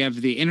stuff we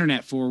have the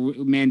internet for,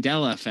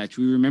 Mandela effect.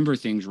 We remember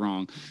things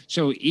wrong.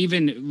 So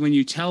even when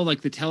you tell,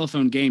 like, the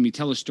telephone game, you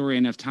tell a story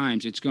enough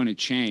times, it's going to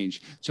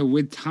change. So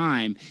with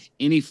time,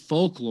 any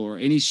folklore,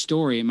 any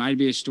story, it might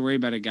be a story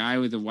about a guy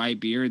with a white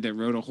beard that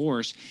rode a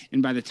horse.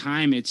 And by the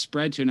time it's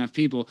spread to enough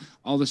people,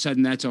 all of a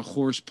sudden that's a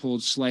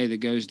horse-pulled sleigh that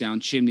goes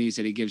down chimneys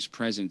that he gives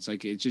presents.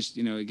 Like, it just,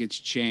 it gets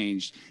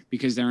changed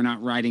because they're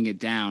not writing it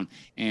down,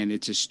 and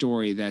it's a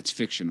story that's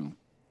fictional.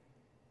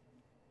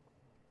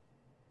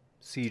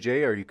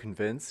 CJ, are you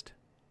convinced?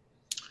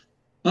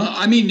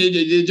 I mean,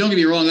 don't get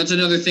me wrong. That's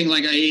another thing.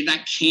 Like,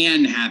 that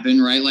can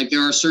happen, right? Like,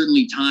 there are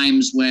certainly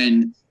times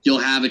when you'll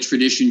have a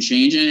tradition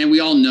change, and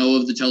we all know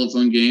of the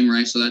telephone game,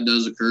 right? So that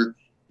does occur.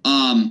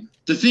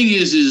 The thing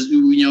is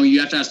you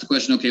have to ask the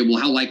question, okay, well,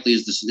 how likely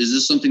is this? Is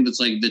this something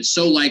that's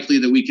so likely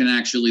that we can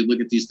actually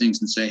look at these things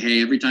and say,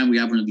 hey, every time we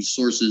have one of these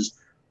sources,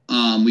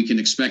 we can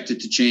expect it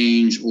to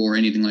change or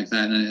anything like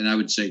that? And I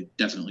would say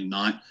definitely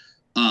not.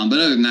 But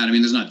other than that, I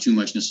mean, there's not too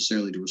much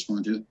necessarily to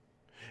respond to.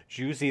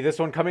 Juicy. This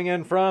one coming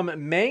in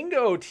from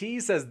Mango T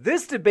says,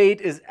 this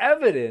debate is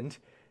evident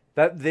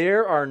that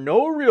there are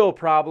no real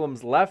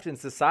problems left in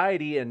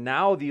society, and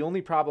now the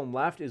only problem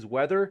left is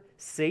whether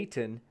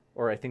Satan,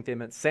 or I think they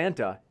meant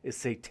Santa, is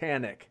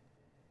satanic.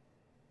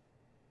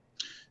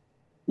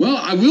 Well,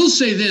 I will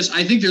say this.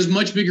 I think there's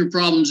much bigger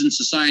problems in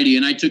society,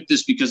 and I took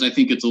this because I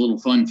think it's a little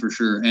fun for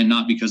sure, and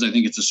not because I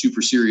think it's a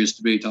super serious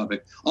debate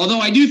topic. Although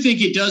I do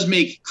think it does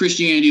make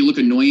Christianity look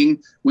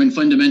annoying when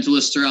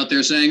fundamentalists are out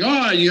there saying,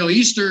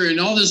 Easter and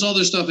all this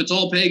other stuff, it's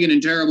all pagan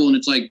and terrible. And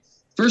it's like,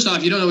 first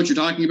off, you don't know what you're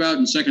talking about,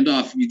 and second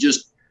off, you're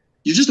just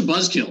a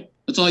buzzkill.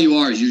 That's all you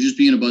are, is you're just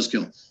being a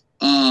buzzkill.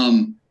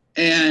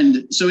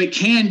 And so it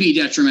can be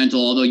detrimental,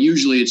 although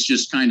usually it's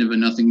just kind of a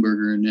nothing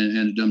burger and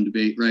a dumb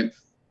debate, right?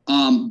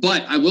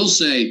 But I will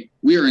say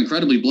we are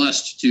incredibly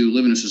blessed to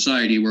live in a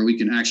society where we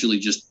can actually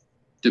just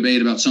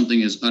debate about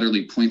something as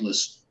utterly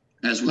pointless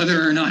as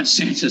whether or not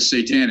Santa's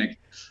satanic.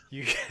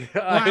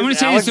 I want to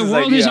say this: the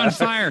world is on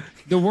fire.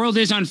 The world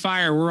is on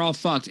fire. We're all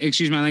fucked.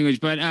 Excuse my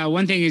language. But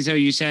one thing is, though,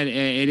 you said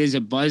it is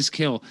a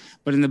buzzkill.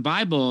 But in the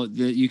Bible,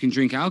 you can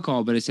drink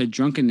alcohol, but it said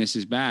drunkenness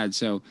is bad.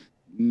 So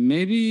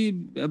maybe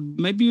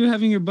you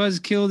having your buzz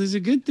killed is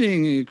a good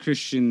thing,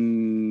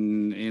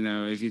 Christian.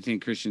 If you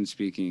think Christian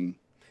speaking.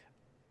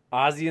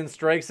 Ozian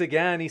strikes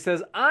again. He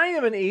says, I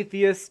am an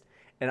atheist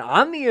and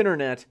on the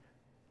internet,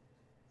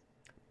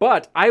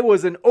 but I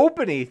was an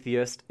open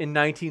atheist in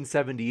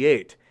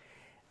 1978.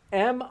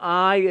 Am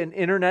I an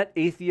internet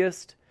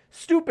atheist?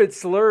 Stupid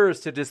slurs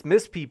to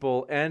dismiss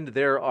people and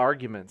their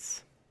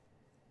arguments.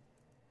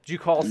 Did you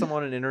call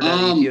someone an internet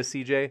atheist,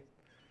 CJ?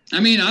 I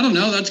mean, I don't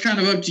know. That's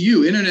kind of up to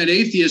you. Internet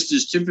atheist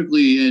is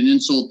typically an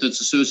insult that's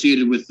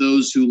associated with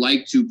those who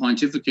like to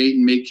pontificate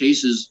and make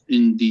cases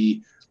in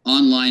the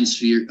online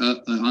field,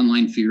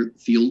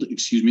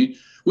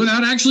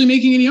 without actually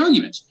making any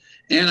arguments.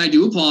 And I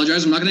do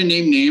apologize. I'm not going to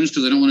name names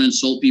because I don't want to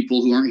insult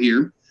people who aren't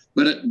here.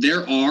 But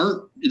there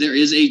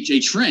is a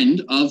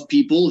trend of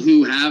people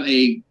who have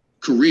a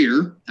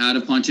career out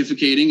of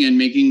pontificating and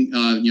making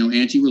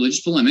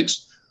anti-religious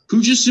polemics,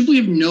 who just simply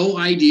have no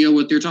idea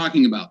what they're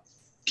talking about.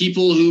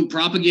 People who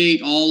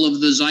propagate all of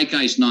the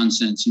zeitgeist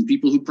nonsense, and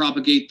people who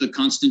propagate the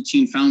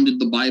Constantine founded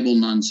the Bible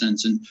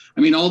nonsense. And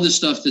I mean, all this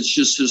stuff that's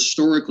just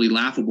historically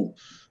laughable.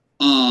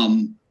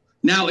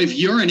 Now, if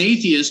you're an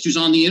atheist who's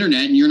on the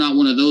internet and you're not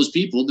one of those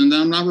people, then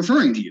I'm not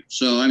referring to you.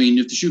 So, I mean,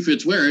 if the shoe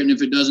fits, wear it. And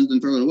if it doesn't, then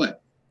throw it away.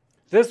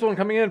 This one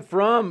coming in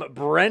from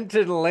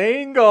Brenton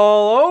Langle.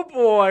 Oh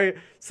boy.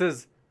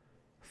 Says,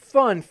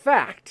 fun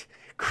fact.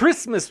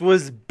 Christmas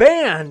was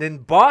banned in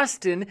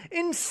Boston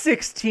in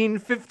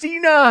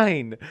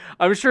 1659.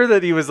 I'm sure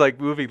that he was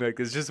moving like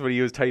this, just when he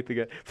was typing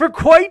it. For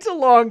quite a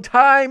long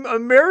time,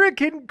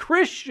 American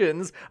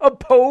Christians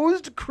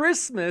opposed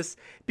Christmas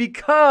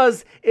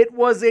because it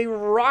was a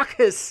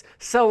raucous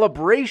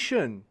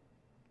celebration.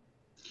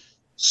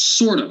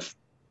 Sort of.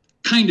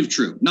 Kind of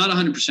true. Not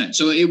 100%.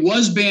 So it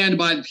was banned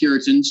by the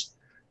Puritans.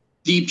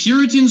 The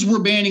Puritans were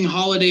banning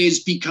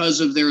holidays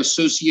because of their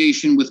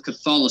association with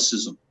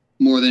Catholicism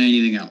more than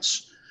anything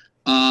else.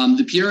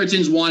 The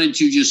Puritans wanted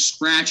to just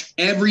scratch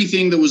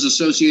everything that was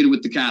associated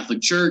with the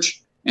Catholic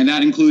Church, and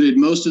that included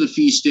most of the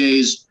feast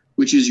days,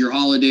 which is your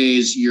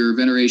holidays, your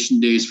veneration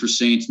days for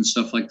saints and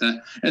stuff like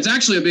that. It's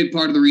actually a big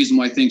part of the reason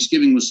why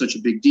Thanksgiving was such a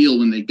big deal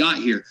when they got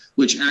here,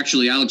 which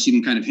actually Alex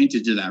even kind of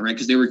hinted to that, right?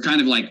 Because they were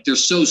kind of they're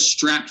so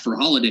strapped for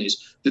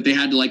holidays that they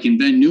had to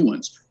invent new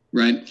ones,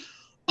 right?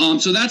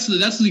 So that's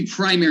the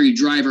primary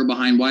driver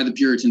behind why the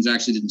Puritans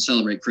actually didn't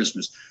celebrate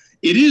Christmas.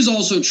 It is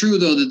also true,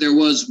 though, that there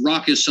was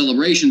raucous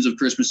celebrations of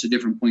Christmas at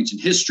different points in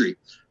history.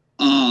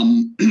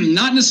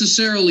 Not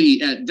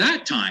necessarily at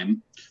that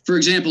time, for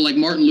example, like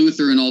Martin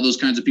Luther and all those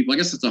kinds of people, I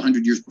guess it's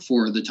 100 years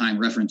before the time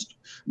referenced,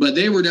 but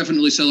they were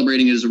definitely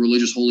celebrating it as a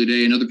religious holy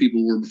day, and other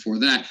people were before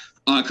that.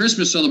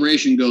 Christmas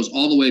celebration goes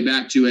all the way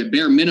back to, at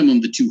bare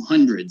minimum, the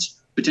 200s,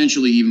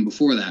 potentially even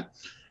before that.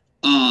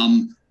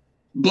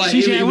 But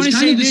CJ, it was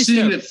kind of this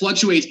thing that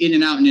fluctuates in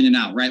and out and in and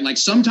out, right? Like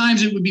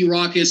sometimes it would be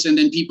raucous, and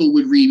then people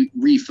would make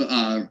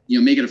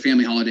it a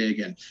family holiday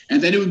again,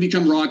 and then it would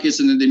become raucous,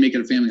 and then they make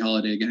it a family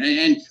holiday again.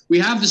 And we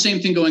have the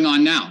same thing going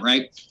on now,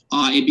 right?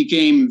 It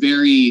became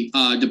very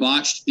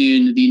debauched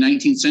in the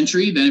 19th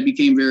century. Then it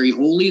became very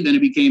holy. Then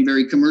it became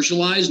very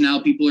commercialized.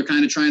 Now people are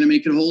kind of trying to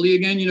make it holy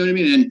again. You know what I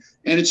mean?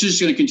 And it's just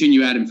going to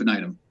continue ad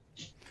infinitum.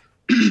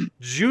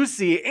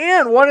 Juicy.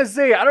 And want to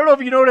say, I don't know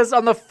if you noticed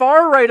on the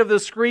far right of the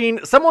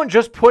screen, someone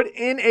just put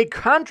in a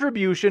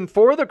contribution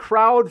for the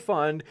crowd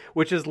fund,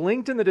 which is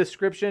linked in the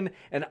description,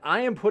 and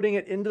I am putting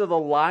it into the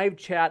live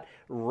chat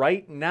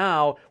right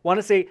now. Want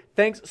to say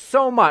thanks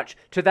so much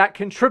to that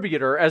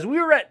contributor, as we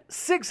are at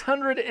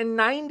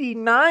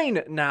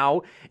 699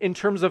 now in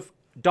terms of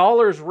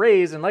dollars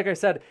raised. And like I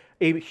said,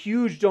 a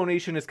huge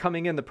donation is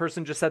coming in. The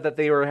person just said that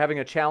they were having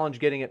a challenge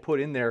getting it put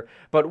in there.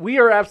 But we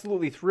are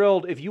absolutely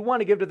thrilled. If you want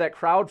to give to that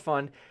crowd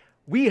fund,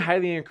 we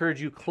highly encourage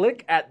you,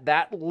 click at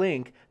that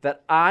link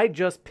that I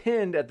just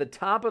pinned at the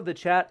top of the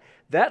chat.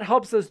 That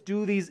helps us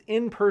do these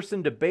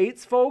in-person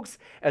debates, folks,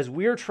 as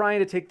we're trying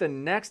to take the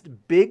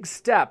next big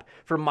step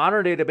for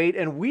modern day debate.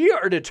 And we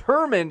are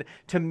determined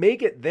to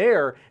make it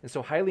there. And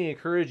so highly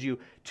encourage you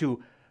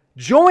to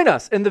join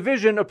us in the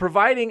vision of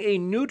providing a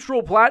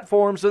neutral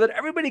platform so that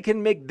everybody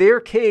can make their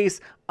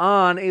case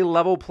on a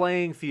level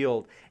playing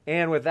field.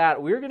 And with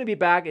that, we're going to be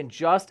back in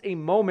just a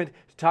moment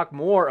to talk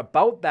more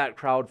about that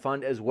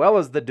crowdfund as well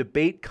as the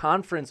debate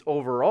conference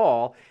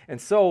overall.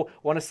 And so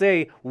want to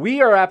say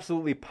we are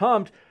absolutely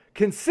pumped.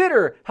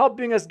 Consider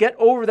helping us get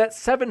over that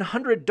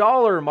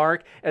 $700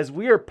 mark, as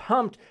we are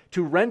pumped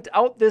to rent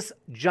out this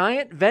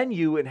giant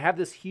venue and have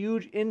this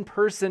huge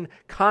in-person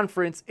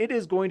conference. It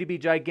is going to be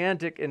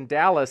gigantic in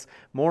Dallas.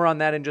 More on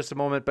that in just a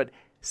moment. But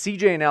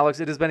CJ and Alex,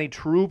 it has been a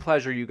true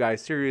pleasure, you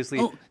guys. Seriously.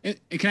 Oh,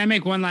 can I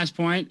make one last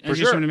point? For I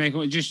just sure. want to make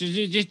one. Just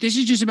this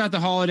is just about the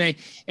holiday,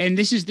 and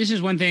this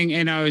is one thing.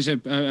 And I always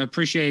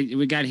appreciate.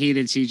 We got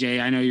heated,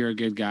 CJ. I know you're a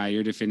good guy.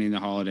 You're defending the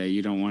holiday.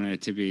 You don't want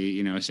it to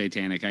be,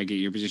 satanic. I get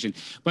your position,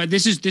 but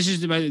this is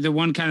the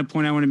one kind of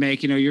point I want to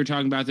make. You're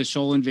talking about the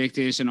Sol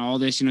Invictus and all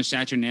this,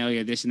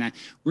 Saturnalia, this and that.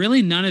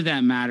 Really, none of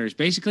that matters.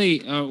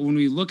 Basically, when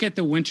we look at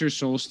the winter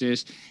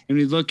solstice and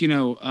we look,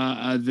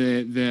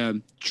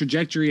 the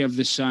trajectory of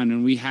the sun,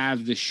 and we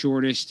have the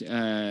shortest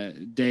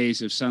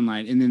days of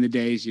sunlight, and then the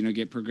days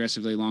get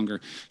progressively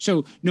longer.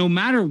 So no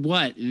matter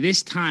what,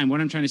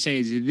 what I'm trying to say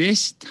is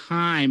this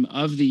time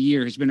of the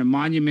year has been a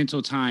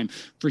monumental time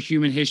for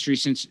human history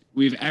since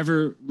we've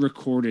ever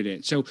recorded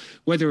it. So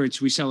whether it's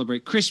we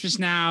celebrate Christmas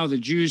now, the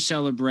Jews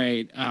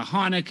celebrate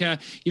Hanukkah,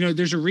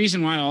 there's a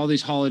reason why all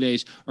these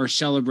holidays are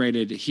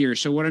celebrated here.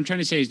 So what I'm trying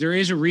to say is there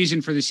is a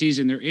reason for the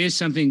season. There is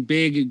something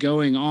big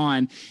going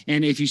on.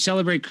 And if you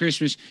celebrate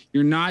Christmas,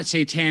 you're not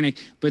satanic,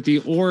 but the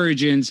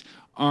origins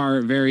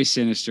are very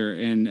sinister.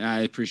 And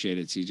I appreciate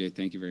it, CJ.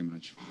 Thank you very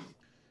much.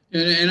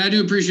 And I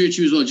do appreciate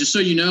you as well. Just so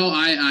you know,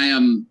 I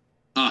am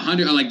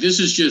 100. Like this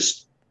is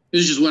just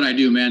what I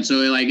do, man. So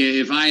like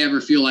if I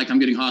ever feel like I'm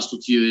getting hostile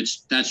to you,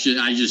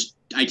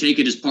 I take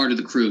it as part of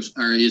the crew,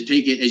 or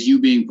take it as you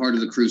being part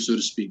of the crew, so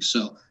to speak.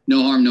 So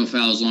no harm, no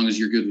foul, as long as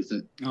you're good with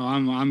it. Oh,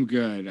 I'm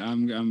good.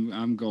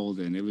 I'm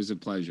golden. It was a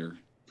pleasure.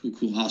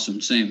 Cool.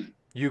 Awesome. Same.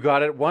 You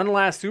got it. One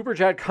last super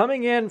chat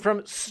coming in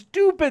from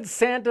Stupid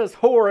Santa's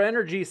Horror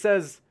Energy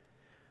says,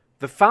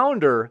 the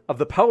founder of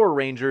the Power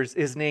Rangers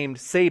is named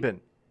Sabin.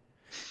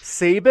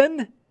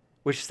 Sabin,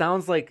 which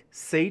sounds like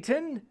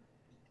Satan,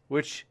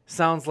 which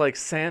sounds like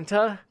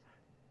Santa.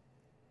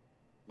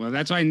 Well,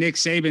 that's why Nick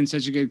Saban's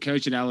such a good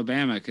coach at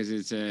Alabama, because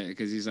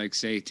he's like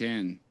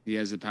Satan. He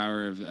has the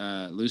power of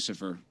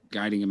Lucifer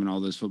guiding him in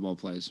all those football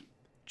plays.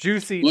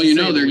 Juicy.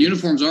 Well, their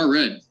uniforms are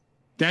red.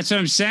 That's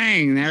what I'm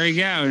saying. There we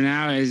go.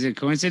 Now, is it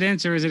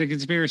coincidence or is it a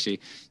conspiracy?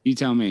 You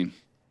tell me.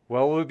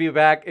 Well, we'll be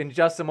back in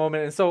just a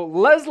moment. And so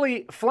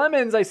Leslie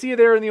Flemons, I see you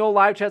there in the old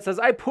live chat, says,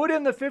 I put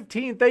in the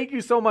 15. Thank you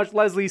so much,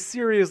 Leslie.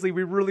 Seriously,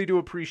 we really do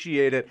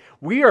appreciate it.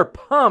 We are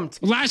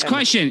pumped. Last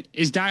question.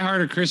 Is Die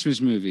Hard a Christmas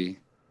movie?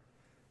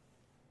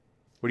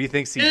 What do you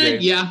think, CJ?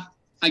 Yeah,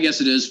 I guess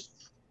it is.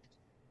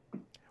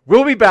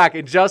 We'll be back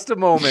in just a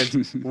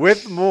moment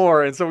with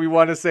more. And so we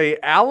want to say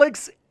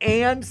Alex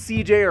and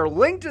CJ are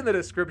linked in the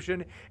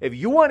description. If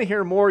you want to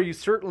hear more, you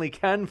certainly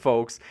can,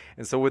 folks.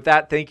 And so with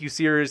that, thank you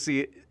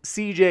seriously,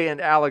 CJ and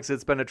Alex.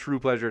 It's been a true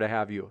pleasure to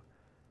have you.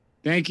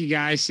 Thank you,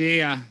 guys. See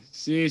ya.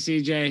 See you,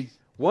 CJ.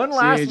 One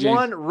last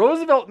one.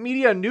 Roosevelt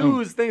Media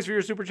News. Thanks for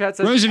your super chat.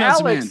 Says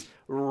Roosevelt's Alex man.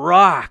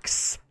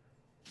 Rocks.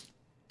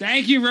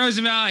 Thank you,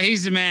 Roosevelt.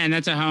 He's the man.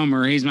 That's a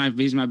homer. He's my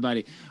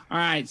buddy. All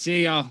right.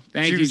 See y'all.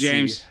 Thank you,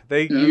 James.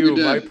 Thank you.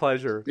 My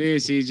pleasure.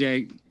 See you,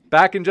 CJ.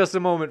 Back in just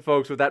a moment,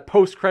 folks, with that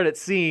post-credit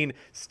scene.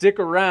 Stick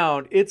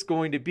around. It's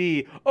going to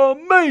be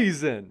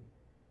amazing.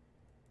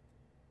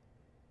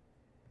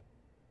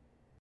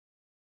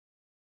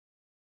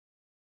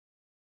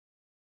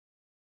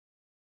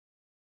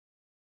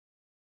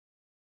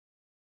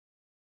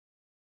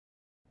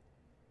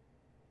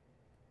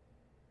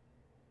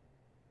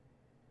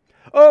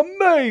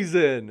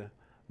 amazing.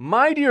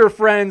 My dear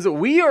friends,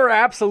 we are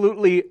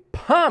absolutely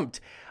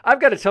pumped. I've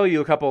got to tell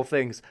you a couple of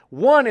things.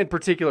 One in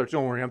particular,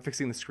 don't worry, I'm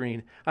fixing the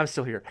screen. I'm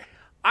still here.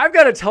 I've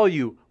got to tell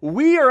you,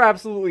 we are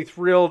absolutely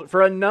thrilled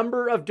for a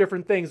number of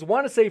different things.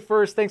 Want to say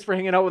first, thanks for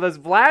hanging out with us.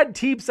 Vlad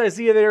Teeps, I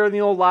see you there in the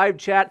old live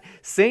chat.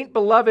 Saint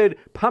Beloved,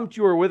 pumped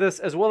you were with us,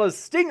 as well as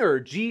Stinger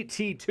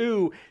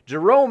GT2,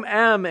 Jerome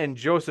M, and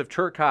Joseph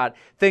Turcott.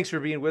 Thanks for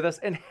being with us.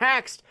 And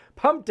Haxed,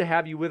 pumped to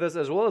have you with us,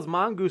 as well as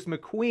Mongoose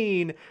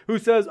McQueen, who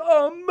says,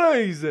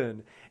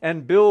 amazing.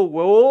 And Bill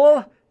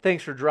Wool,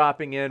 thanks for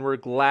dropping in. We're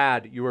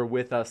glad you were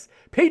with us.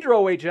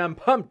 Pedro HM,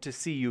 pumped to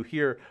see you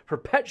here.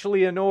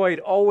 Perpetually Annoyed,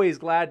 always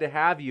glad to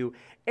have you.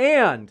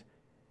 And,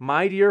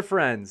 my dear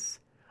friends,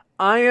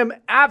 I am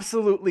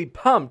absolutely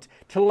pumped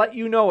to let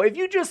you know, if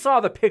you just saw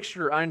the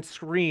picture on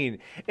screen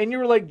and you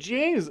were like,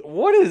 James,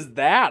 what is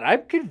that?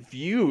 I'm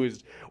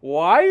confused.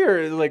 Why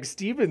are like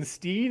Steven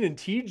Steen and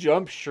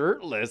T-Jump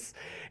shirtless?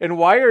 And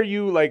why are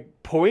you like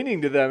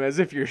pointing to them as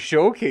if you're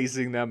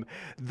showcasing them?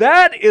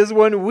 That is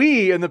when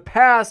we in the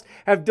past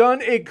have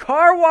done a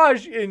car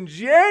wash in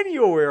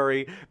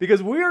January,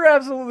 because we are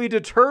absolutely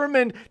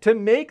determined to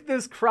make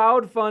this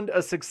crowdfund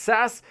a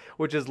success,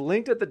 which is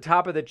linked at the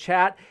top of the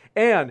chat.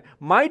 And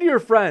my dear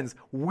friends,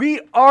 we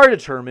are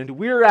determined.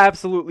 We're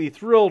absolutely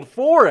thrilled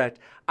for it.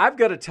 I've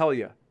got to tell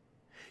you,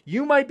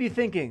 you might be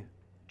thinking,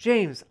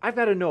 James, I've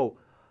got to know,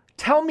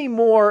 tell me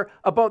more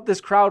about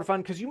this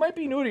crowdfund, because you might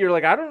be new to it. You're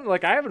like,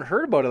 I haven't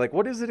heard about it. Like,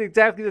 what is it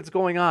exactly that's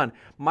going on?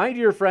 My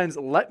dear friends,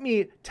 let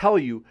me tell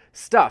you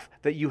stuff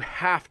that you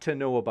have to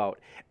know about.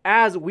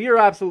 As we are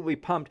absolutely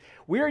pumped,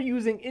 we are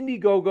using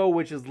Indiegogo,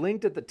 which is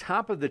linked at the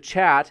top of the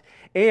chat.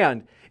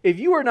 And if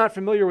you are not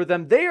familiar with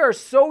them, they are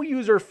so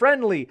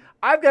user-friendly.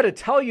 I've got to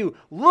tell you,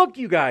 look,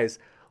 you guys,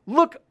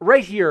 look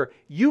right here.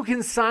 You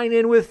can sign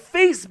in with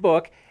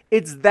Facebook.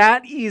 It's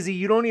that easy.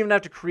 You don't even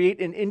have to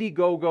create an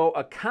Indiegogo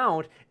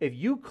account. If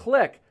you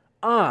click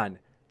on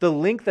the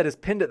link that is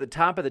pinned at the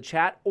top of the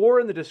chat or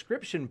in the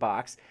description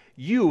box,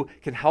 you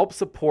can help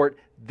support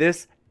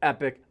this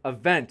epic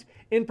event.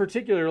 In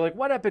particular, like,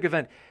 what epic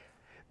event?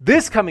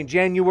 This coming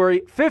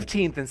January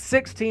 15th and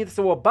 16th,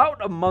 so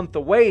about a month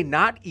away,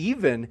 not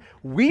even,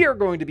 we are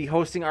going to be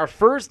hosting our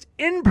first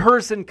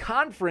in-person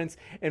conference,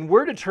 and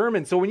we're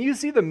determined. So when you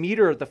see the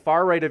meter at the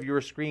far right of your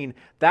screen,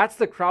 that's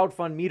the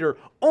crowdfund meter.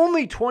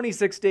 Only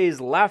 26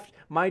 days left,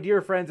 my dear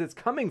friends. It's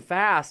coming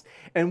fast,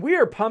 and we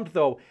are pumped,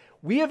 though.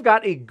 We have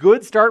got a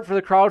good start for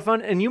the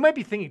crowdfund, and you might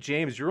be thinking,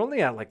 James, you're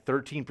only at like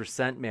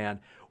 13%, man.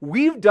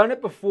 We've done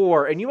it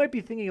before, and you might be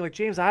thinking, like,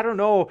 James, I don't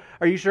know.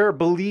 Are you sure?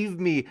 Believe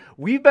me,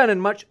 we've been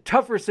in much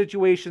tougher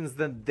situations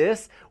than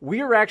this. We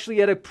are actually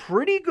at a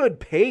pretty good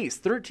pace.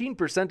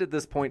 13% at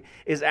this point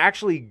is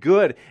actually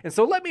good. And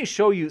so let me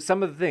show you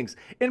some of the things.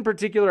 In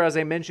particular, as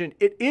I mentioned,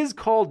 it is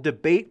called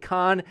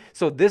DebateCon.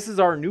 So this is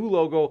our new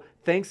logo.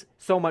 Thanks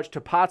so much to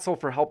Potzel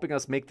for helping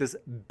us make this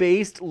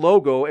based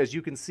logo. As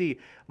you can see,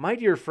 my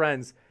dear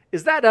friends,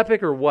 is that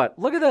epic or what?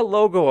 Look at that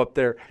logo up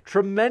there.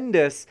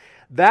 Tremendous.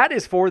 That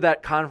is for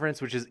that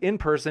conference, which is in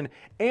person,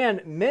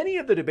 and many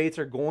of the debates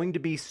are going to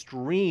be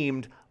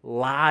streamed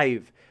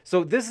live.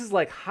 So this is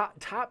like hot,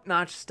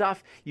 top-notch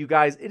stuff, you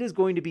guys. It is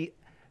going to be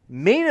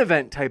main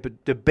event type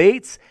of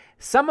debates.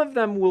 Some of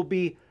them will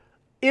be,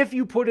 if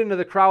you put into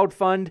the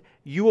crowdfund,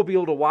 you will be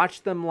able to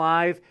watch them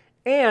live.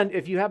 And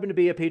if you happen to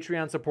be a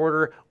Patreon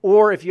supporter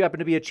or if you happen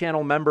to be a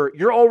channel member,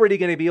 you're already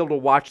going to be able to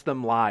watch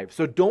them live.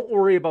 So don't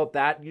worry about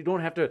that. You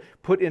don't have to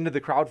put into the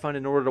crowdfund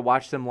in order to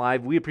watch them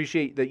live. We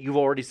appreciate that you've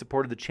already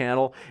supported the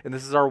channel. And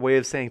this is our way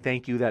of saying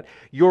thank you, that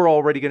you're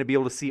already going to be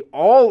able to see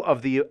all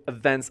of the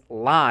events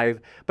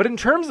live. But in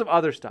terms of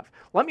other stuff,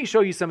 let me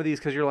show you some of these,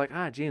 because you're like,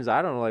 James,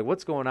 I don't know, like,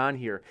 what's going on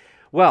here?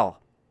 Well,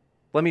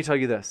 let me tell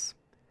you this.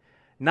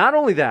 Not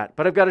only that,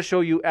 but I've got to show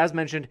you, as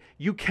mentioned,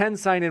 you can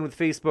sign in with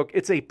Facebook.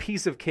 It's a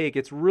piece of cake.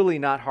 It's really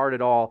not hard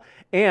at all.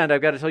 And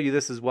I've got to tell you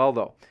this as well,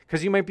 though,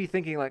 because you might be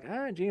thinking like,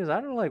 James, I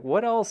don't know, like,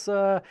 what else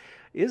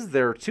is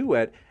there to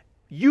it?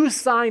 You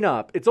sign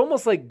up. It's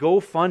almost like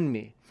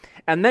GoFundMe.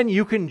 And then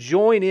you can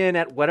join in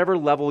at whatever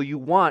level you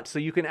want. So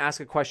you can ask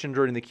a question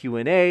during the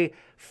Q&A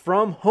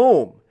from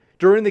home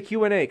during the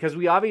Q&A, because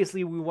we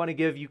want to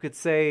give, you could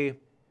say,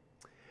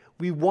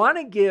 we want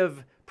to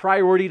give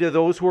priority to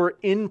those who are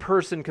in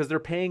person because they're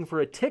paying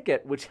for a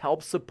ticket, which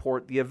helps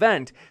support the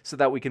event so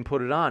that we can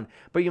put it on.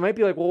 But you might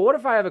be like, well, what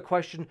if I have a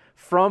question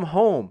from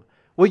home?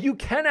 Well, you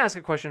can ask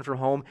a question from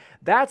home.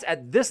 That's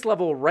at this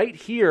level right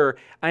here.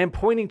 I am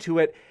pointing to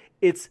it.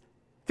 It's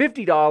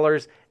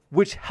 $50,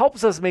 which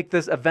helps us make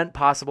this event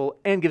possible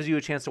and gives you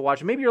a chance to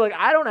watch. Maybe you're like,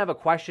 I don't have a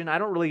question. I'm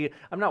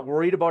not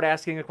worried about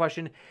asking a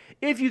question.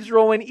 If you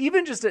throw in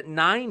even just at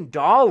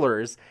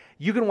 $9,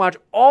 you can watch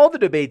all the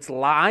debates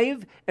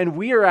live, and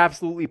we are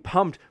absolutely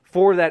pumped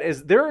for that,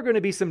 as there are going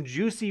to be some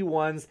juicy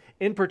ones.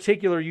 In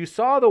particular, you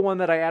saw the one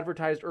that I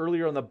advertised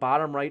earlier on the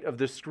bottom right of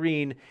the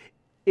screen.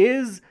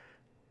 Is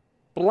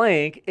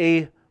blank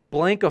a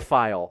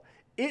blankophile?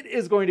 It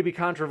is going to be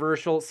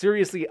controversial.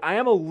 Seriously, I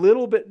am a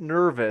little bit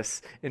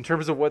nervous in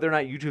terms of whether or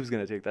not YouTube's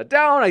going to take that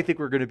down. I think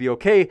we're going to be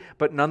okay,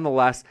 but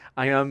nonetheless,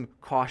 I am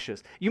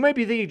cautious. You might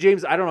be thinking,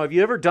 James, I don't know, have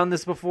you ever done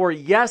this before?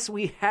 Yes,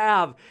 we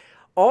have.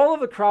 All of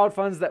the crowd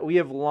funds that we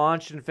have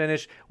launched and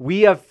finished,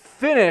 we have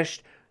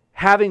finished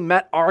having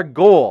met our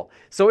goal.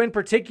 So in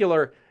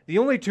particular, the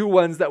only two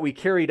ones that we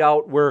carried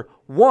out were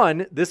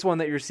one, this one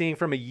that you're seeing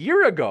from a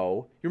year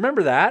ago. You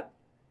remember that?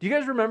 Do you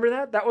guys remember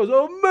that? That was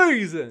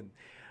amazing.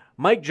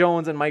 Mike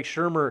Jones and Mike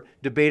Shermer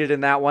debated in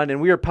that one, and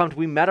we were pumped.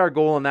 We met our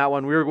goal in that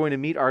one. We were going to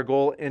meet our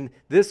goal in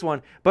this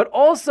one. But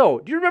also,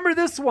 do you remember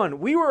this one?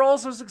 We were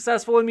also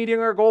successful in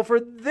meeting our goal for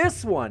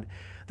this one.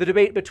 The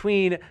debate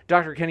between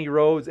Dr. Kenny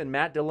Rhodes and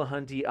Matt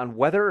Dillahunty on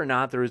whether or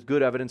not there is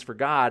good evidence for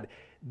God.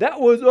 That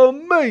was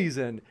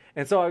amazing.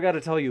 And so I got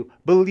to tell you,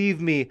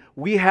 believe me,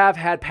 we have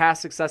had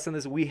past success in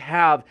this. We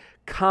have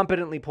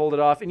competently pulled it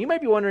off. And you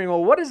might be wondering,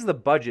 well, what is the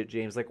budget,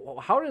 James? Like, well,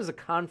 how does a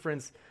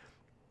conference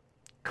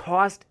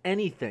cost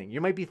anything? You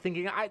might be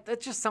thinking,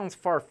 that just sounds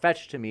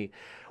far-fetched to me.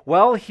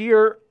 Well,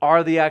 here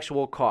are the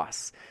actual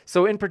costs.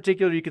 So in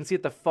particular, you can see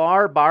at the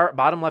far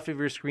bottom left of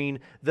your screen,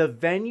 the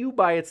venue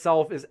by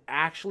itself is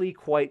actually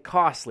quite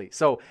costly.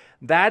 So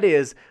that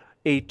is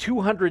a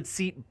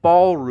 200-seat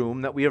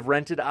ballroom that we have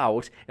rented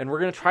out, and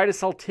we're going to try to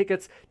sell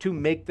tickets to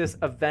make this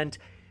event,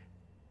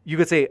 you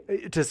could say,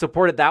 to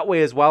support it that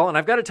way as well. And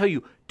I've got to tell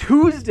you,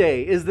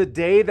 Tuesday is the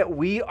day that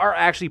we are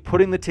actually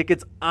putting the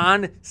tickets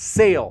on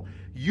sale.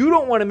 You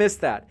don't want to miss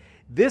that.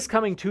 This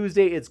coming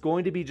Tuesday, it's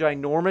going to be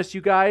ginormous,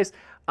 you guys.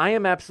 I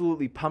am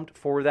absolutely pumped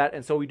for that.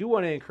 And so we do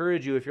want to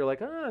encourage you, if you're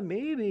like,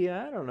 maybe,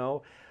 I don't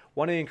know,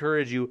 want to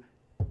encourage you,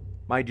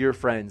 my dear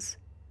friends,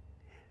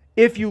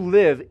 if you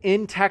live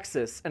in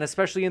Texas, and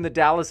especially in the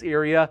Dallas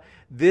area,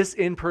 this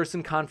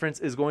in-person conference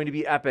is going to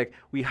be epic.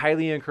 We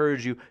highly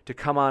encourage you to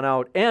come on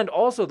out. And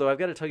also, though, I've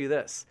got to tell you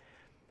this.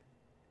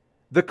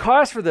 The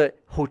cost for the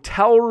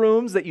hotel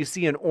rooms that you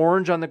see in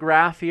orange on the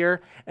graph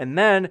here, and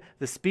then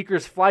the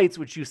speakers' flights,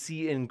 which you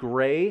see in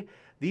gray,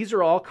 these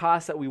are all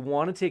costs that we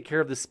want to take care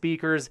of the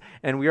speakers,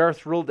 and we are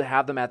thrilled to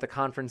have them at the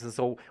conference. And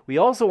so we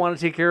also want to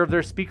take care of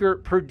their speaker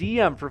per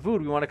diem for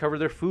food. We want to cover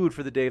their food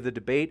for the day of the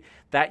debate.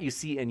 That you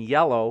see in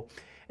yellow.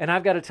 And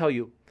I've got to tell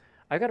you,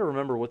 I've got to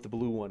remember what the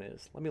blue one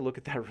is. Let me look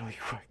at that really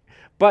quick.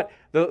 But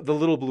the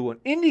little blue one,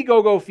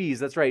 Indiegogo fees.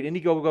 That's right.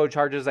 Indiegogo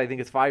charges, I think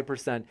it's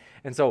 5%.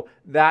 And so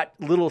that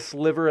little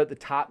sliver at the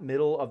top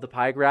middle of the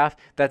pie graph,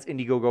 that's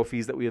Indiegogo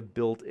fees that we have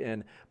built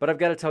in. But I've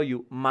got to tell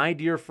you, my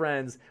dear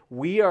friends,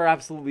 we are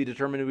absolutely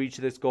determined to reach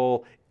this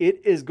goal.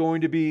 It is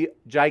going to be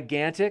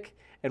gigantic,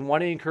 and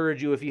want to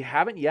encourage you, if you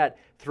haven't yet,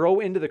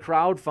 throw into the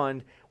crowd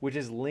fund, which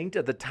is linked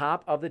at the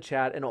top of the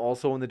chat and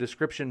also in the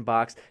description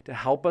box, to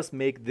help us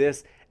make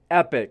this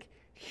epic,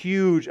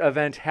 huge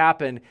event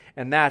happen.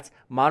 And that's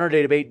Modern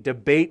Day Debate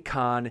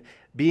DebateCon,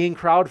 being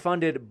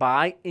crowdfunded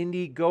by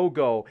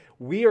Indiegogo.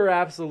 We are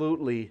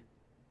absolutely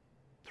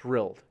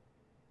thrilled.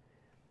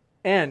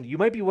 And you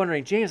might be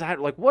wondering, James,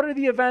 what are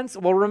the events?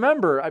 Well,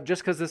 remember,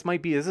 just because this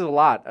is a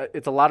lot.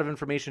 It's a lot of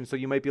information, so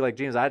you might be like,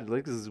 James,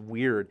 this is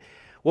weird.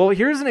 Well,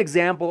 here's an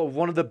example of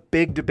one of the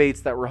big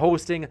debates that we're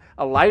hosting.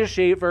 Elijah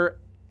Schaefer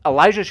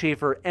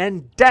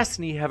and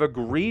Destiny have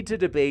agreed to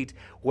debate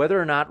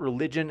whether or not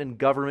religion and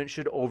government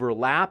should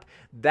overlap.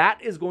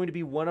 That is going to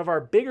be one of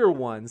our bigger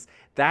ones.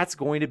 That's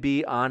going to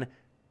be on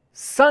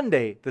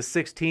Sunday, the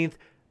 16th.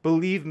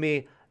 Believe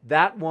me,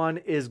 that one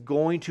is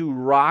going to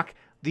rock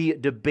the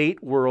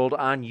debate world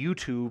on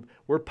YouTube.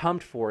 We're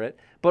pumped for it.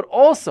 But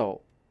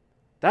also,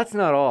 that's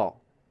not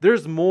all.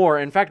 There's more.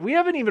 In fact, we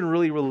haven't even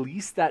really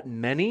released that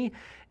many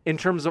in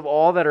terms of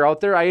all that are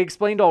out there. I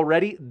explained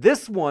already,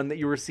 this one that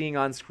you were seeing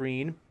on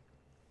screen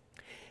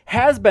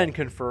has been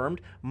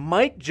confirmed.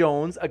 Mike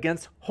Jones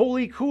against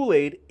Holy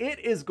Kool-Aid. It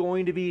is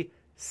going to be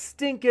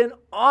stinking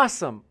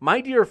awesome. My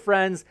dear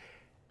friends,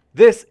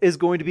 this is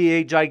going to be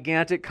a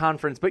gigantic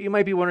conference. But you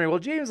might be wondering, well,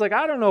 James,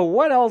 I don't know,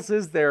 what else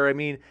is there? I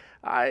mean,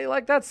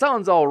 that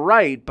sounds all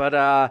right,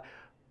 but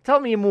tell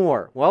me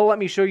more. Well, let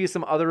me show you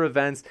some other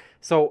events.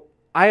 So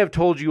I have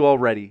told you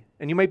already,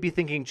 and you might be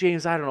thinking,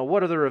 James, I don't know,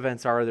 what other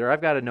events are there?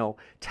 I've got to know.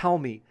 Tell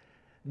me.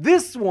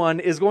 This one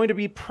is going to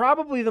be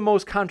probably the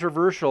most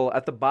controversial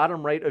at the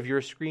bottom right of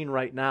your screen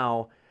right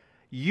now.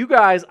 You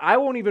guys, I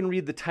won't even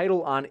read the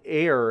title on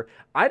air.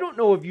 I don't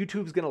know if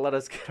YouTube's going to let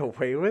us get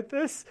away with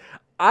this.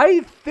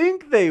 I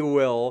think they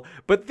will,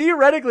 but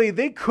theoretically,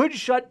 they could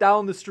shut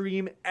down the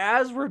stream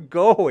as we're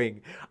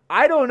going.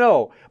 I don't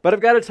know, but I've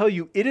got to tell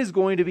you, it is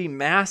going to be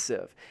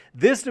massive.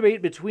 This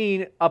debate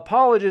between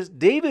apologist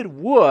David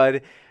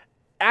Wood,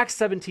 Acts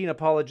 17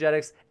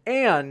 Apologetics,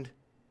 and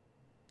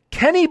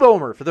Kenny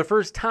Bomer, for the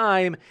first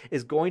time,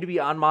 is going to be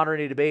on Modern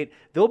Day Debate.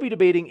 They'll be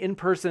debating in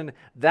person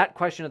that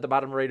question at the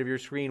bottom right of your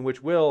screen,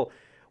 which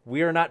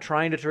we are not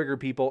trying to trigger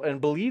people.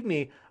 And believe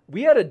me,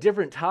 we had a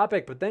different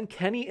topic, but then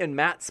Kenny and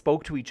Matt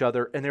spoke to each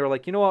other, and they were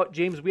like, you know what,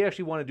 James, we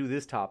actually want to do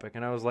this topic.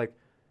 And I was like,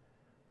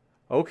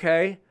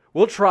 okay,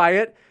 we'll try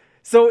it.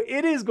 So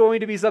it is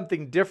going to be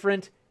something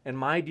different. And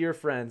my dear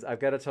friends,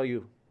 I've got to tell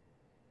you,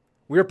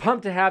 We're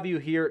pumped to have you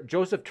here,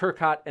 Joseph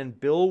Turcott and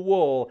Bill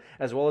Wool,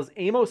 as well as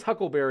Amos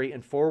Huckleberry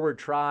and Forward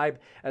Tribe,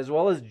 as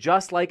well as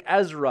Just Like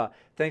Ezra.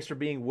 Thanks for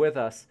being with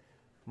us,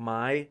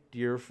 my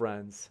dear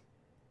friends.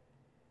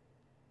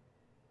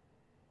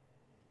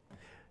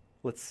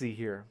 Let's see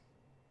here.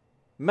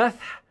 Let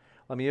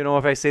me know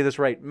if I say this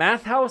right.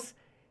 Mathhouse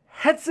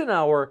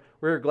Hetzenauer,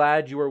 we're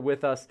glad you are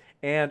with us.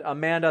 And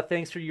Amanda,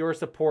 thanks for your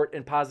support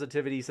and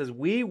positivity. Says,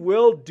 we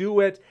will do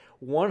it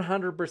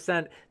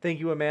 100%. Thank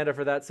you, Amanda,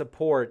 for that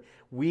support.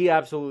 We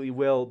absolutely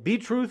will. Be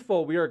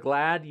truthful. We are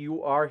glad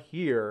you are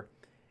here.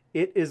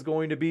 It is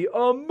going to be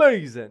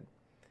amazing.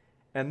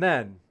 And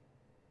then,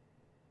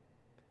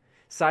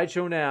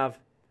 Sideshow Nav,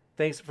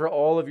 thanks for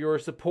all of your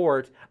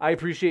support. I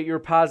appreciate your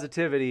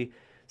positivity.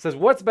 Says,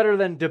 what's better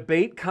than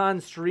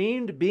DebateCon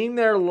streamed? Being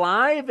there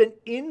live and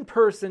in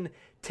person.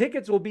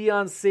 Tickets will be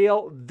on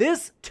sale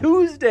this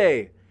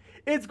Tuesday.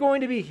 It's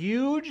going to be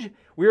huge.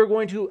 We are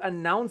going to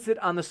announce it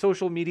on the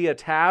social media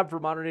tab for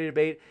Modern Day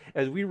Debate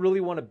as we really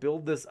want to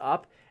build this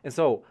up. And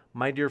so,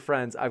 my dear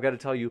friends, I've got to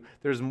tell you,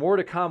 there's more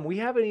to come. We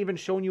haven't even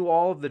shown you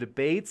all of the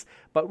debates,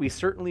 but we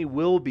certainly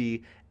will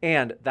be.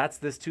 And that's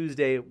this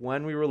Tuesday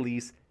when we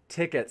release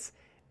tickets.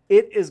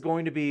 It is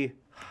going to be,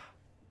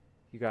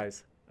 you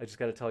guys, I just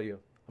got to tell you,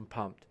 I'm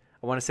pumped.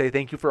 I want to say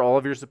thank you for all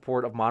of your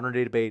support of Modern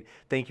Day Debate.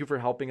 Thank you for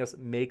helping us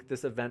make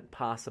this event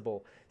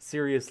possible.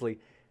 Seriously,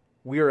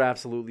 we are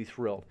absolutely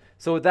thrilled.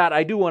 So with that,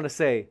 I do want to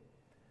say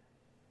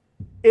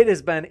it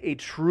has been a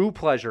true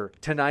pleasure.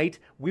 Tonight,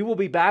 we will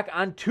be back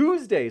on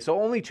Tuesday, so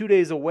only 2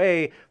 days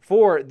away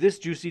for this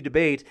juicy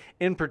debate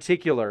in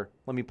particular.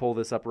 Let me pull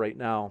this up right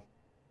now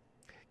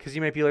because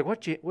you might be like,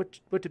 what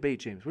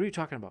debate, James? What are you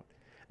talking about?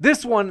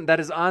 This one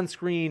that is on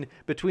screen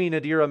between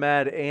Nadir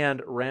Ahmed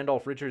and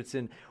Randolph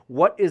Richardson.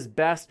 What is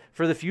best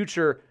for the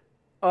future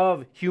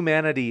of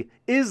humanity,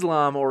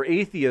 Islam or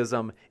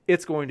atheism?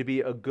 It's going to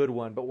be a good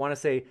one. But want to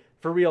say,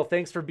 for real,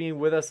 thanks for being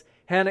with us.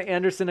 Hannah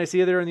Anderson, I see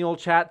you there in the old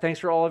chat. Thanks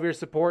for all of your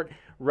support.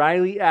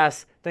 Riley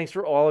S., thanks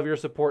for all of your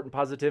support and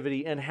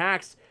positivity. And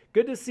Hacks,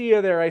 good to see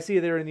you there. I see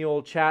you there in the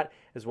old chat.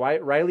 As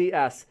Riley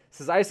S.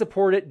 says, I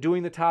support it,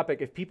 doing the topic.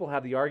 If people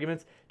have the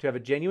arguments to have a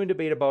genuine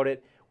debate about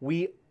it,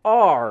 we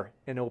are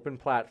an open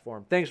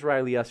platform. Thanks,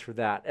 Riley S., for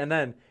that. And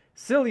then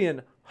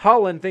Cillian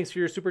Holland, thanks for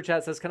your super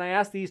chat, says, can I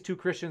ask these two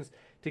Christians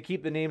to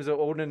keep the names of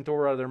Odin and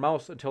Thor out of their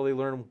mouths until they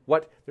learn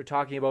what they're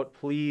talking about,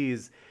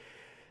 please?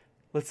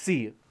 Let's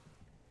see.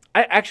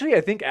 I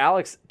think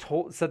Alex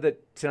said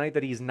that tonight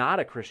that he's not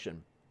a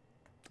Christian.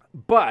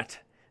 But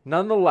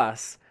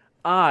nonetheless,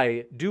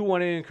 I do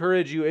want to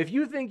encourage you, if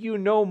you think you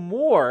know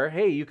more,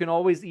 hey, you can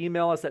always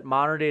email us at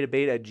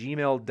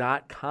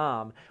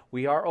moderndaydebate@gmail.com.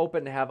 We are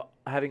open to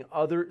having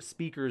other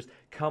speakers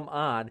come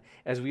on,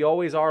 as we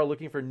always are,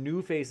 looking for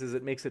new faces.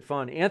 It makes it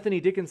fun. Anthony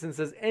Dickinson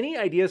says, any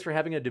ideas for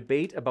having a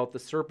debate about the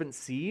serpent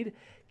seed,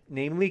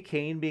 namely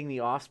Cain being the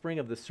offspring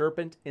of the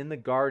serpent in the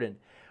garden?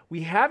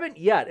 We haven't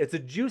yet. It's a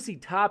juicy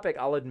topic,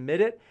 I'll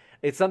admit it.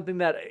 It's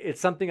something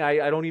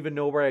I don't even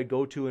know where I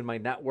go to in my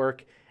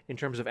network in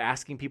terms of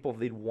asking people if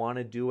they'd want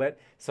to do it.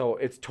 So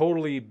it's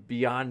totally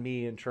beyond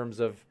me in terms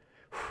of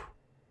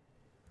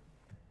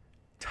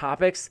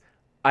topics.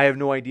 I have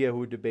no idea who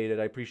would debate it.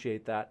 I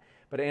appreciate that.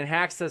 But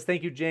Anhax says,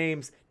 thank you,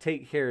 James.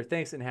 Take care.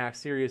 Thanks, Anhax.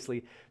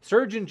 Seriously.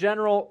 Surgeon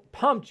General,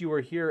 pumped you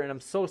were here, and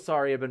I'm so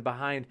sorry I've been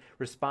behind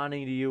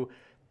responding to you.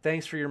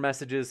 Thanks for your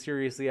messages.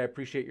 Seriously, I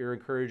appreciate your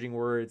encouraging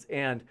words,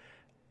 and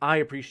I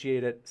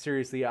appreciate it.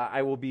 Seriously,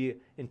 I will be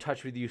in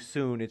touch with you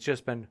soon. It's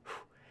just been...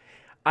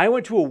 I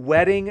went to a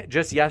wedding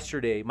just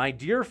yesterday. My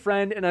dear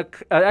friend and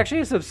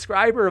actually a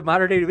subscriber of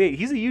Modern Day Debate.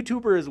 He's a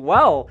YouTuber as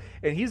well,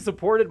 and he's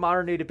supported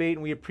Modern Day Debate,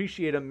 and we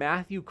appreciate him.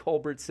 Matthew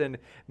Culbertson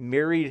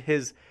married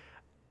his...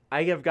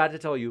 I have got to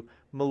tell you,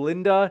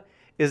 Melinda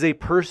is a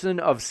person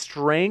of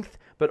strength,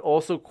 but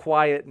also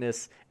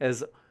quietness,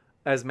 as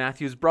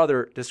Matthew's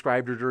brother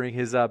described her during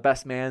his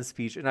best man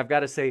speech. And I've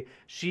got to say,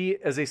 she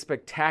is a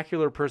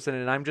spectacular person,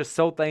 and I'm just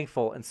so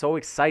thankful and so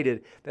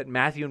excited that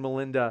Matthew and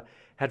Melinda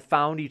had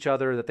found each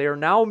other, that they are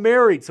now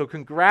married. So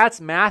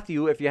congrats,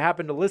 Matthew, if you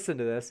happen to listen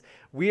to this.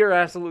 We are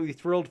absolutely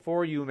thrilled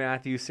for you,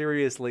 Matthew,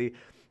 seriously.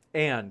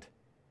 And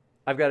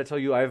I've got to tell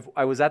you,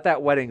 I was at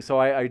that wedding, so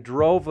I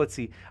drove,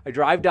 I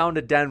drive down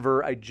to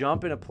Denver, I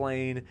jump in a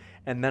plane,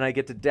 and then I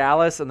get to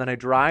Dallas, and then I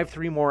drive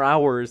 3 more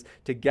hours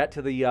to get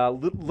to the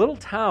little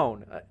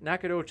town,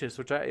 Nacogdoches,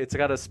 which it's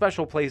got a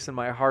special place in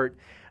my heart.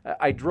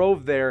 I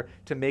drove there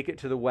to make it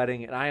to the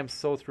wedding, and I am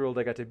so thrilled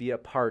I got to be a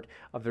part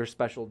of their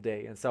special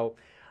day. And so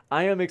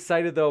I am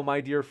excited, though,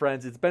 my dear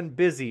friends. It's been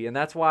busy, and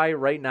that's why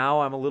right now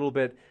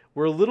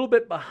we're a little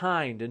bit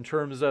behind in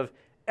terms of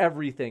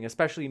everything,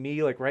 especially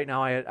me. Like right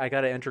now, I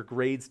got to enter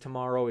grades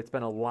tomorrow. It's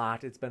been a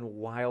lot. It's been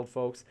wild,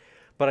 folks.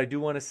 But I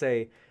do want to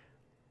say,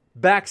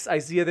 Bex, I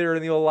see you there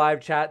in the old live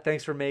chat.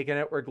 Thanks for making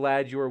it. We're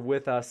glad you are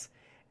with us.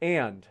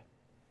 And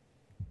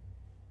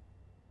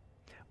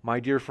my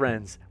dear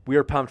friends, we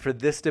are pumped for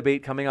this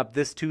debate coming up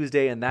this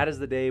Tuesday, and that is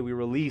the day we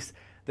release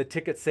the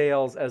ticket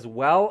sales as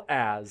well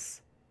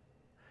as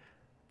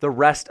the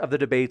rest of the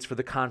debates for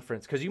the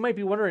conference. Because you might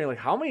be wondering, like,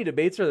 how many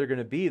debates are there going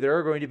to be? There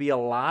are going to be a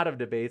lot of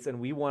debates, and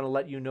we want to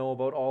let you know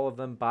about all of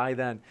them by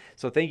then.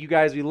 So thank you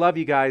guys. We love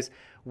you guys.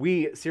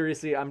 We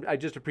seriously, I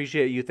just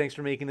appreciate you. Thanks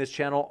for making this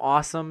channel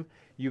awesome.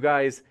 You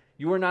guys,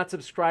 you are not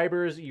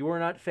subscribers. You are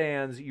not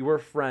fans. You are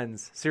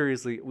friends.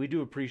 Seriously, we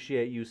do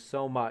appreciate you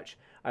so much.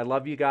 I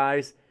love you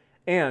guys,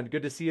 and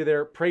good to see you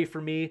there. Pray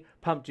for me.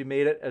 Pumped you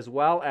made it, as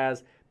well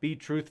as be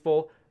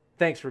truthful.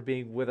 Thanks for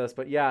being with us.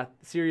 But yeah,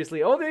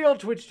 seriously. Oh, the old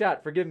Twitch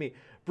chat. Forgive me.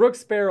 Brooke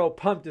Sparrow,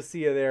 pumped to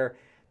see you there.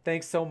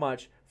 Thanks so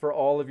much for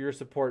all of your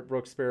support,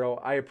 Brooke Sparrow.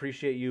 I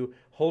appreciate you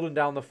holding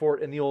down the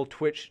fort in the old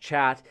Twitch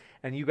chat.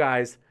 And you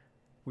guys,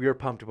 we are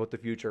pumped about the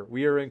future.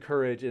 We are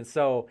encouraged. And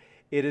so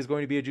it is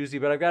going to be a juicy.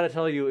 But I've got to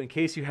tell you, in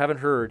case you haven't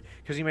heard,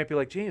 because you might be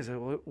like, James, I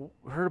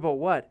heard about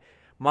what?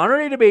 Modern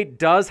Day Debate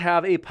does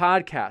have a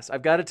podcast.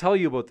 I've got to tell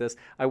you about this.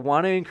 I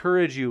want to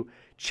encourage you.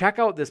 Check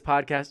out this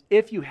podcast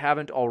if you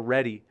haven't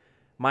already.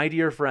 My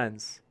dear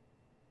friends,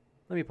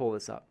 let me pull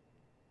this up.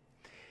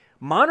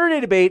 Modern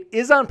Day Debate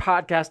is on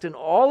podcast, and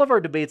all of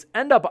our debates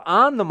end up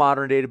on the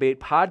Modern Day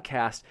Debate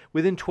podcast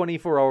within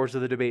 24 hours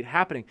of the debate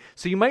happening.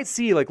 So you might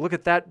see, like, look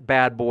at that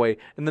bad boy.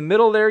 In the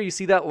middle there, you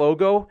see that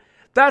logo?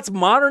 That's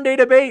Modern Day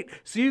Debate.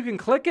 So you can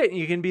click it and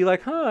you can be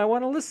like, I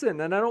want to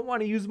listen. And I don't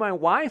want to use my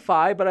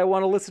Wi-Fi, but I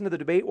want to listen to the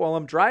debate while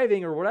I'm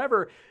driving or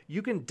whatever.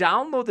 You can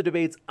download the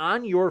debates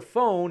on your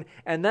phone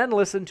and then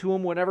listen to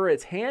them whenever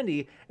it's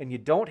handy, and you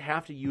don't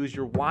have to use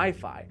your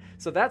Wi-Fi.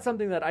 So that's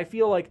something that I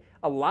feel like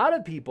a lot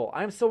of people,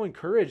 I'm so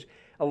encouraged.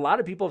 A lot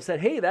of people have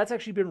said, hey, that's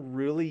actually been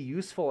really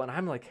useful. And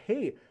I'm like,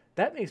 hey,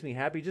 that makes me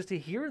happy just to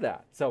hear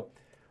that. So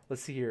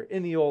let's see here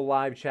in the old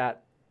live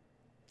chat.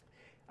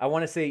 I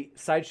want to say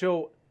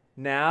Sideshow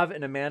Nav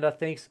and Amanda,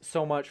 thanks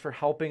so much for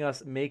helping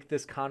us make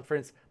this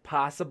conference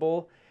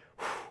possible.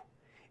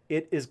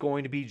 It is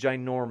going to be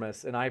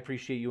ginormous, and I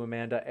appreciate you,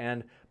 Amanda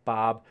and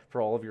Bob,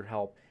 for all of your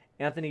help.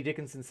 Anthony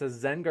Dickinson says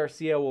Zen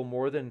Garcia will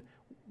more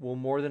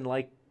than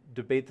like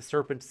debate the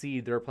serpent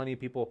seed. There are plenty of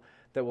people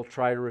that will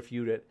try to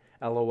refute it.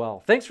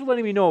 LOL. Thanks for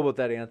letting me know about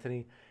that,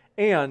 Anthony.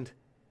 And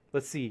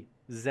let's see,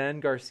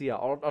 Zen Garcia.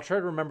 I'll try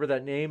to remember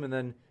that name, and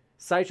then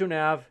Sideshow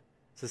Nav.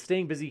 So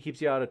staying busy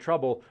keeps you out of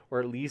trouble,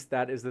 or at least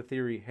that is the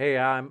theory. Hey,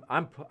 I'm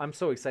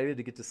so excited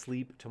to get to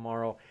sleep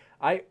tomorrow.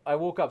 I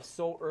woke up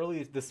so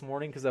early this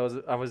morning because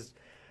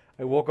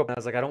I woke up and I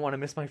was like, I don't want to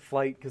miss my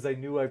flight because I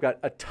knew I've got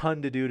a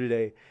ton to do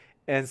today.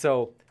 And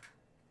so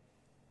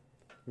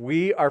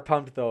we are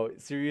pumped though.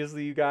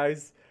 Seriously, you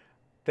guys,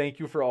 thank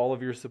you for all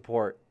of your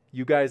support.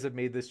 You guys have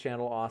made this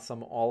channel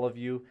awesome, all of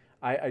you.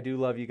 I do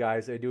love you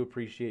guys. I do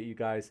appreciate you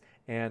guys.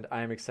 And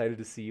I am excited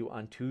to see you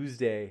on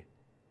Tuesday,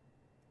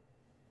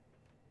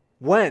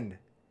 when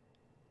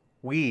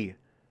we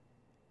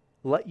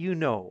let you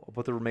know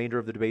about the remainder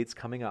of the debates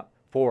coming up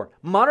for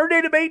Modern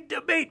Day Debate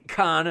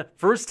DebateCon.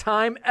 First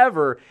time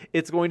ever.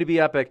 It's going to be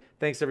epic.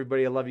 Thanks,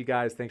 everybody. I love you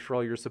guys. Thanks for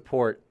all your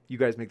support. You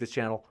guys make this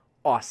channel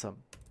awesome.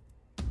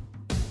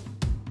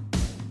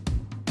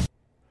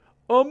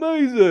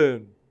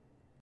 Amazing.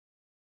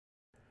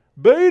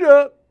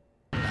 Beta.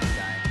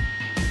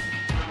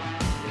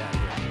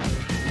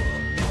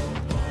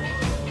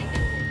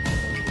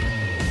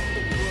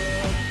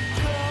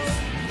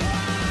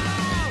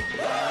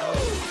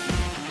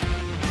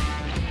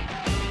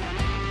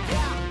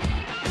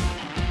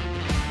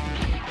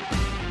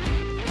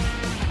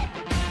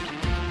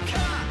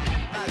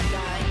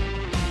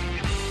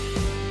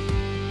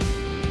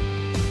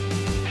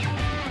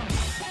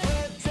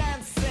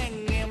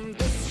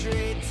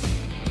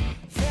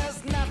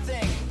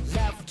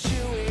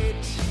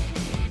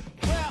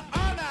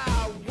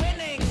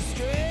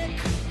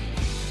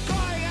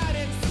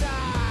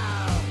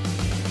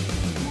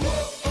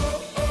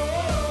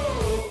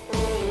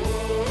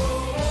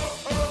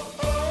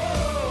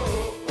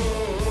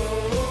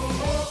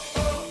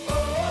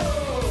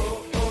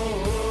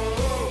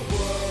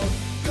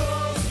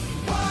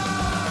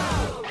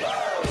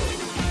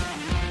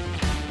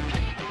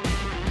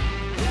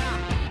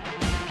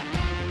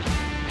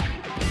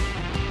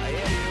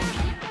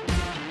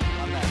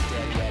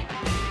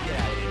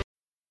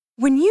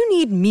 When you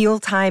need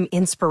mealtime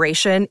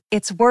inspiration,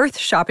 it's worth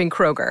shopping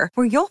Kroger,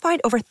 where you'll find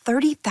over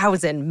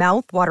 30,000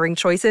 mouth-watering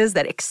choices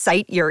that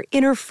excite your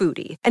inner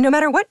foodie. And no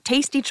matter what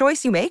tasty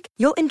choice you make,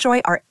 you'll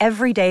enjoy our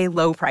everyday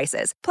low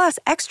prices, plus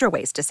extra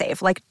ways to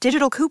save, like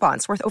digital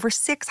coupons worth over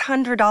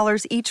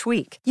 $600 each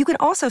week. You can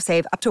also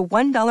save up to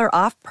 $1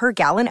 off per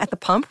gallon at the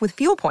pump with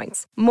fuel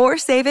points. More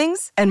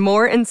savings and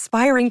more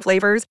inspiring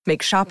flavors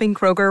make shopping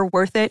Kroger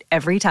worth it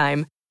every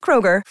time.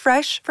 Kroger,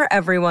 fresh for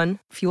everyone.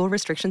 Fuel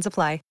restrictions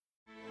apply.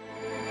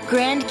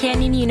 Grand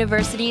Canyon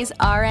University's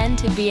RN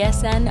to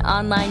BSN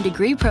online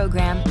degree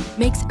program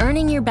makes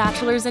earning your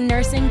bachelor's in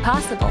nursing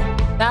possible.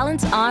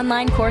 Balance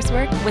online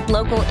coursework with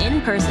local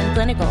in-person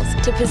clinicals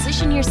to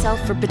position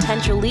yourself for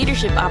potential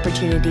leadership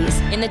opportunities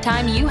in the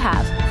time you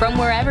have from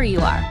wherever you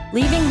are,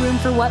 leaving room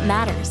for what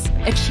matters.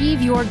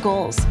 Achieve your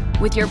goals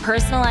with your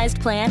personalized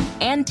plan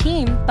and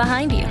team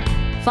behind you.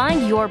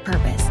 Find your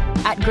purpose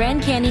at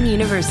Grand Canyon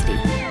University.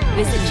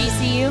 Visit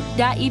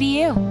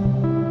gcu.edu.